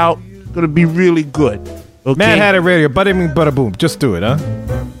me out. It's going to be really good. Okay? Mad Hatter Radio. Bada bing, bada boom. Just do it, huh?